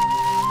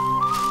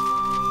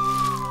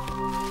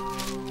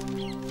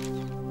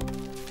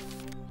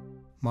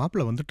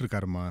 மாப்பிள்ள வந்துட்டு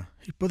இருக்காருமா.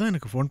 இப்போதான்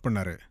எனக்கு ஃபோன்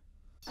பண்ணாரு.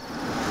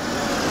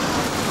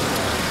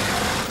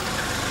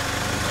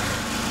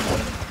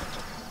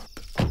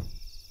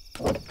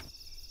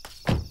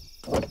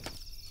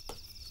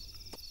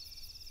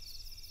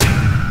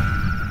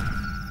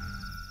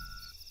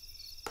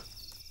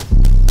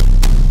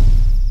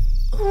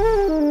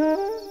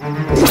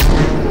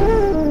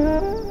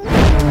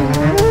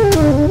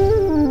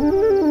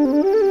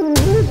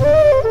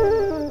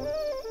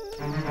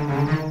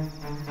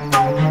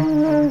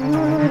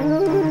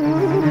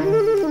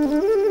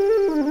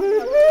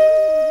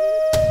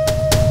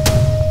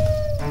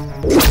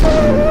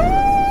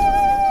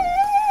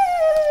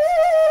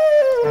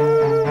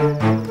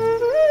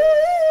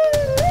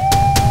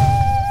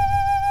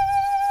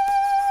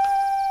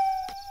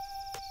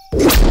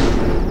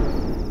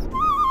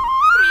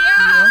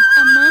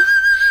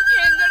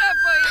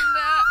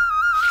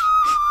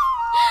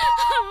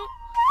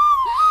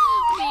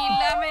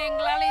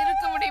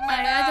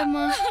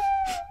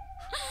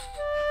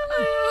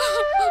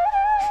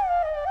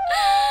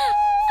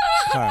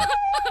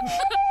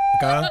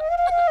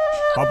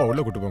 பாப்பா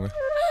உள்ள கூட்டு போங்க.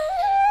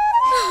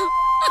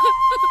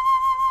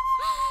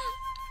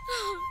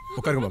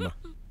 உட்காருங்க மாமா,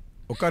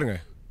 உட்காருங்க.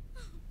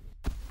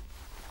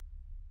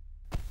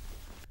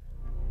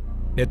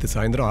 நேற்று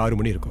சாயந்தரம் 6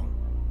 மணி இருக்கும்.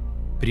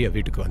 பிரியா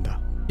வீட்டுக்கு வந்தா.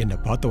 என்னை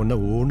பார்த்த உடனே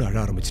ஓன்னு அழ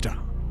ஆரம்பிச்சிட்டா.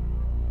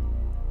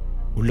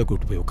 உள்ள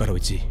கூட்டு போய் உட்கார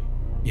வச்சு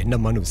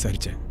என்னம்மான்னு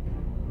விசாரிச்சேன்.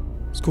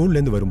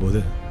 ஸ்கூல்லேருந்து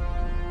வரும்போது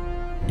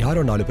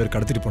யாரோ 4 பேர்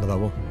கடத்திட்டு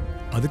போனதாவும்,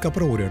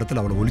 அதுக்கப்புறம் ஒரு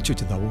இடத்துல அவளை ஒளிச்சு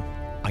வச்சதாவும்,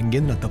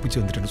 அங்கேருந்து நான்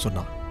தப்பிச்சு வந்துட்டேன்னு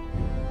சொன்னான்.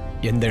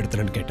 எந்த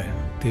இடத்துலன்னு கேட்டேன்.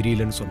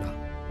 தெரியலன்னு சொன்னா.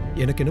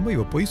 எனக்கு என்னமோ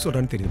இவ பொய்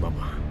சொல்றான்னு தெரியுது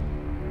மாமா.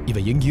 இவ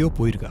எங்கேயோ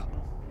போயிருக்கா.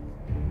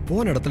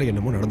 போன இடத்துல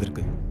என்னமோ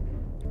நடந்திருக்கு.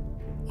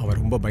 அவ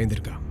ரொம்ப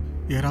பயந்துருக்கா.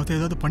 யாராவது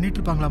ஏதாவது பண்ணிட்டு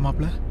இருப்பாங்களா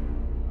மாப்ள?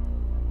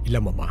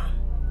 இல்ல மாமா.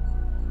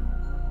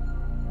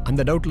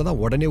 அந்த டவுட்ல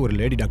தான் உடனே ஒரு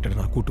லேடி டாக்டரை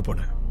நான் கூட்டு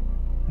போனேன்.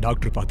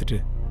 டாக்டர் பார்த்துட்டு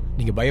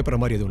நீங்க பயப்படுற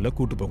மாதிரி எதுவும் இல்லை,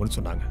 கூட்டு போங்கன்னு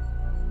சொன்னாங்க.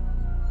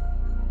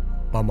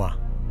 மாமா,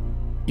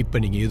 இப்ப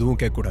நீங்க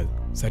எதுவும் கேட்கக்கூடாது,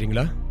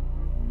 சரிங்களா?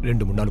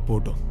 2-3 நாள்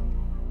போட்டோம்,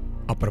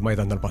 அப்புறமா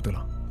எதா இருந்தாலும்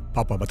பார்த்துக்கலாம்.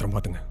 பாப்பா பத்திரம்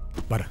பார்த்துங்க.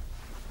 வரேன்.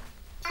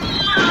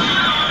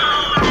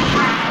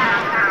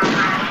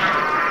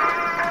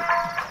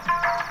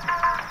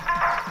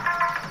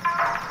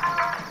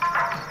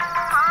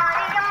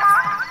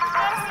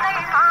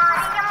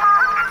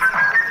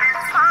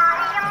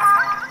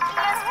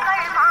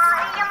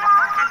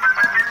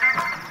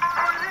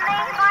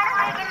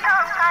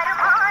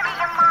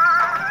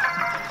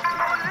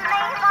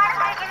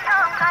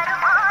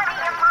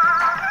 கருமாரியம்மா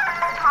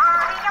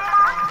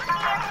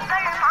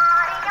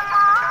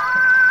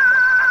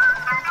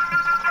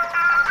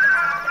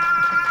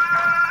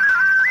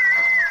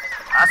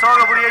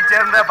பகுதியைச்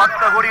சேர்ந்த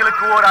பக்த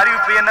கோடிகளுக்கு ஒரு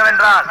அறிவிப்பு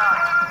என்னவென்றால்,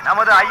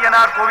 நமது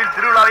ஐயனார் கோவில்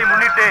திருவிழாவை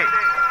முன்னிட்டு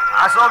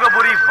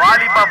அசோகபுரி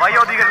வாலிப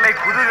வயோதிகர்களை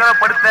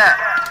குதூகலப்படுத்த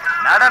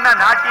நடன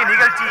நாட்டிய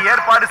நிகழ்ச்சி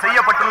ஏற்பாடு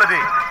செய்யப்பட்டுள்ளது.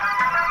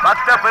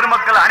 பக்த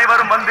பெருமக்கள்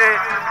அனைவரும் வந்து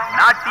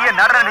நாட்டிய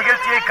நடன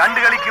நிகழ்ச்சியை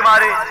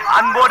கண்டுகளிக்குமாறு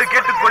அன்போடு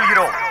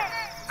கேட்டுக்கொள்கிறோம்.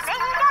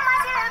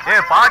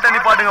 பாட்டை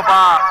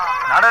நிப்பாட்டுங்கப்பா,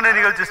 நடன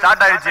நிகழ்ச்சி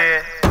ஸ்டார்ட் ஆயிடுச்சு.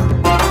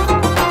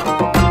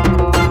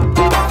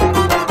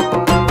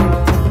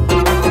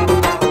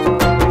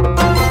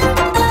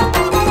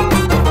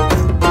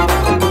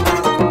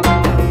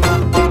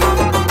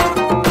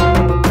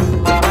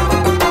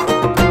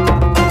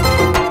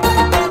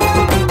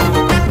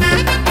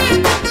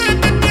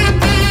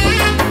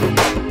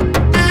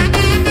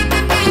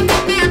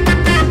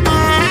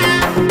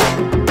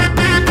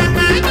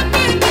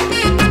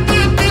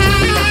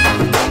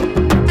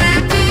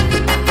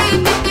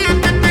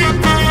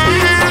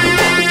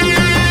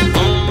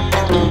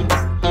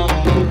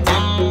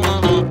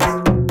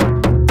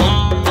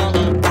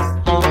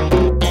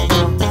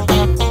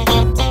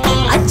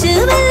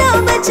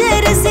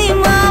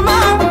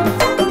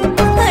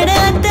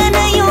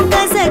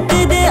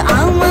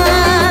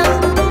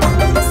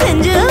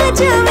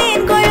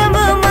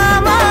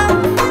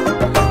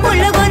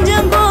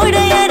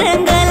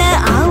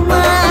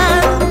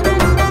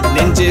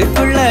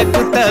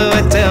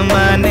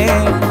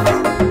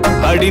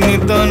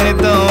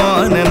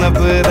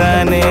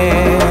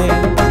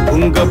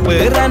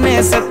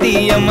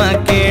 சத்தியமா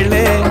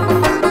கேளு,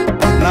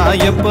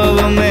 நான்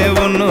எப்பவுமே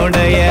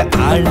உன்னுடைய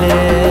ஆளு.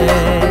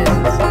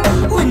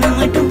 உன்னை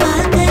மட்டும்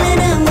பார்க்கல,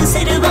 நான்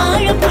உசுறு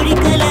வாழ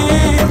பிடிக்கல,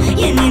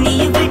 என்ன நீ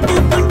விட்டு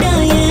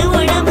போட்டாய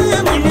உடம்பு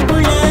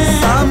மண்ணுக்குள்ள.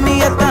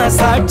 சாமியத்தான்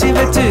சாட்சி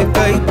வச்சு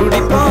கை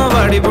பிடிப்போம்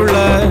வாடிப்புள்ள,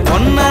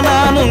 ஒன்ன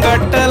நானும்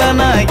கட்டல,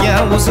 நான்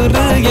என்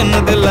உசுறு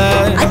என்னதில்ல.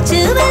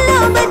 அச்சு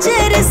வெள்ளம்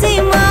பச்சரிசி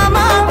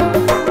மாமா,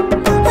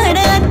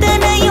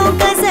 அத்தனையும்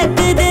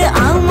கசக்குது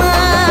ஆமா.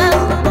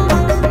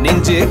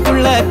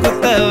 நெஞ்சுக்குள்ள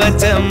குத்த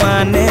வச்ச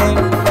மானே,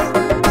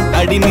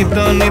 அடி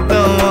நித்தோ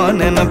நித்தோ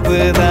நினப்பு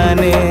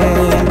தானே.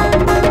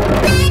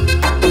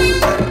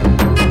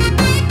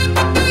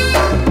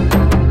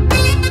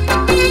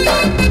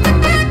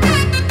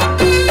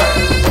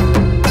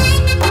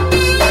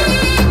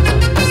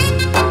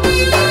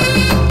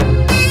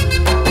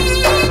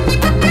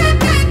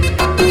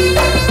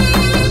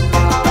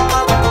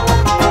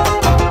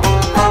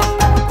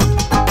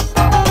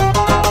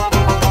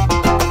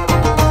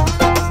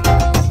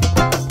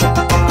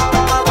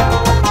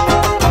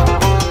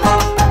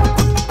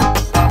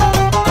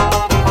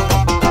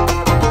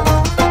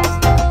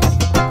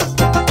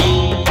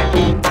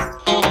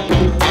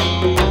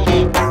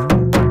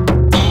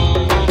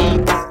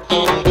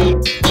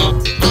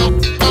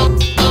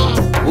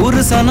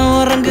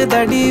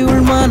 தடி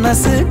உள்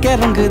மனசு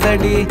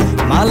கிறங்குதடி,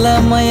 மலை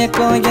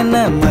மயக்கம் என்ன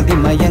மதி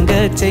மயங்க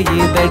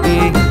செய்யுதடி.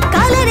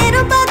 கால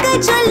நேரம் பார்க்க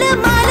சொல்லு,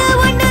 மாலை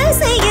ஒண்ணு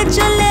செய்ய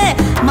சொல்லு,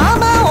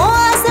 மாமா ஓ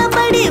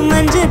ஆசைப்படி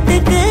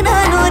மஞ்சத்துக்கு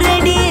நான்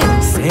ரெடி.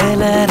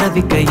 சேல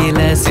ரவி கையில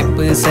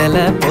சிப்பு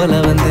சேல போல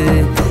வந்து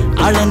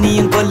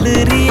அழனியும்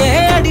கொல்லுறியே,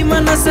 அடி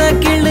மனச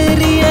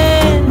கிளுறியே.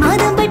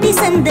 மாதம்பட்டி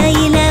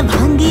சந்தையில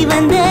வாங்கி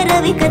வந்த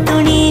ரவிக்க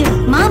துணி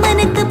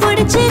மாமனுக்கு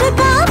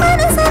பிடிச்சிருக்கா,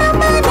 மனசு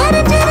ரொம்ப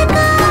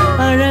நிறைஞ்சிருக்கா.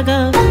 அழகா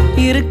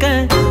இருக்க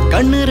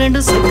கண்ணு ரெண்டு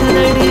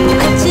சக்கரடி,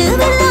 அச்சு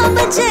வெள்ளம்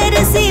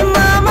பச்சரிசி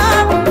மாமா,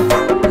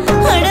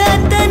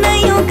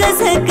 அத்தனையும்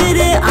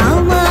கசக்குது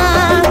ஆமா.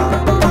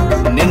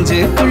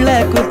 நெஞ்சுக்குள்ள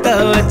குத்த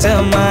வச்ச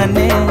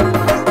மானே,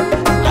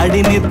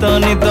 அடி நித்தோ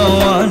நித்தோ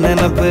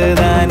நினப்பு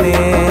தானே.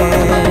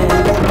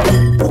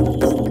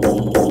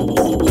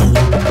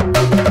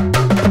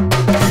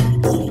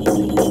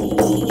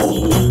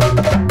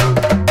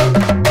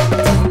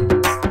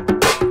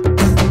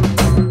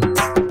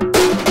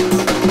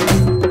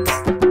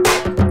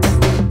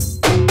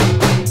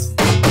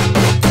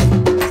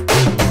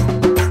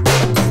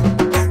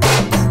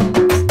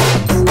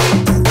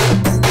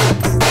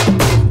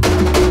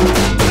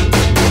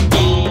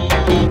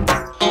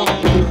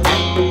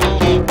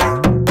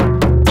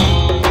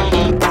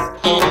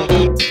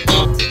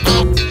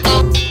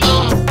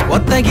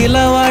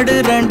 கிலவாடு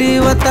ரெண்டு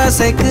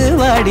ஒத்தாசைக்கு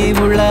வாடி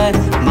உள்ள,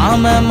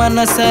 மாம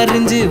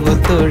மனசறிஞ்சு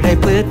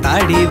ஒத்துழைப்பு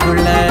தாடி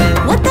உள்ள.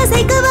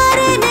 ஒத்தாசைக்கு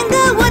வாரேனுங்க,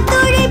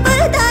 ஒத்துழைப்பு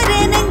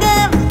தாரேனுங்க,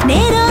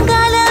 நேரம்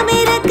காலம்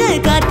இருக்கு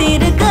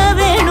காத்திருக்க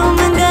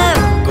வேணுமுங்க.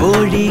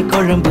 கோழி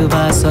குழம்பு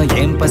வாசம்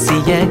என்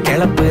பசிய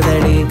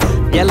கிளப்புதடி,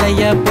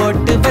 இலைய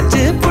போட்டு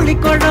வச்சு புளி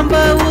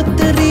குழம்ப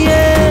ஊத்துறிய.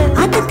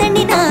 அது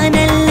தண்ணி நான்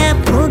நல்ல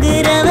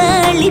போகிறவ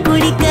அள்ளி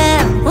குடிக்க,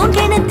 உன்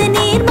கிணத்து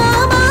நீர்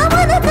மாமா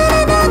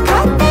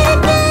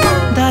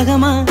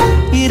தாகமா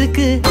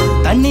இருக்கு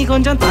தண்ணி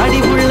கொஞ்சம் தாடி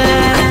உள்ள.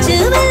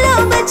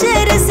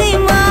 பச்சரிசி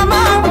மாமா,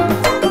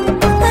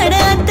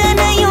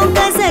 அத்தனையும்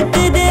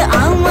கசக்குது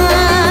ஆமா.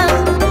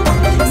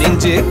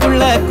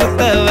 நெஞ்சுக்குள்ள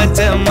குத்த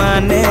வச்ச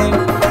மானே,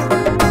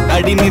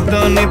 அடி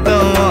நித்தோ நித்தோ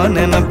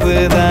நினப்பு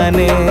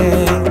தானே.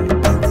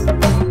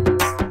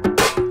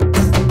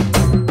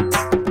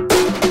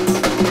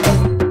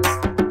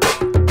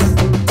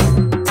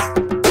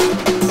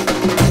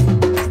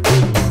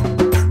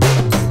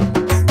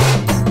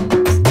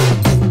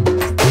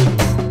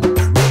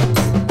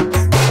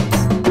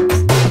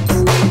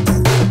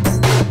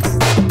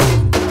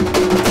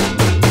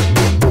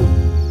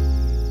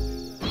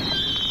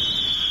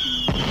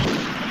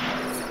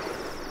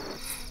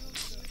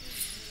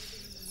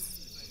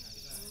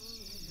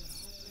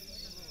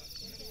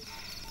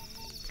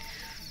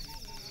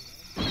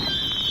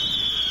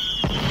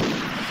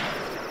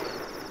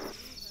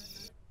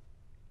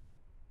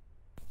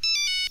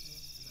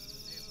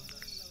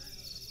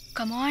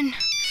 Come on.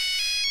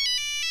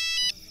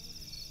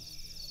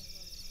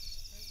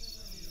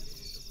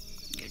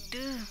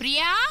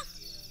 பிரியா.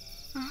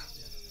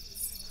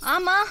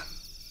 ஆமா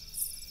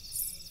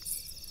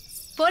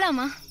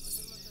போலாமா?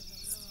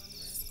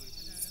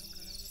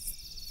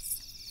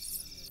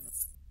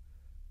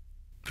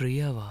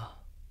 பிரியாவா?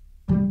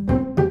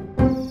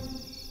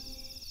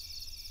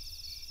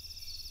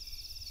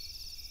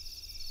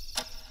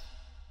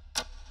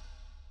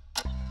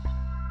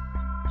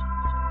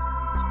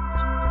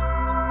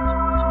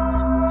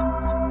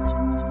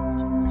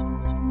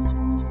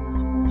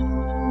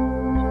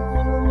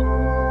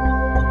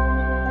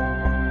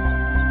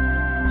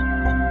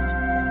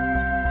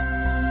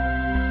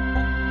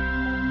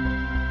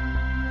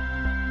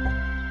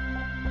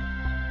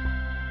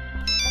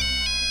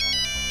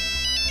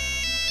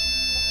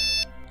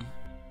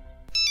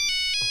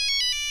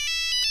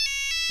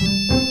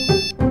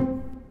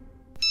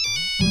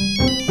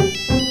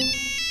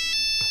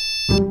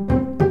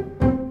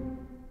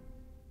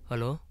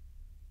 ஹலோ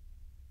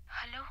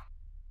ஹலோ,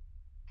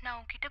 நான்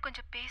உன்கிட்ட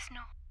கொஞ்சம்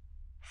பேசணும்.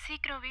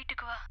 சீக்கிரம்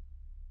வீட்டுக்கு வா.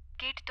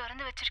 கேட்டு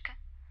திறந்து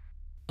வச்சிருக்கேன்.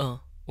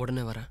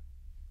 உடனே வரேன்.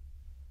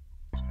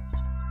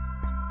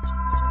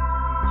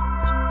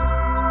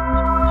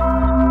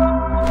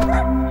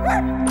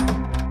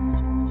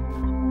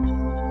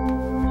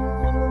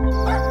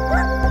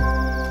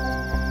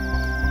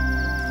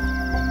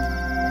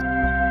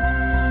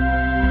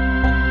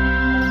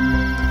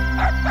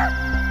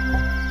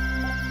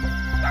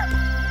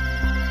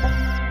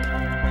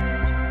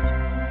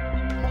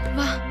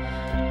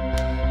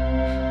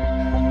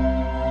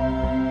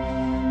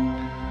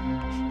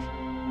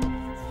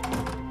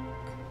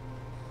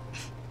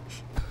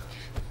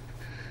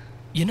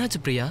 என்னாச்சு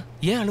பிரியா?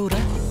 ஏன் அழுவுற?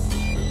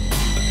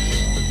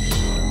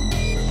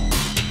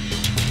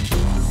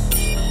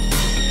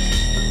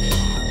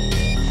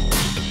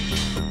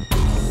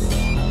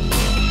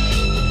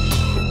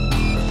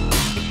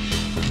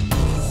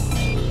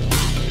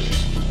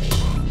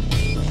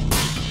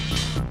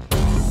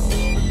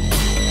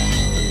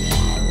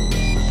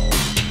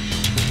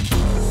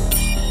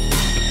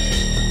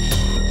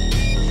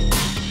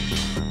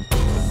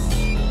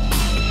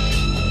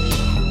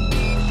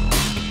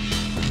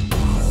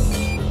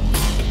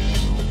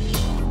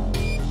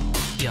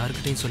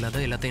 யார்கிட்டையும் சொல்லாத,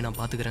 எல்லாத்தையும் நான்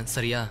பாத்துக்கிறேன்.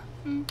 சரியா?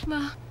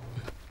 வா.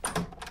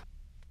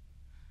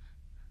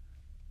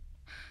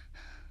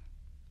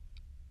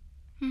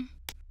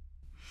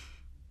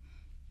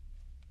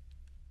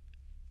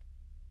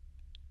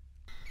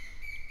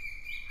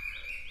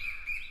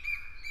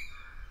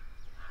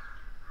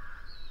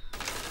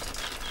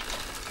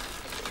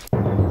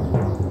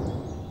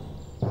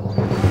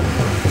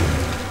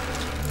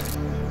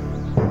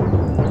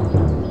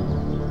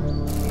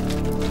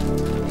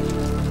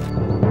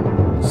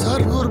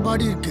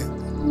 பாடி இருக்கு.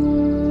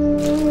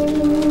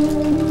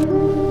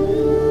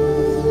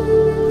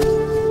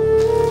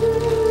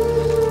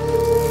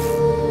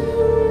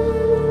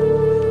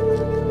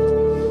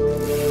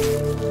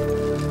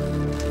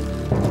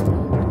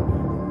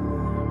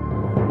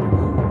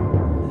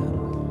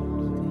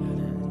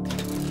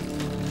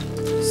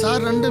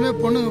 சார் ரெண்டுமே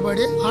பொண்ணுங்க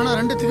பாடி, ஆனா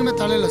ரெண்டுத்துக்குமே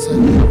தலையில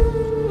சார்.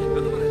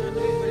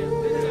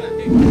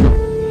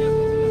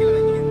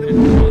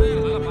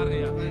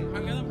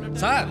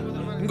 சார்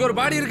இங்க ஒரு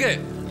பாடி இருக்கு.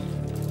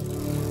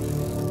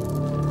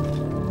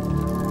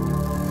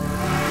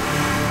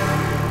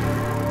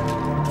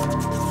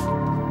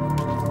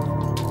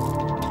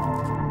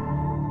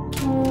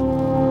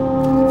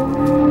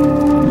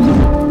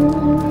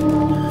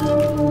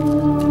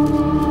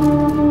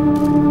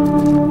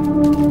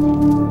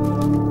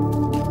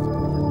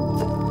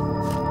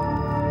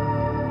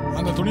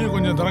 அந்த துணியை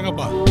கொஞ்சம்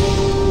திறங்கப்பா.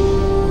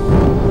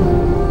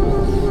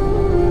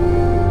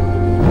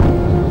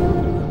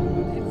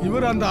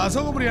 அந்த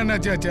அசோகபுரி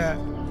என்னாச்சாச்சே,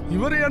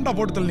 இவரு ஏன்டா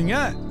போட்டு தள்ளீங்க?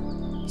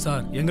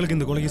 சார் எங்களுக்கு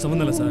இந்த கொலைக்கு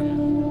சம்மந்தம் இல்லை சார்.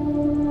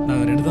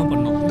 நாங்கள் 2 தான்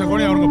பண்ணோம். இந்த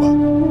கொலையை அவருங்கப்பா.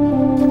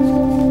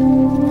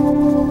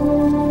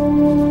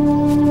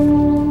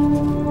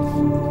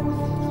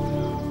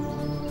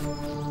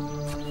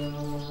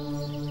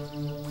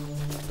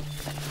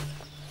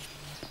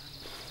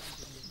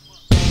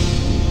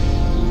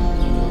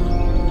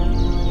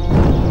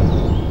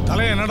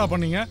 தலையை என்னடா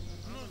பண்ணீங்க?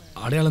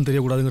 அடையாளம்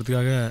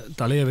தெரியக்கூடாதுங்கிறதுக்காக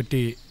தலையை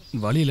வெட்டி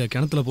வழியில்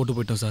கிணத்துல போட்டு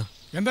போயிட்டோம் சார்.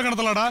 எந்த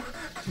கிணத்துலடா?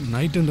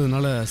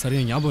 நைட்டுன்றதுனால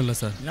சரியாக ஞாபகம் இல்லை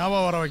சார்.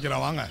 ஞாபகம் வர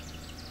வைக்கிறேன் வாங்க.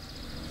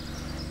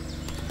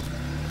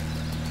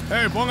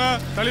 ஏய் போங்க,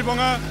 தள்ளி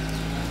போங்க.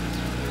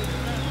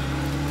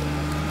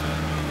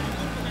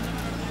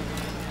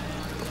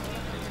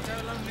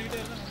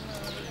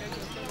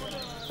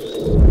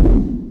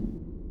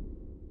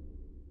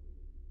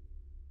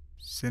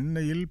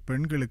 சென்னையில்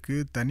பெண்களுக்கு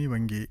தனி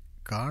வங்கி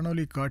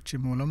காணொலி காட்சி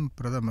மூலம்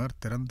பிரதமர்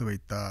திறந்து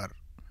வைத்தார்.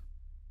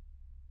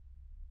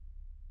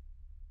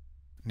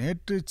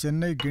 நேற்று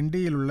சென்னை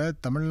கிண்டியில் உள்ள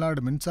தமிழ்நாடு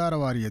மின்சார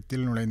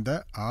வாரியத்தில் நுழைந்த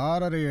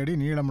 6.5 அடி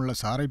நீளமுள்ள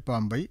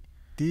சாரைப்பாம்பை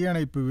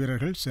தீயணைப்பு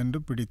வீரர்கள் சென்று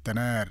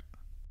பிடித்தனர்.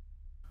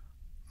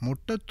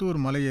 முட்டத்தூர்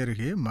மலை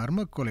அருகே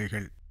மர்மக்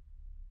கொலைகள்,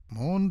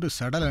 3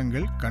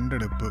 சடலங்கள்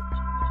கண்டெடுப்பு,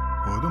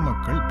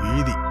 பொதுமக்கள்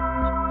பீதி.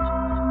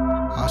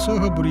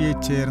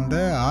 அசோகபுரியைச் சேர்ந்த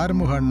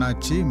ஆறுமுக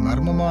அண்ணாச்சி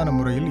மர்மமான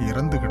முறையில்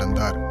இறந்து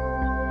கிடந்தார்.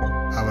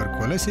 அவர்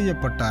கொலை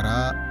செய்யப்பட்டாரா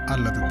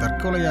அல்லது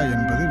தற்கொலையா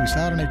என்பது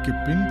விசாரணைக்கு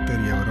பின்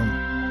தெரியவரும்.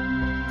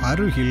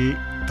 அருகில்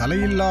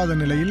தலையில்லாத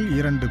நிலையில்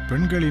 2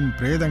 பெண்களின்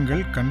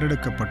பிரேதங்கள்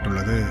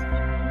கண்டெடுக்கப்பட்டுள்ளது.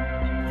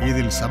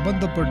 இதில்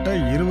சம்பந்தப்பட்ட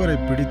 2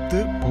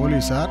 பிடித்து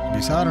போலீசார்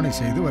விசாரணை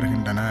செய்து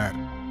வருகின்றனர்.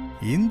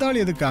 இந்த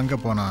ஆள் எதுக்கு அங்க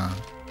போனா?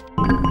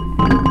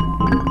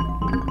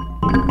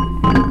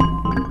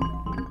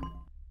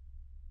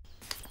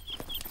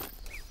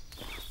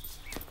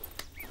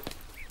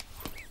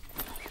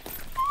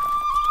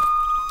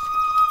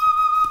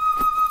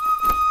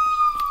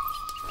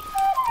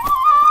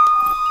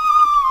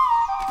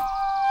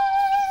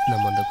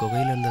 நம்ம அந்த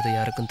குகையில் இருந்தது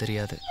யாருக்கும்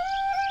தெரியாது.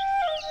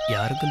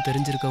 யாருக்கும்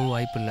தெரிஞ்சிருக்கவும்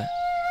வாய்ப்பில்லை.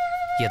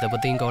 எதை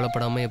பற்றியும்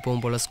கவலைப்படாமல்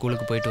எப்பவும் போல்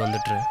ஸ்கூலுக்கு போயிட்டு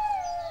வந்துட்டுரு.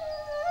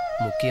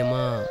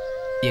 முக்கியமாக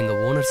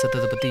எங்கள் ஓனர்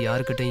சத்தத்தை பற்றி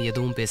யாருக்கிட்டையும்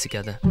எதுவும்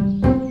பேசிக்காத.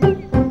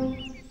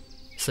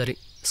 சரி,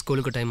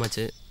 ஸ்கூலுக்கு டைம்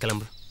ஆச்சு,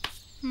 கிளம்பு.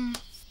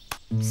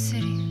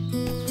 சரி.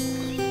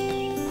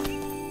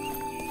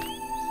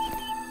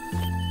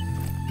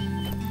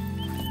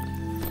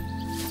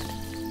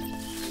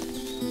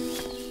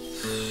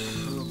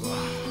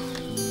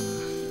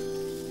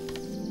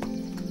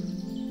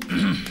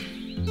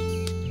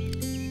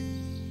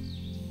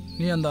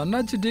 நீ அந்த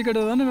அண்ணாச்சி டீ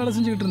கடை தானே வேலை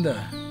செஞ்சுக்கிட்டு இருந்த?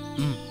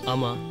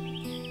 ஆமாம்.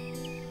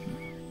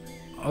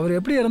 அவர்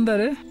எப்படி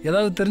இறந்தாரு?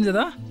 ஏதாவது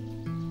தெரிஞ்சதா?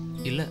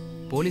 இல்லை,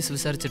 போலீஸ்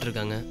விசாரிச்சுட்டு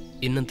இருக்காங்க,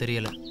 இன்னும்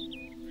தெரியல.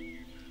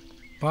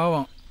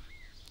 பாவம்,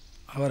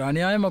 அவர்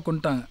அநியாயமாக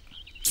கொண்டுட்டாங்க.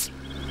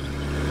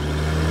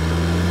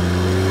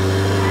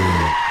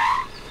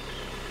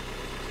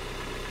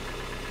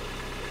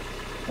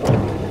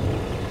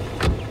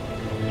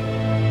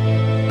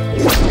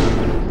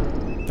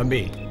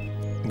 தம்பி,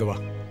 இங்க வா.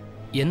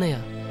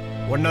 என்னையா?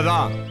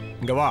 ஒன்னதான்,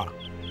 இங்க வா.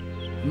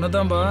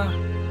 உன்னதான்பா,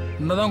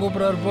 உன்னதான்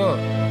கூப்பிட்றாரு. போ.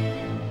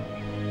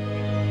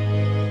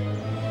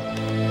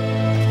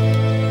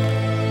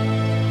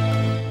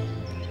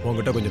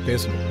 உங்ககிட்ட கொஞ்சம்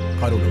பேசணும்.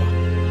 கார் விடுவா.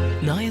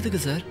 நான் எதுக்கு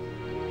சார்?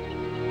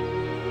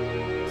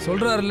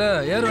 சொல்றாருல்ல,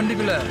 ஏர்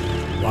வண்டிக்குள்ள.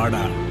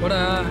 வாடா. போடா,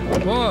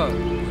 போ.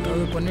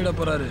 அது பண்ணிட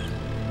போறாரு.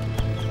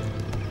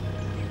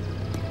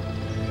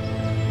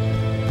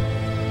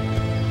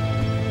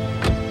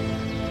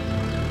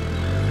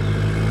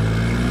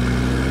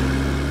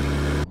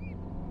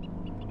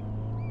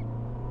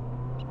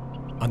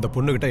 அந்த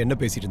பொண்ணுகிட்ட என்ன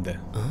பேசிட்டு இருந்த?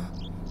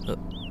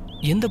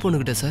 எந்த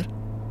பொண்ணுகிட்ட சார்?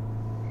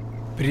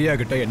 பிரியா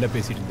கிட்ட என்ன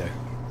பேசிட்டு இருந்த?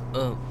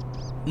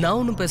 நான்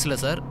ஒன்றும் பேசல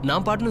சார்.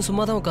 நான் பாட்டுன்னு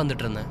சும்மா தான்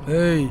உட்காந்துட்டு இருந்தேன்.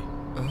 ஏய்,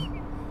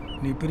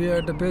 நீ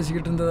பிரியாட்ட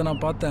பேசிக்கிட்டு இருந்ததை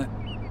நான் பார்த்தேன்.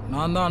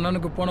 நான் தான்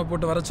அண்ணனுக்கு போன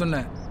போட்டு வர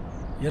சொன்னேன்.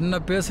 என்ன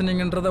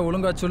பேசுனீங்கன்றத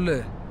ஒழுங்கா சொல்லு.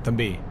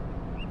 தம்பி,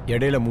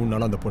 இடையில 3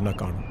 நாள் அந்த பொண்ணை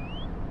காணும்.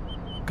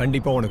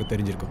 கண்டிப்பாக உனக்கு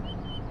தெரிஞ்சிருக்கும்.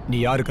 நீ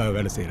யாருக்காக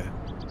வேலை செய்கிற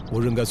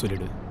ஒழுங்கா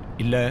சொல்லிடு.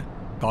 இல்லை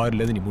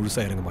கார்லேருந்து நீ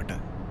முழுசாக இறங்க மாட்ட.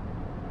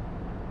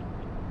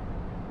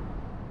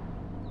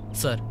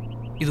 சார்,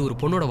 இது ஒரு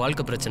பொண்ணோட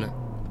வாழ்க்கை பிரச்சனை.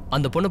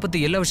 அந்த பொண்ணை பற்றி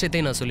எல்லா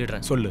விஷயத்தையும் நான்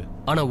சொல்லிடுறேன். சொல்லு.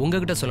 ஆனால்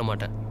உங்ககிட்ட சொல்ல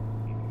மாட்டேன்.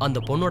 அந்த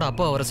பொண்ணோட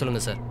அப்பா வர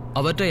சொல்லுங்க சார்.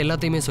 அவர்கிட்ட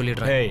எல்லாத்தையுமே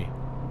சொல்லிடுறேன். ஏய்,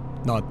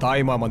 நான்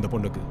தாய் மாமா அந்த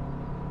பொண்ணுக்கு.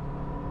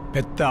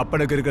 பெத்த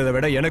அப்பனுக்கு இருக்கிறத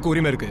விட எனக்கு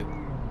உரிமை இருக்கு.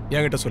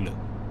 என்கிட்ட சொல்லு.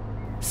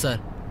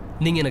 சார்,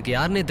 நீங்கள் எனக்கு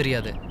யாருன்னே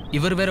தெரியாது.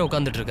 இவர் வேற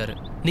உட்காந்துட்டு இருக்காரு.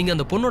 நீங்கள்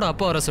அந்த பொண்ணோட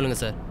அப்பா வர சொல்லுங்க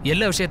சார்.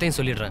 எல்லா விஷயத்தையும்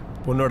சொல்லிடுறேன்.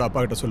 பொண்ணோட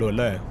அப்பா கிட்ட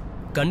சொல்லுவல்ல?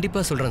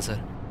 கண்டிப்பாக சொல்கிறேன்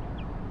சார்.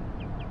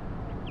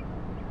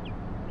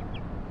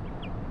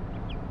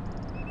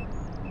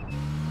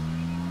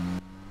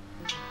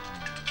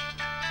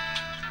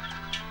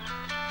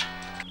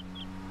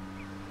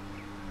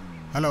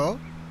 ஹலோ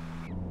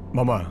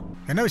மாமா.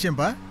 என்ன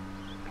விஷயம்ப்பா?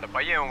 இந்த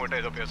பையன் உங்ககிட்ட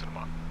ஏதோ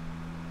பேசணுமா?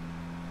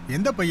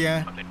 எந்த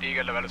பையன்? அந்த டீ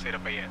கடையில் வேலை செய்கிற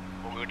பையன்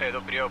உங்ககிட்ட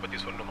ஏதோ பிரியாவை பற்றி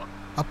சொல்லணுமா?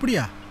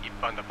 அப்படியா?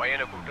 இப்போ அந்த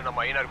பையனை கூப்பிட்டு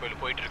நம்ம ஐயனார்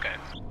கோயில் போயிட்டு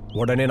இருக்கேன்.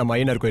 உடனே நம்ம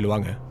ஐயனார் கோயில்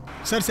வாங்க.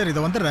 சரி சரி,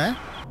 இதை வந்துடுறேன்.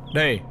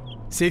 டேய்,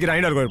 சீக்கிரம்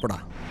ஐயனார் கோயில் போடா.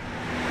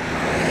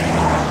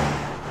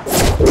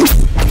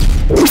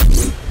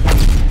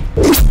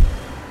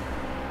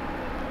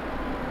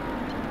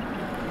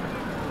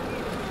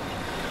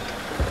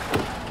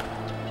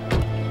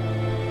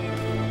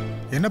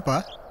 என்னப்பா?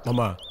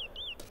 மாமா,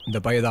 இந்த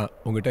பையன் தான்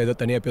உங்ககிட்ட ஏதோ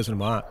தனியாக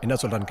பேசணுமா? என்ன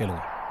சொல்கிறான்னு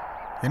கேளுங்க.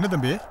 என்ன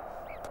தம்பி?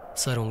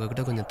 சார்,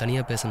 உங்ககிட்ட கொஞ்சம்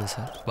தனியாக பேசணும்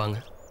சார். வாங்க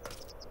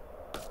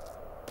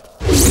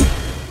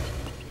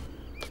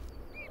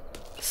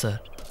சார்.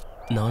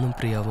 நானும்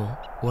பிரியாவும்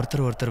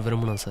ஒருத்தர்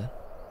விரும்பணும் சார்.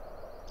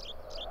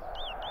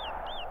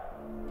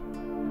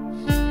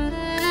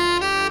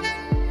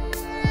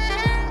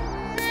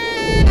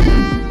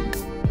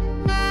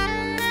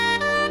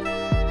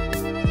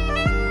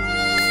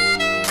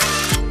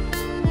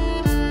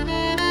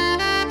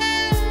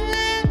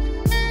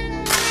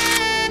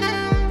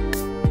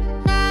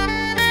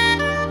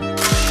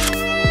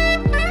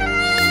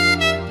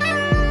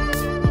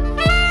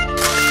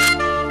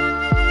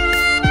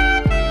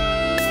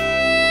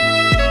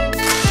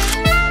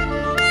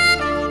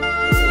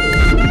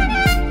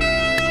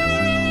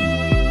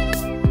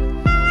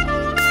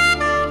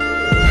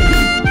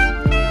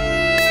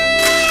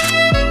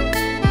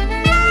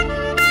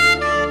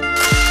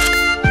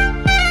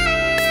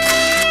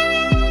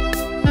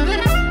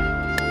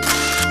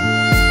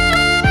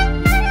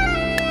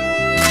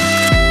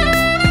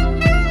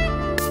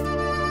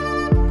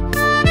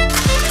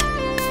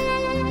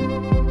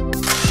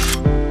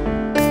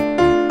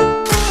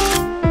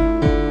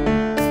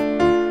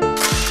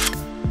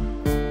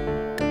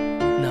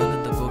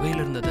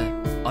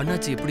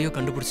 வச்சு எப்படியோ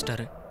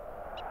கண்டுபிடிச்சிட்டாரு.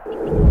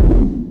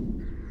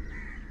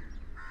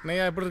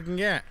 நையா எப்படி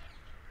இருக்கீங்க?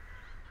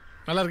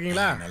 நல்லா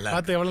இருக்கீங்களா?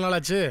 பார்த்து எவ்வளவு நாள்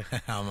ஆச்சு?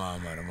 ஆமா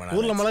ஆமா ரொம்ப நாள்.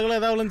 ஊர்ல மழைகள்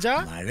ஏதாவது விழுந்துச்சா?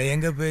 மழை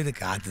எங்க போயுது,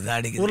 காத்து தான்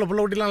அடிக்குது. ஊர்ல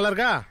புள்ள ஊட்டிலாம் நல்லா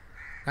இருக்கா?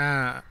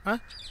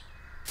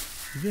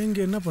 இவன்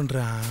இங்க என்ன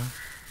பண்றான்?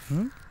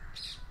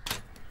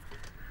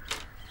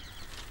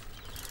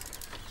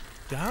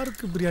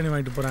 யாருக்கு பிரியாணி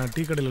வாங்கிட்டு போறான்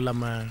டீ கடையில்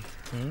இல்லாம?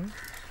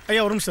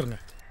 ஐயா ஒரு நிமிஷம் இருங்க.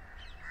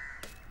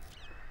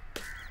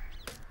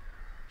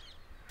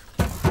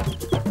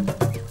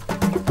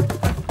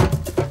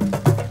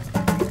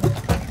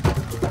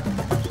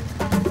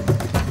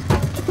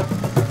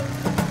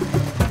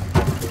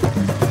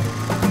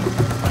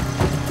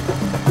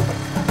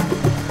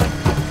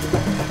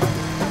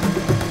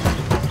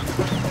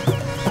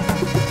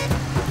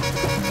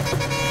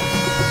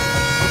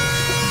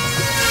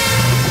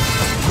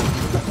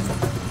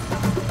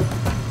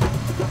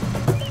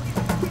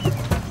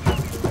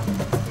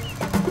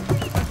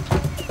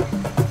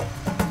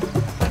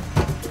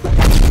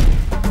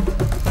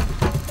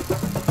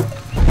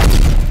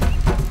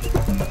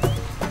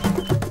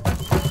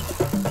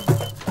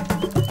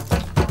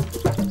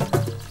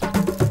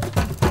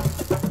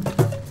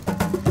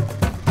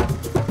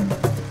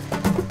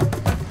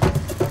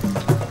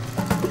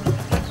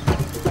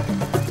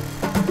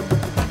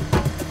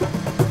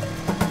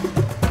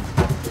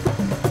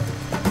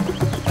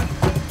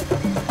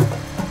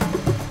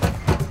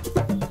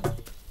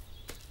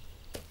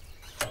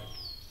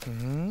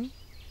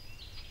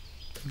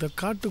 இந்த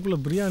காட்டுக்குள்ள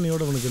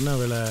பிரியாணியோட உனக்கு என்ன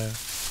வேலை?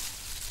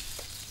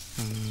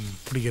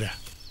 பிடிக்கிற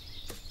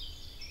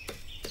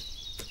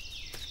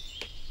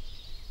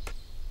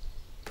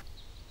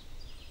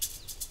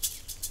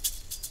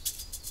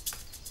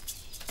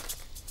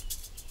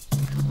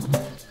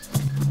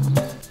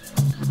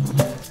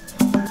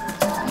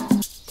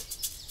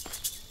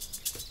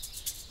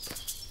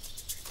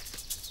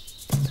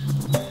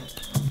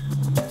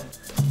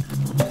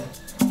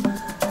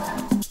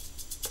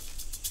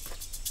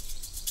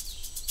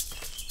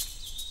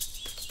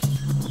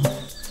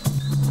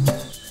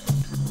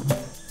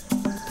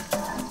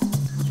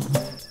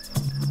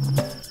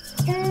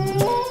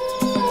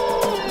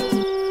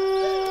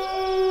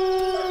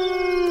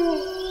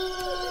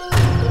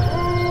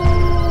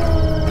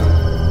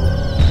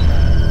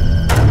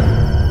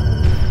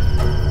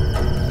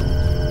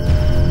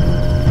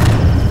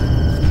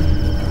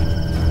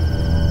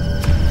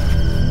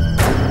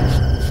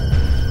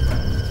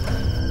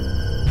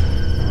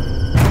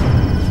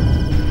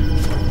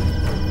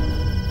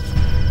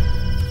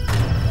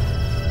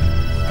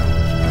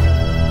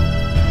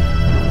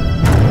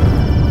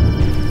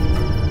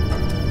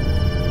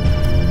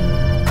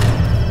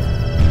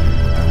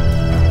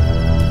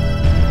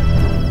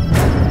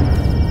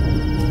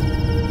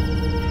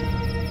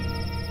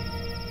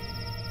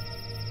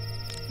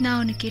நான்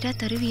உனக்கு கேட்டா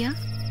தருவியா?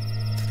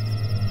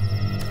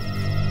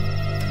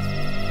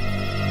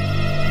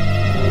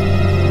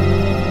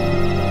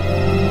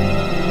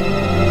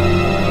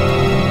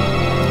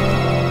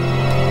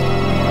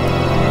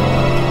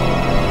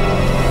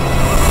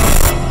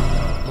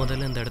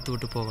 முதல்ல இந்த இடத்த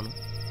விட்டு போகணும்,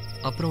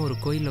 அப்புறம் ஒரு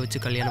கோயிலில் வச்சு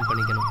கல்யாணம்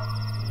பண்ணிக்கணும்.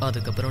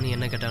 அதுக்கப்புறம் நீ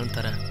என்ன கேட்டாலும்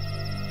தரேன்.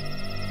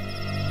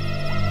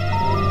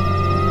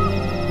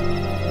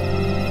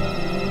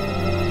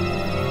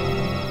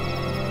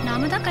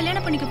 நாம தான்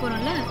கல்யாணம் பண்ணிக்க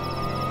போறோம்ல.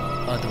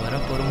 அது வர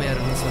பொறுமையா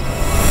இருக்குன்னு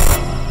சொல்றேன்.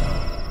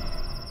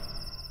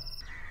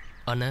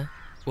 அண்ணா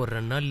ஒரு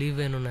 2 நாள் லீவ்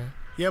வேணும்ண்ணே.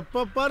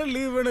 எப்ப பாரு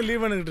லீவ் வேணும்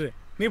லீவ் வேணுங்கிட்டு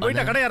நீ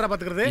போயிட்டா கடை யாரா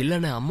பாத்துக்கிறது?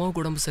 இல்லண்ணே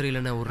அம்மாவுக்கு உடம்பு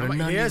சரியில்லைண்ணே, ஒரு 2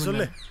 நாள் ஏன்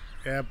சொல்லு.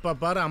 எப்ப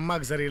பாரு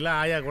அம்மாவுக்கு சரியில்லை,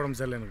 ஆயாவுக்கு உடம்பு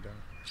சரியில்லைன்னு.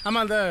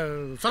 ஆமா அந்த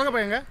சொரக்க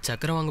பையங்க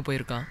சக்கரை வாங்க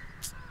போயிருக்கான்.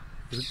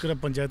 இருக்கிற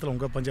பஞ்சாயத்துல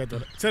உங்க பஞ்சாயத்து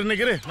வர. சரி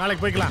இன்னைக்கு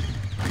நாளைக்கு போய்க்கலாம்,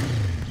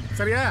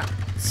 சரியா?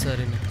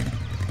 சரிண்ணே.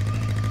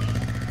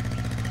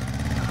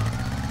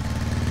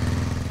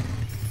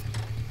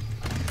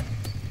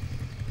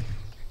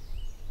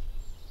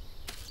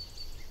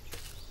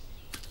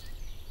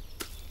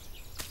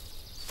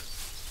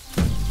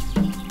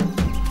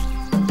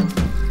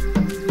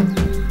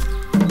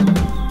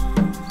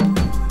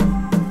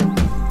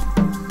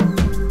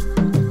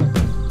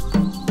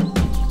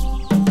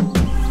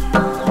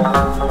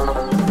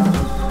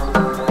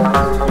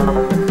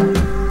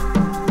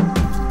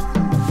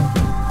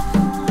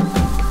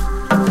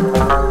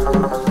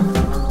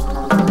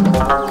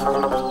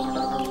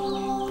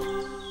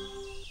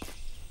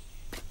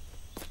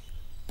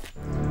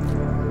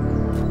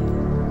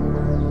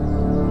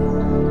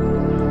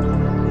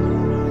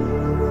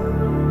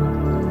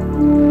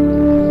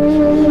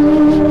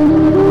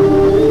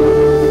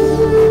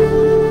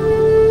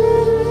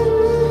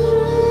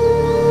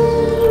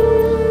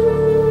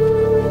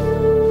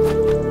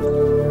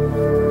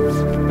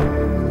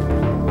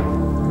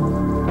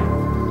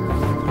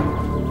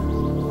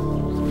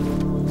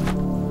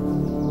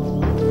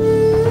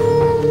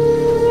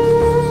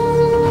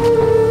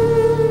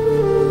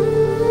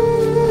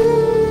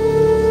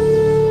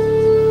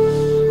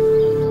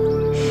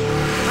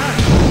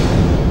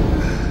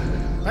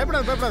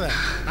 பயப்படாத,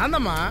 நான்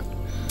தான்மா.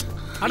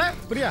 அட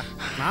பிரியா,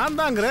 நான்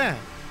தாங்கிறேன்,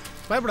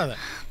 பயப்படாத.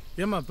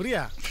 ஏம்மா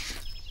பிரியா,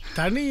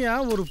 தனியா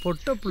ஒரு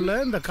பொட்டை பிள்ளை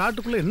இந்த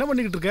காட்டுக்குள்ள என்ன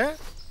பண்ணிக்கிட்டு இருக்க?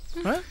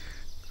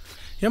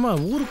 ஏமா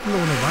ஊருக்குள்ள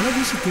உன்னை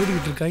வனவீசி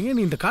தேடிக்கிட்டு இருக்காங்க,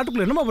 நீ இந்த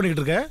காட்டுக்குள்ள என்னமா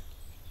பண்ணிக்கிட்டு இருக்க?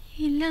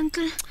 இல்ல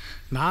அங்கிள்.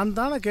 நான்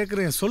தானே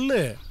கேட்குறேன், சொல்லு.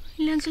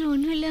 இல்ல அங்கிள்,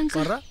 ஒன்றும் இல்லை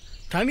அங்கிள்.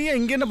 தனியா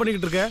இங்கே என்ன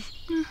பண்ணிக்கிட்டு இருக்க?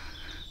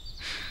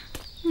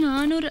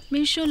 நானும்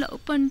ரமேஷும்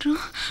லவ்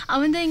பண்ணுறோம்.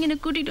 அவன் தான் இங்கே என்னை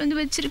கூட்டிகிட்டு வந்து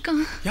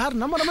வச்சிருக்கான்.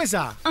 யார், நம்ம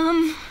ரமேஷா?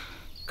 ஆம்.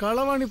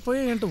 களவாணி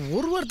போய் என்கிட்ட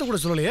ஒரு வார்த்தை கூட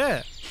சொல்லலையே.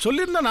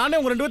 சொல்லியிருந்தா நானே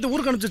உங்கள் 2 பேர்த்து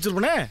ஊருக்கு அனுப்பிச்சு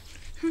வச்சிருப்பேனே.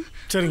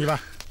 சரிங்க வா,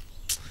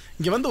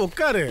 இங்கே வந்து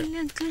உட்காரு.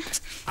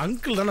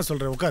 அங்கிள் தானே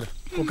சொல்கிறேன், உட்காரு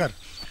உட்காரு.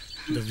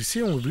 இந்த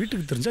விஷயம் உங்கள்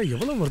வீட்டுக்கு தெரிஞ்சால்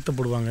எவ்வளோ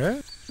வருத்தப்படுவாங்க.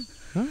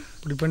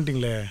 இப்படி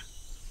பண்ணிட்டீங்களே,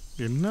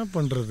 என்ன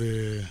பண்ணுறது?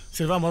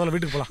 சரி வா, முதல்ல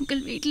வீட்டுக்கு போகலாம்.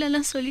 அங்கிள்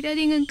வீட்டிலலாம்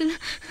சொல்லிடாதீங்க அங்கிள்.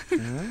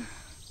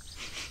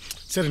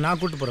 சரி நான்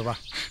கூப்பிட்டு போகிறேன், வா.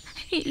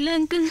 இல்லை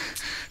அங்கிள்.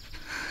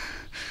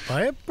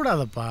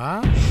 பயப்படாதப்பா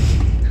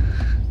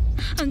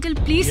uncle,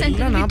 please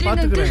uncle. நான்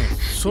பார்த்துக்கிறேன்,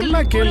 சொன்னா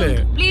கேளு.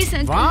 Please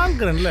uncle.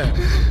 வாங்குறேன்ல.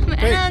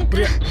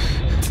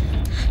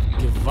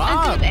 வா,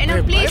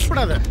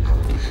 பயப்படாத.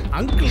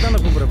 அங்கிள் தானே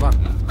கூப்பிடுறேன், வா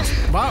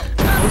வா.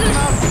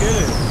 சொன்னா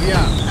கேளு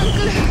பிரியா,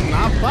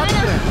 நான்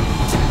பார்த்துக்கிறேன்.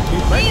 நீ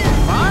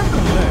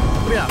வாங்குறேன்ல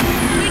பிரியா.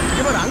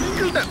 இவர்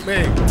அங்கிள்கிட்ட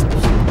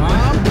வா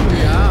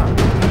பிரியா.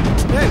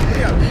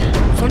 பிரியா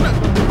சொன்ன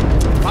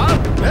வா.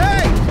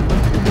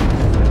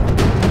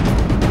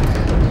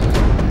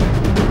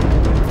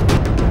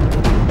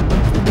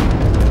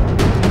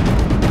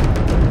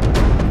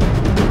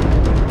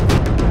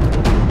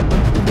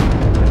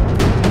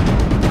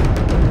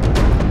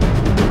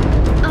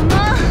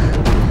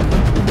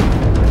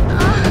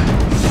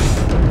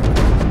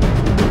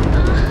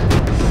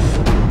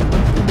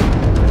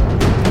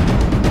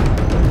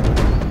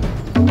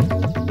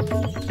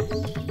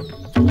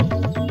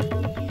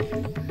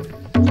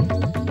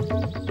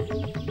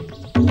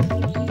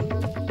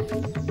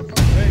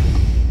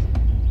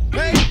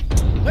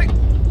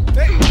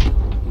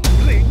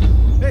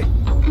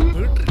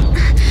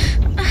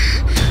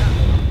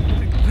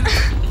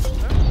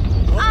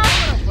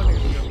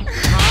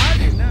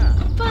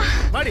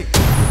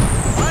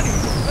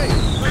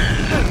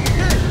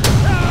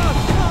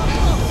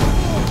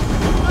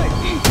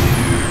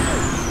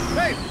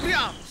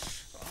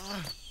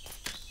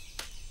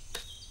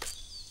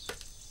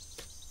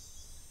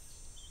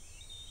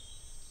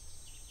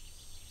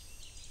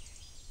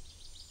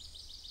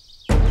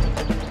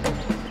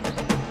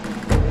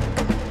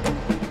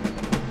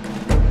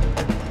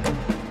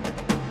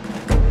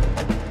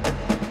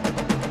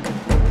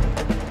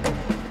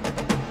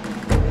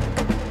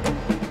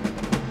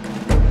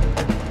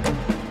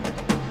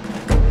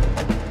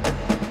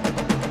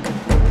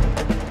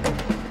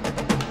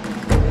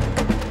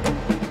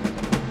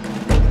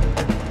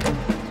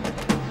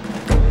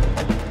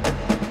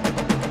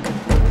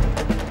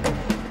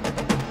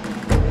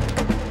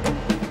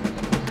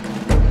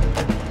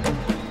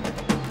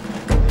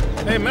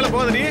 மேல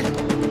போகாத நீ.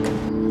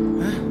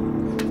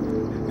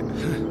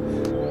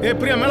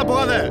 பிரியா மேல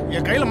போகாத,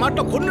 என் கையில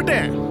மாட்ட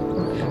கொன்னுட்டேன்.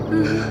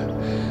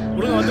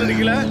 ஒழுங்கா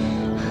வந்துட்டீங்களா?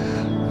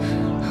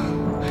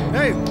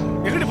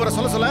 எங்கடி போற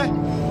சொல்ல சொல்ல.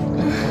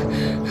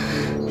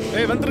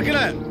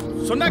 வந்திருக்கல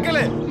சொன்னா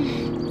கேளு.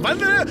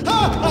 வந்து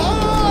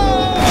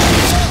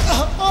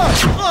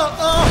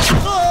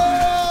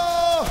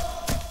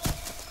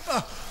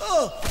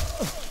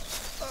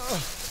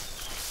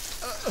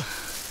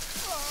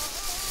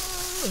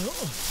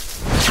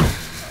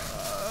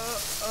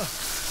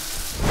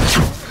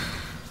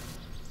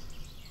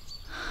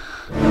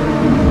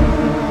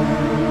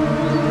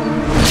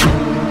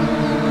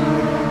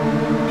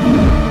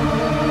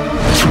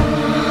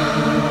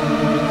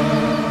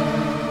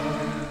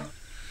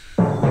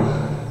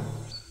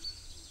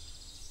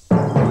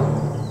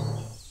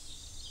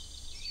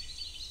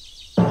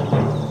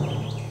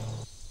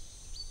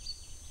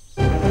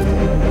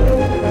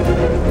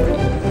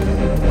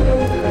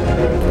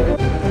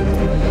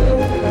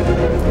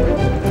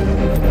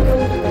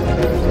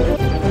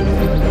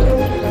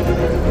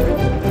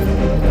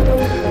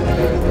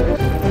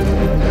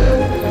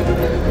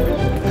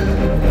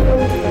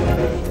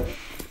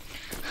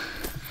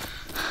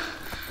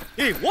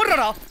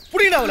ஓடுறா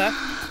புடிடா அவள.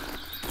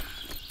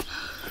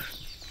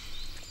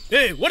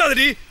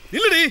 ஓடாதடி,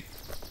 இல்லடி.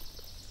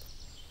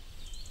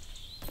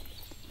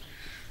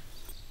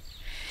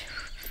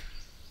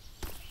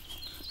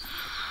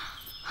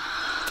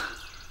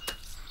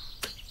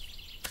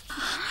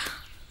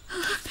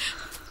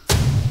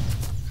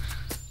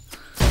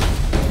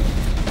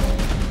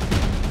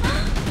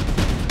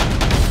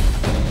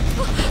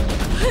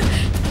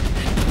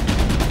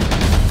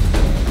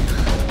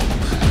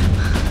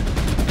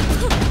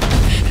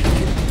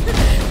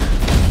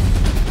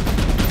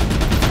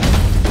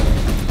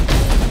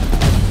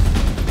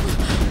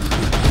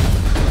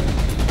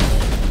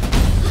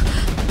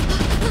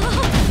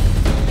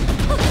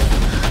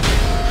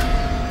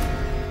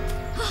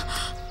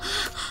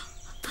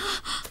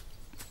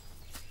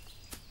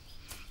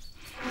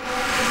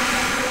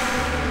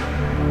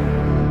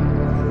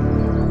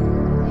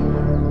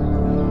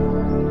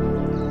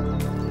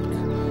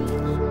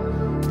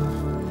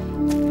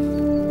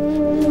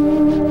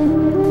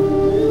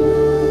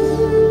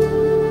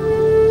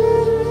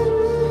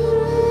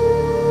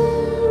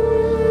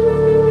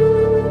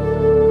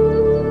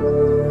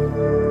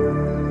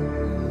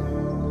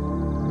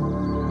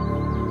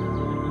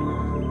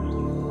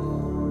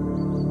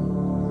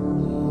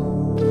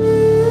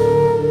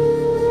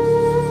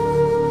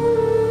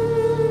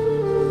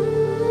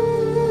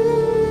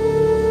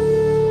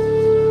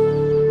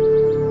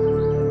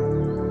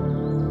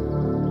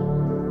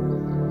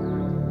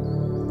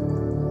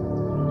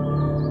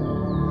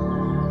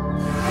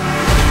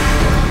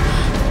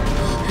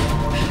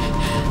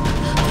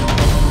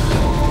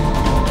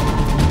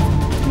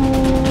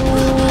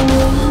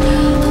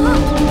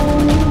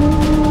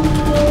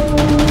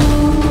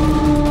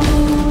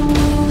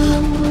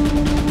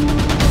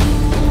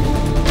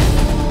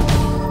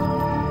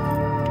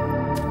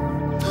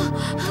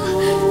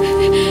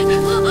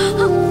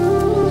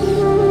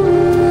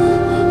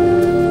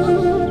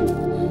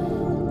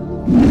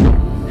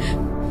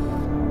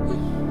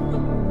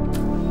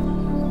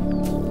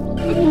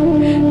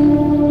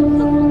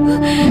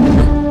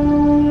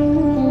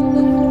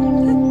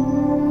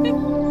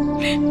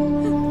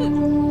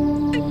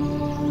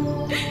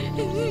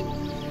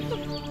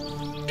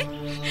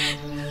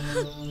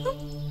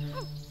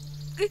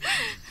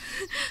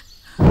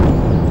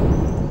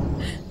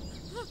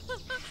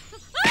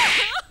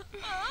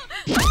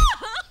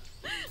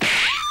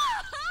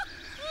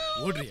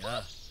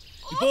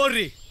 இப்போ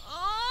ஓடுறி.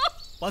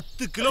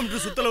 10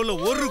 கிலோமீட்டர் சுத்தளவுல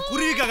ஒரு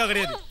குருவிக்காக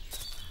கிடையாது.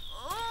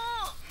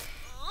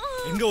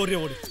 எங்க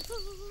ஓடுறிய ஓடு.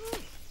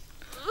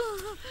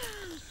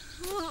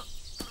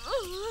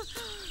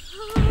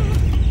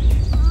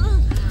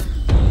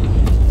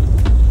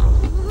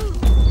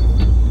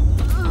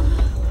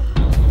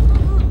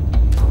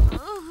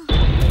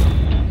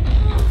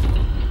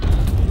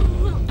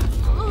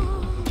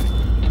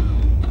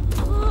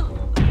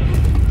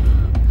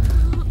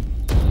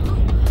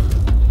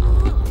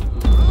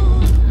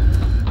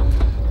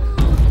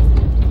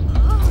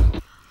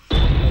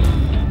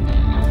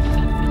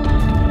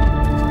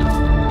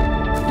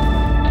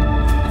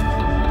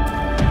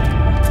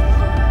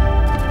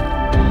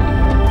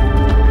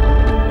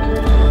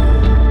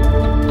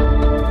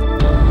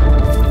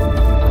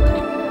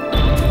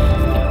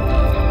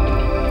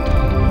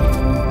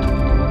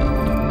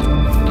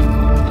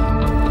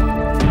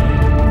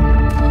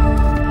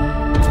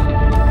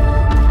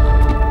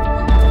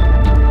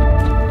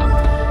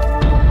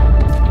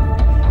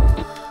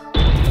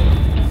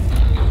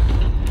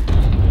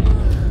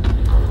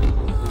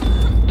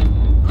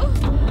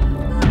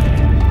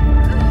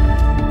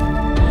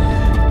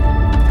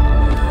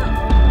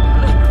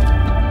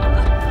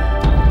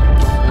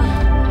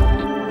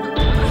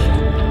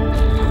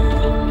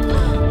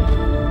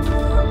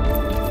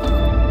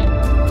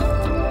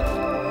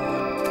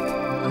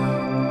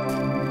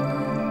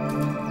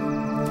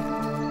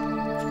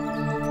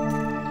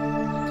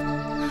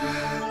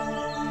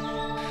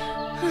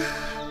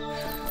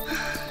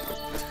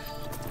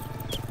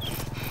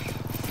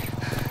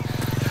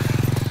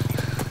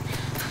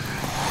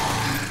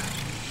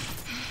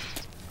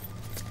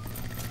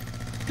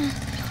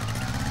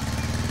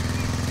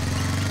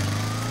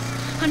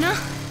 அண்ணா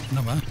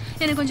என்னம்மா?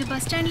 எனக்கு கொஞ்சம்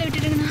பஸ் ஸ்டாண்ட்ல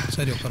விட்டுடுங்கண்ணா.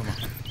 சரி உட்காருமா.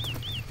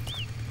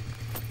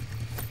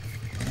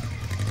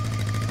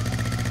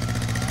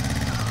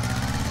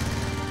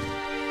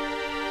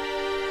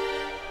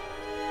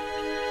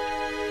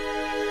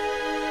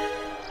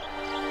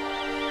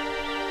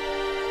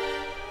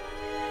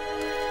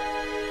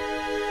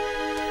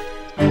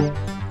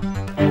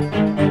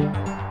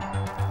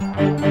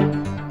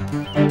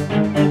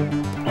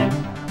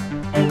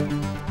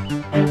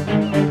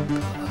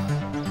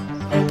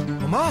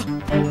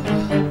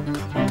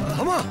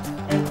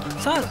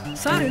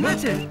 சார்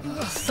என்னாச்சு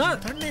சார்?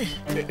 தண்ணி.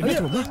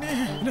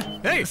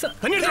 ஏய்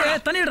தண்ணி எடுடா,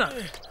 தண்ணி எடுடா.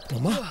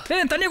 அம்மா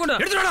ஏய் தண்ணி கொண்டா.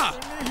 எடுடா.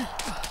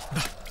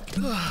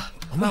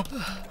 அம்மா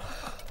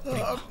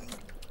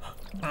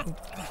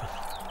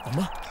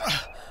அம்மா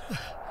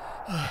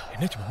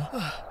என்னாச்சு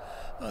அம்மா?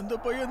 அந்த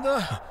பையன்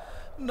தான்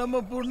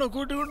நம்ம பொண்ணை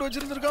கூட்டி கொண்டு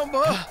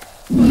வச்சிருந்திருக்கான்பா.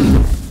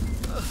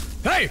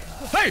 டேய்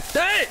டேய்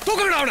டேய்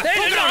தூக்குடா அவனை.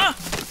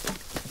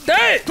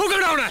 டேய்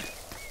தூக்குடா அவனை.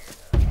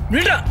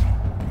 நில்டா.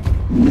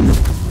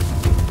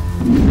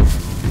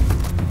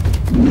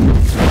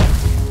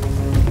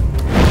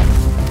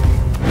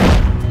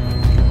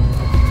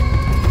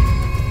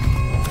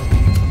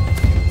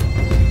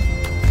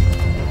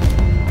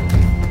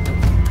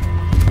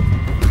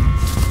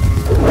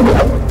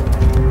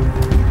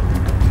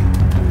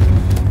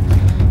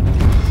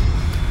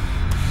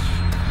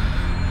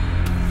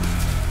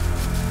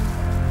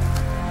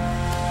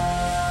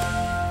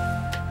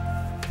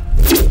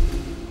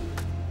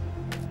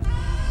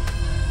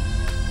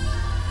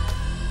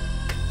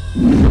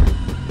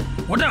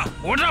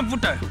 ஓடுறா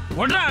புட்ட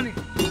ஓடுறா நீ.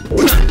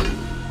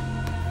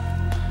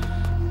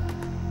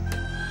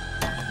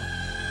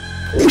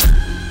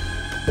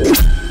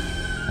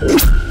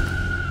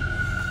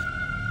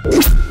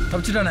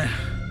 தப்பிச்சிட்டானே.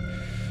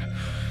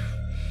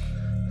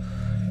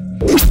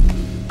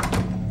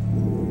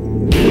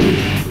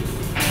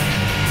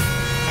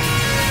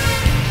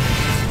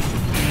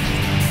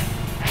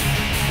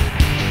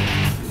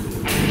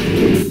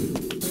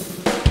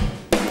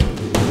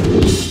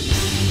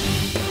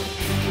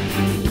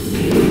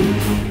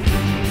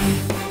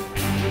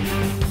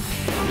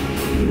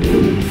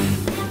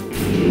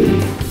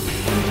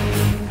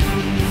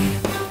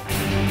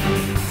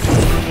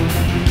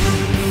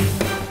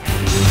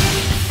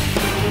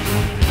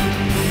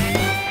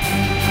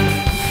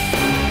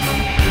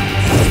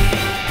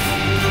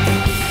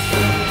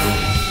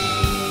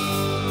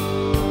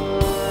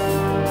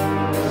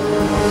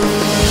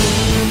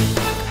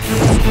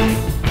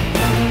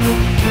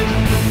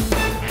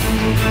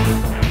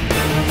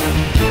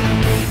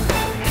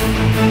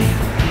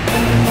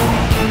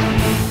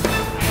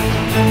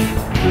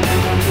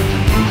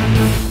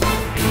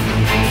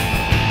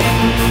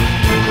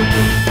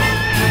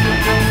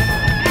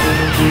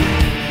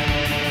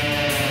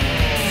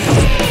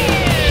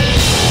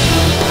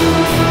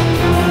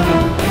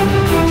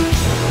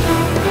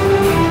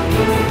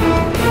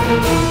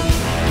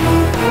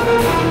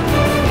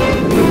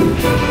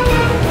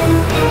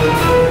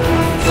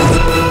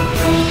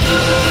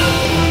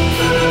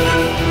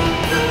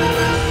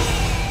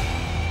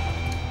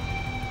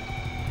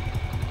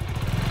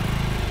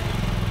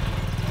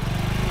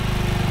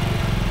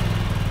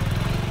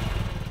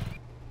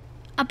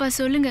 அப்பா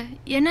சொல்லுங்க,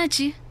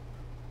 என்னாச்சு?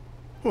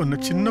 உன்னை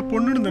சின்ன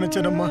பொண்ணுன்னு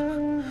நினைச்சேனம்மா.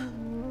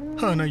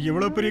 ஆனா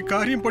இவ்வளவு பெரிய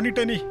காரியம்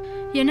பண்ணிட்ட நீ.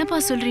 என்னப்பா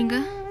சொல்றீங்க?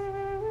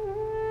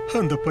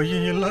 அந்த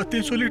பையன்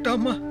எல்லாத்தையும்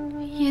சொல்லிட்டாமா.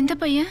 எந்த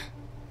பையன்?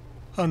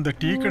 அந்த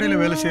டீ கடையில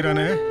வேலை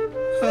செய்யறானே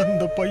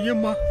அந்த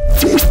பையன்மா.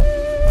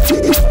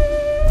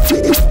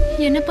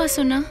 என்னப்பா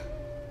சொன்னா?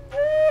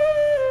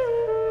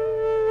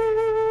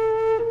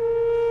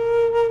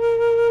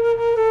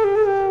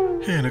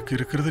 எனக்கு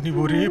இருக்கிறது நீ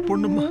ஒரே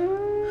பொண்ணுமா.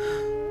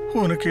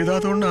 உனக்கு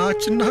ஏதாவது ஒண்ணு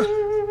ஆச்சுன்னா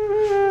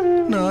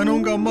நானும்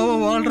உங்க அம்மாவை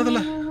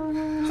வாழ்றதுல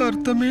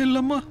அர்த்தமே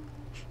இல்லம்மா.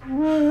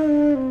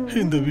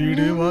 இந்த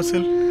வீடு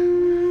வாசல்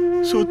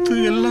சொத்து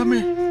எல்லாமே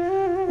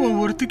உன்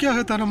ஒருத்திக்காக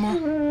தானம்மா.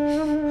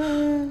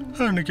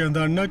 அன்னைக்கு அந்த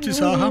அண்ணாச்சி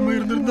சாகாம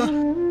இருந்திருந்தா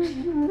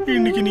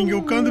இன்னைக்கு நீங்க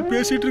உட்காந்து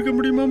பேசிட்டு இருக்க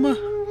முடியுமாம்மா?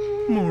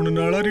 3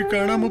 நாளா நீ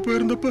காணாம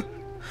போயிருந்தப்ப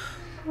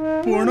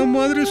போன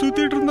மாதிரி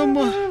சுத்திட்டு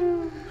இருந்தம்மா.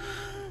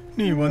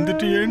 நீ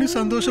வந்துட்டியேன்னு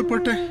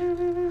சந்தோஷப்பட்டேன்.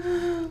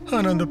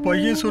 ஆனா அந்த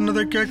பையன்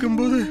சொன்னதை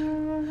கேட்கும்போது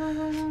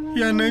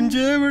என்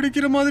நெஞ்சே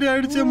வெடிக்கிற மாதிரி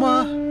ஆயிடுச்சேம்மா.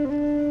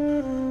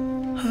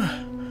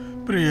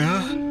 பிரியா,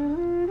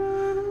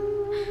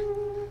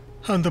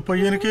 அந்த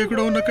பையனுக்கே கூட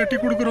உன்னை கட்டி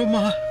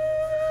கொடுக்குறோம்மா.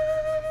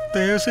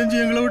 தயவு செஞ்சு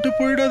எங்களை விட்டு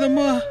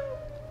போயிடாதம்மா.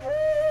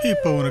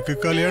 இப்ப உனக்கு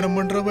கல்யாணம்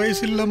பண்ற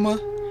வயசு இல்லம்மா.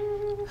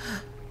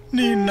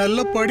 நீ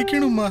நல்லா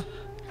படிக்கணும்மா.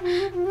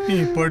 நீ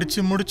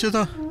படிச்சு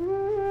முடிச்சதா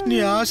நீ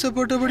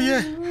ஆசைப்பட்டபடியே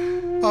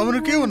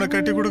அவனுக்கே உன்னை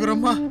கட்டி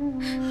கொடுக்குறம்மா.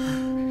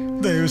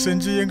 தயவு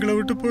செஞ்சு எங்களை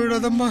விட்டு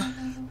போயிடாதம்மா.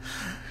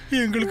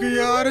 எங்களுக்கு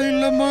யாரும்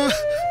இல்லம்மா.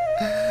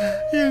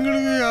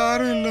 எங்களுக்கு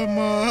யாரும்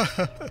இல்லம்மா.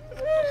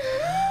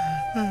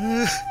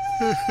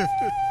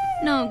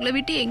 நான் உங்களை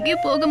விட்டு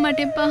எங்கேயும் போக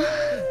மாட்டேன்ப்பா.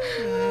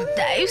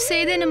 தயவு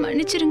செய்து என்னை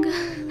மன்னிச்சிருங்க.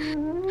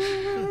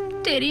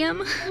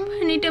 தெரியாம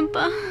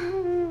பண்ணிட்டேன்ப்பா.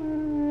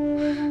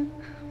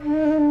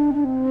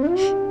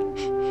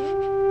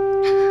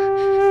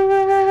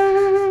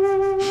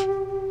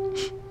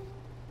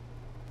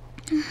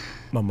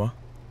 மாமா,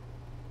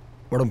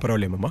 உடம்பு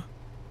பரவாயில்லையா மாமா?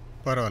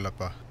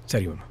 பரவாயில்லப்பா.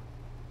 சரி மாமா.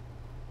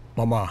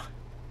 மாமா,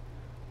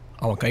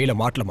 அவன் கையில்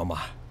மாட்டல மாமா,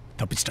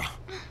 தப்பிச்சிட்டான்.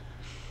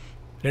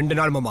 2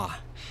 நாள் மாமா,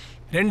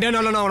 2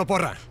 நாளில் நான் அவனை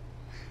போடுறேன்.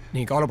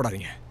 நீங்கள்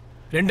கவலைப்படாதீங்க.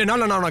 2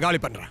 நாளில் நான் அவனை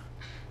காலி பண்ணுறேன்.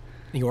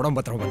 நீங்கள் உடம்பு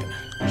பத்திரமா பார்த்துங்க.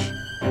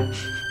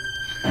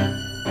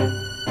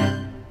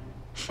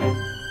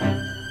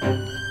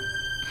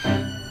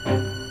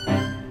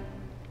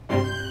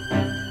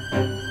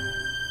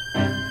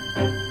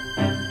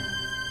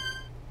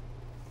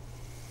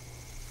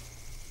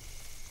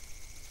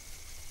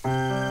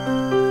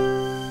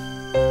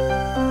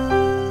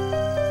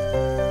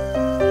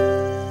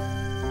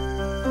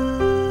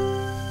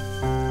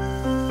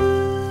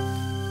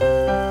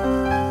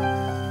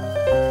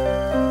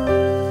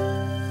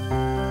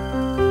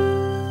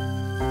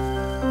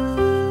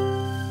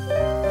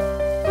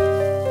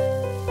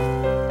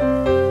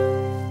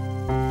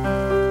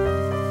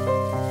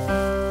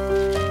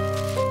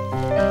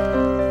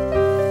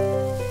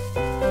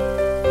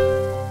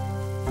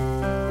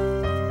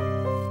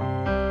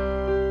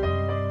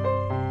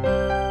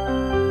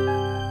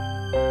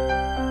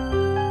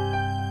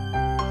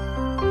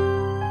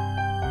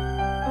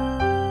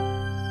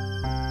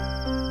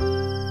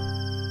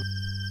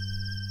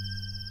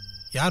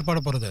 யார் பாட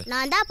போறது?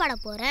 நான் தான் பாட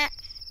போறேன்.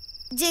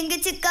 ஜிங்கு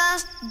சிக்கா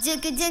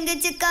ஜிக்கு ஜிங்கு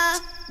சிக்கா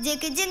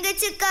ஜிக்கு ஜிங்கு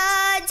சிக்கா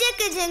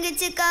ஜிக்கு ஜிங்கு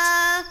சிக்கா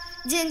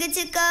ஜிங்கு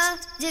சிக்கா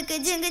ஜிக்கு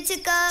ஜிங்கு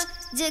சிக்கா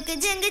ஜிக்கு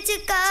ஜிங்கு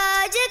சிக்கா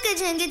ஜிக்கு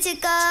ஜிங்கு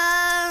சிக்கா.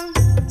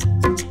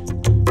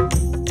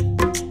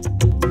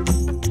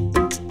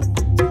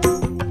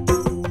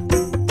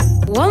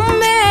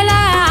 உம்மேல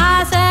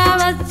ஆசை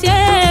வச்சே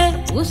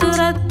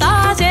உசுரத்தா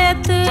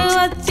சேர்த்து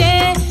வச்சே.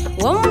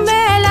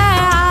 உம்மேல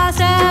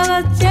ஆசை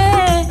வச்சே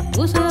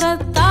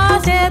உசுரத்தா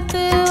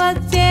சேர்த்து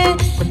வச்சே.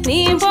 நீ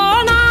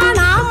போனா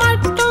நான்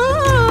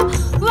மட்டும்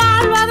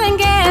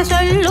வாழ்வதெங்கே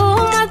சொல்லு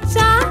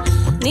மச்சான்.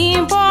 நீ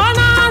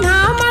போனா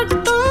நான்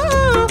மட்டும்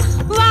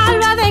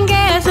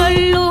வாழ்வதெங்கே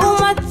சொல்லு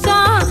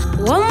மச்சான்.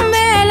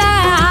 உம்மேல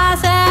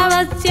ஆசை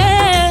வச்சே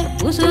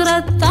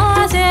உசுரத்தா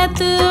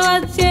சேர்த்து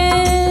வச்சே.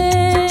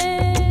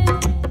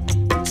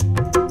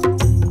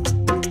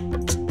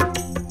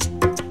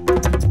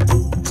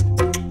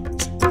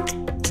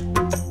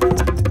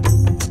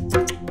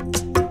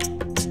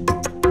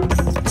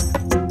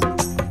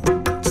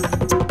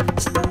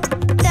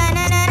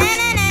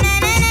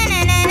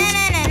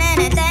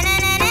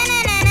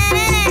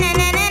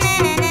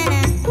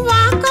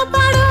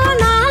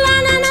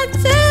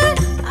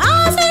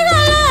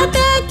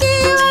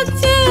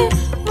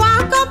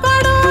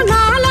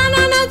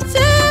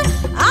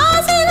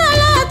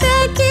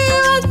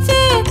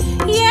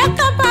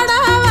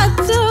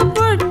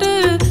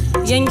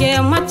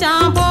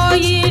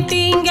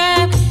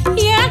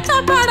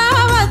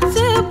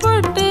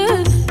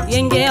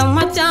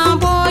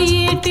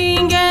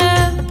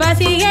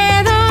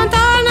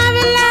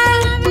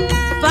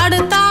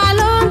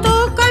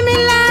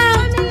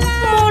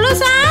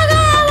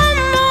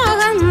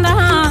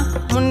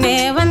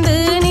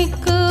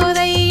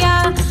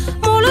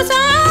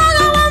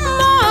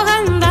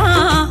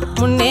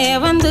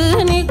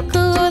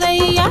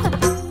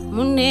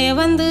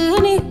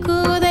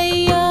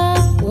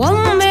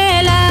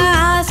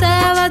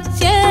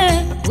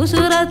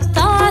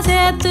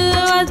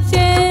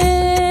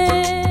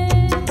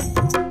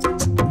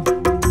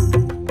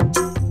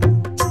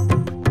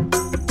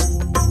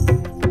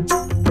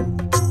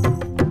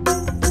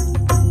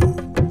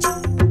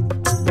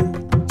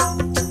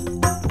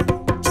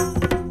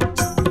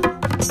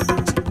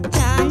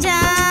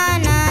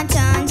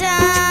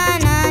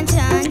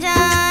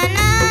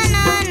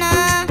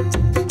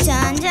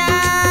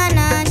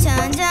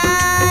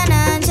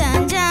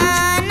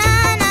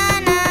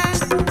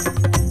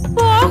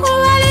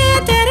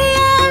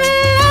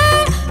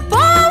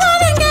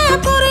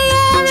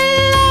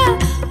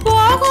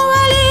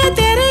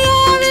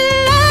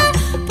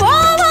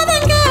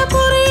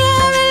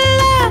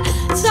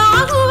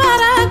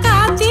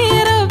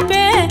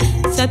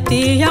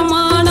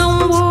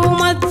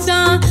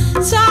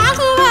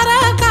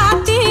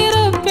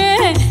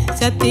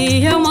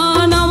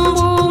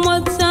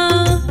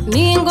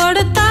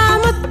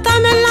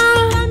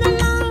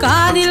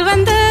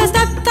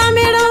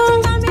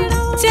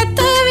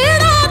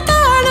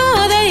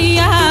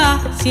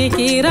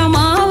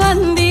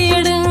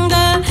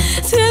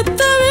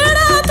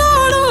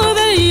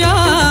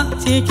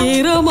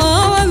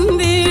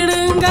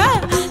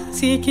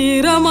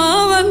 சீக்கிரமா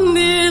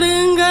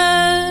வந்திடுங்க.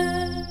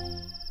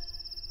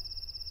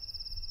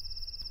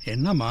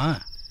 என்னம்மா?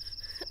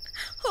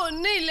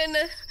 ஒன்றும்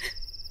இல்லைண்ணே.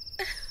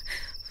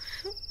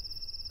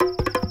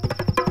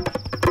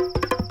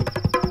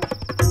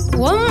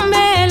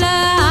 உம்மேல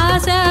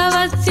ஆசை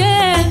வச்சே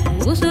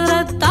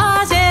உசுரத்தா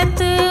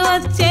சேர்த்து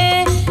வச்சே.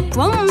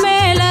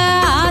 உம்மேல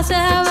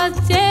ஆசை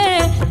வச்சே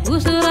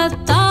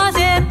உசுரத்தா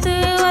சேர்த்து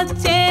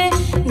வச்சே.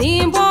 நீ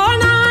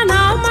போனா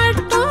நான்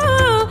மட்டும்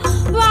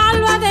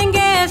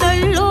வாழ்வதெங்கே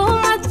சொல்லும்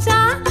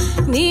மச்சான்.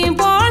 நீ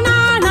போனா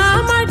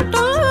நான்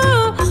மட்டும்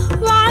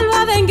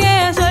வாழ்வதெங்கே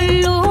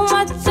சொல்லும்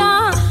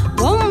மச்சான்.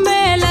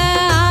 உம்மேல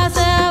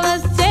ஆசை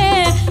வச்சே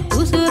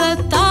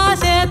உசுரத்தா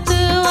சேர்த்து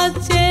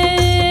வச்சே.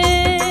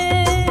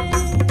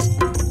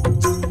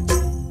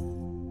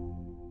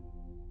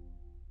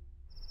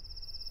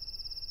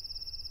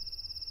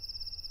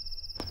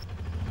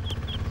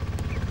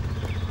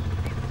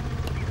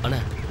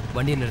 அண்ணா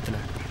வண்டியை நிறுத்தின.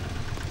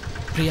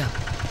 பிரியா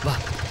வா,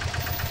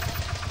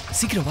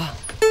 சீக்கிரம் வா.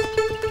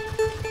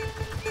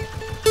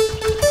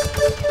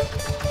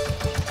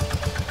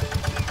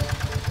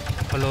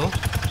 ஹலோ,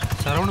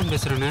 சரவணன்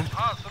பேசுறேண்ணே.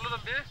 சொல்லு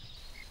தம்பி.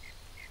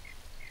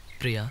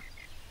 பிரியா,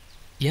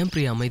 ஏன்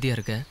பிரியா அமைதியா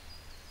இருக்க?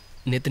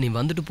 நேற்று நீ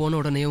வந்துட்டு போன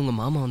உடனே உங்க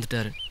மாமா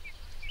வந்துட்டாரு.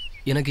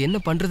 எனக்கு என்ன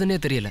பண்றதுன்னே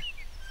தெரியல.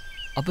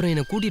 அப்புறம்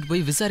என்னை கூட்டிட்டு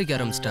போய் விசாரிக்க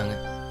ஆரம்பிச்சிட்டாங்க.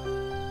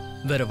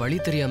 வேற வழி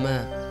தெரியாம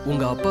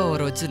உங்க அப்பா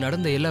அவரை வச்சு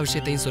நடந்த எல்லா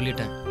விஷயத்தையும்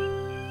சொல்லிட்டேன்.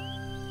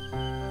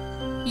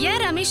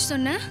 ஏன் ரமேஷ்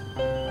சொன்ன?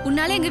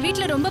 உன்னால எங்க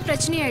வீட்ல ரொம்ப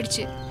பிரச்சனை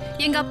ஆயிடுச்சு.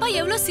 எங்க அப்பா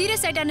எவ்வளவு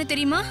சீரியஸ் ஆயிட்டான்னு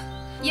தெரியுமா?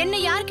 என்ன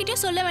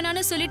யார்கிட்டயும் சொல்ல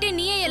வேணாம்னு சொல்லிட்டு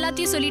நீயே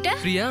எல்லாத்தையும் சொல்லிட்ட.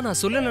 பிரியா, நான்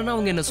சொல்லலைன்னா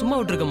அவங்க என்ன சும்மா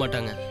விட்டுருக்க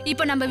மாட்டாங்க.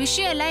 இப்போ நம்ம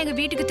விஷயம் எல்லாம் எங்க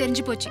வீட்டுக்கு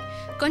தெரிஞ்சு போச்சு.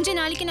 கொஞ்ச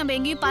நாளைக்கு நம்ம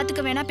எங்கேயும்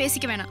பாத்துக்க வேணாம்,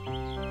 பேசிக்க வேணாம்.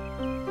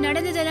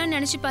 நடந்ததெல்லாம்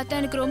நினைச்சு பார்த்தா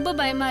எனக்கு ரொம்ப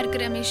பயமா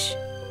இருக்கு ரமேஷ்.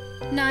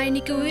 நான்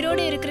இன்னைக்கு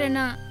உயிரோடு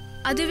இருக்கிறேன்னா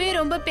அதுவே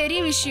ரொம்ப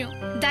பெரிய விஷயம்.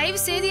 தயவு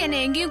செய்து என்னை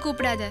எங்கேயும்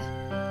கூப்பிடாத.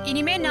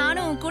 இனிமே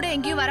நானும் உன் கூட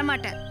எங்கேயும்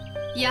வரமாட்டேன்.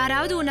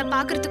 யாராவது உன்னை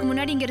பாக்குறதுக்கு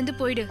முன்னாடி இங்க இருந்து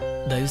போயிடு.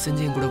 தயவு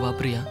செஞ்சு என் கூட வா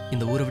பிரியா,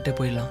 இந்த ஊரை விட்டே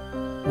போயிடலாம்.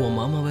 உன்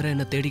மாமா வேற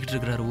என்ன தேடிக்கிட்டு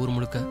இருக்கிறாரு ஊர்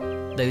முழுக்க.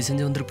 தயவு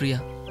செஞ்சு வந்துரு பிரியா.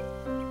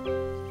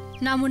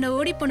 நான் முன்ன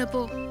ஓடி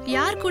போனப்போ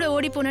யார் கூட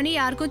ஓடி போனேன்னு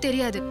யாருக்கும்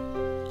தெரியாது.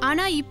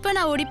 ஆனா இப்ப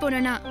நான் ஓடி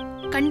போனேன்னா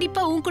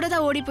கண்டிப்பா உன் கூட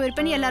தான் ஓடி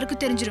போயிருப்பேன்னு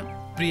எல்லாருக்கும் தெரிஞ்சிடும்.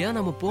 பிரியா,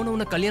 நம்ம போன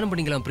உன்னை கல்யாணம்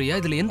பண்ணிக்கலாம் பிரியா.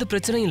 இதுல எந்த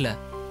பிரச்சனையும் இல்ல.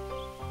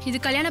 இது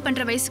கல்யாணம்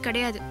பண்ற வயசு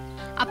கிடையாது.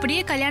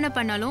 அப்படியே கல்யாணம்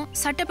பண்ணாலும்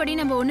சட்டப்படி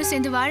நம்ம ஒண்ணு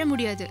சேர்ந்து வாழ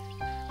முடியாது.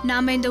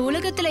 நாம இந்த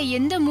உலகத்துல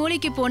எந்த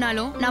மூலைக்கு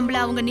போனாலும் நம்மள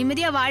அவங்க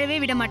நிம்மதியா வாழவே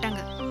விட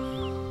மாட்டாங்க.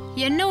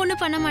 என்ன ஒண்ணு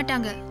பண்ண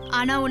மாட்டாங்க,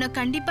 ஆனா உன்னை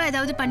கண்டிப்பா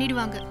ஏதாவது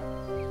பண்ணிடுவாங்க.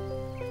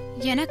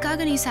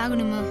 எனக்காக நீ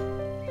சாகணுமா?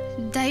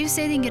 தயவு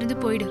செய்து இங்க இருந்து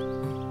போயிடு.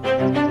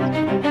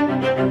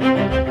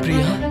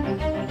 பிரியா,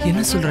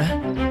 என்ன சொல்ற?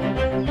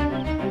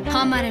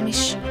 ஆமா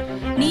ரமேஷ்,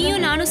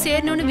 நீயும் நானும்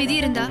சேரணும்னு விதி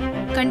இருந்தா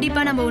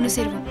கண்டிப்பா நம்ம ஒண்ணு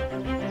சேருவோம்.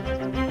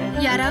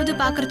 யாராவது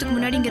பாக்குறதுக்கு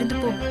முன்னாடி இங்க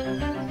இருந்து போ.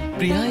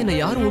 பிரியா, என்ன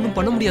யாரும் ஒண்ணும்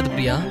பண்ண முடியாது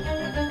பிரியா.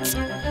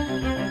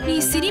 நீ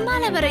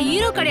சினிமால வர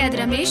ஹீரோ கிடையாது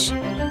ரமேஷ்.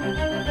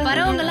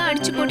 வரவங்க எல்லாம்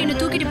அடிச்சு போட்டு என்ன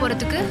தூக்கிட்டு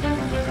போறதுக்கு.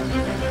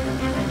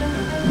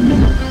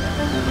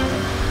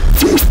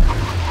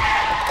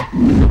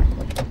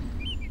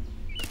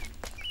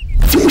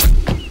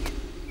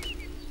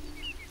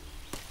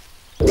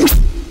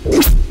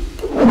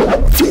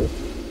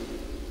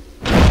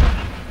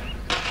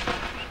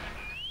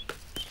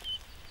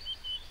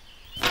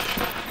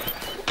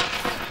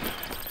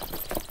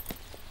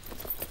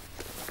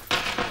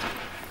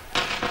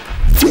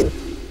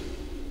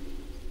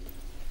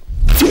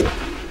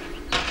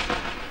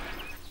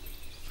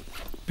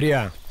 பிரியா,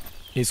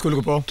 நீ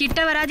ஸ்கூலுக்கு போ.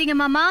 கிட்ட வராதீங்க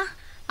மாமா.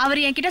 அவர்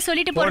என்கிட்ட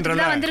சொல்லிட்டு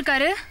போறதுக்கு தான்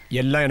வந்திருக்காரு.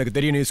 எல்லாம் எனக்கு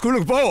தெரியும். நீ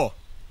ஸ்கூலுக்கு போ.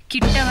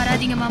 கிட்ட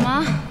வராதீங்க மாமா,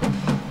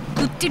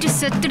 குத்திட்டு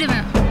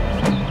செத்துடுவேன்.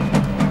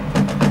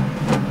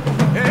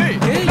 ஏய்,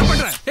 என்ன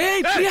பண்ற?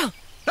 ஏய் பிரியா,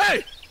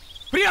 ஏய்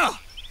பிரியா,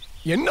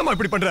 என்னம்மா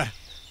இப்படி பண்ற?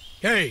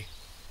 ஏய்,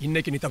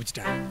 இன்னைக்கு நீ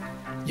தப்பிச்சிட்ட.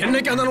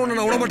 என்னைக்கு இருந்தாலும் உன்னை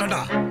நான் விட மாட்டேன்டா,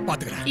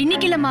 பாத்துக்கிறேன்.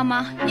 இன்னைக்கு இல்ல மாமா,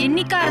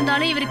 என்னைக்கா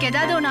இருந்தாலும் இவருக்கு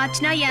ஏதாவது ஒண்ணு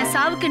ஆச்சுன்னா என்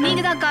சாவுக்கு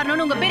நீங்க தான்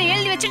காரணம்னு உங்க பேரை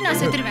எழுதி வச்சுட்டு நான்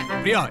செத்துருவேன்.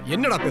 பிரியா,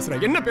 என்னடா பேசுற?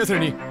 என்ன பேசுற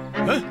நீ?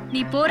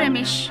 நீ போ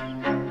ரமேஷ்.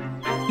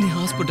 நீ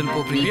ஹாஸ்பிடல்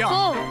போ பிரியா.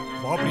 போ.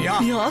 வா பிரியா.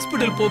 நீ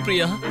ஹாஸ்பிடல் போ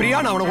பிரியா. பிரியா,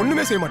 நான் அவனை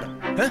ஒண்ணுமே செய்ய மாட்டேன்.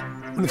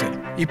 ஒண்ணும் செய்யல.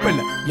 இப்ப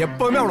இல்ல,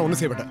 எப்பவுமே அவனை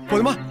ஒண்ணும் செய்ய மாட்டேன்.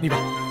 போதுமா? நீ வா,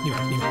 நீ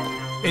வா, நீ வா.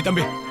 ஏய்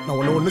தம்பி, நான்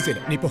ஒண்ணும்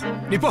செய்யல. நீ போ,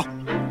 நீ போ.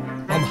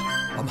 வாமா,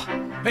 வாமா.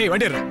 ஏய்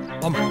வண்டி ஏறு.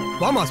 வாமா,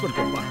 வாமா ஹாஸ்பிடல்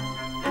போ. வா.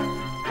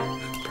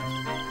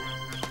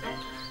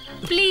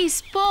 ப்ளீஸ்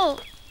போ.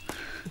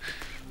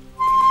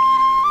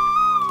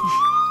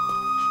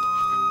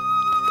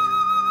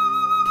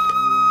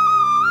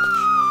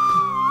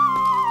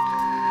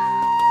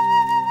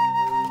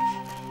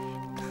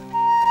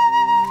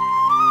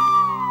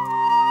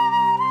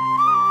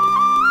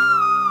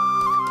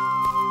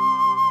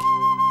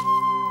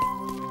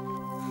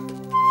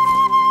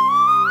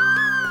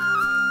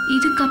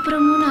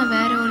 இதுக்கப்புறமும் நான்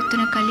வேற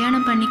ஒருத்தனை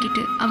கல்யாணம்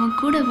பண்ணிக்கிட்டு அவன்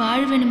கூட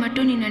வாழ்வேன்னு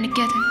மட்டும் நீ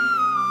நினைக்காத.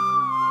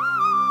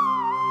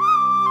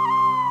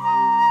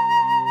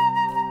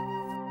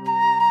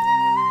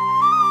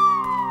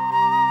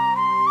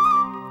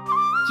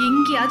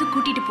 எங்கேயாவது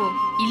கூட்டிட்டு போ,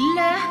 இல்ல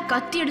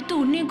கத்தி எடுத்து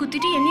உன்னையும்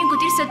குத்திட்டு என்னையும்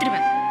குத்திட்டு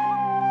செத்துருவேன்.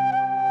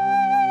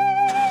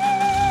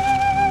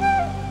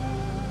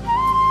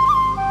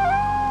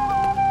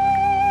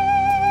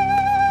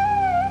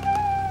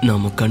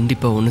 நாம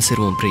கண்டிப்பா ஒன்று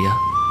சேருவோம் பிரியா.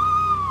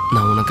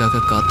 நான் உனக்காக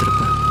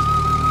காத்திருப்பேன்.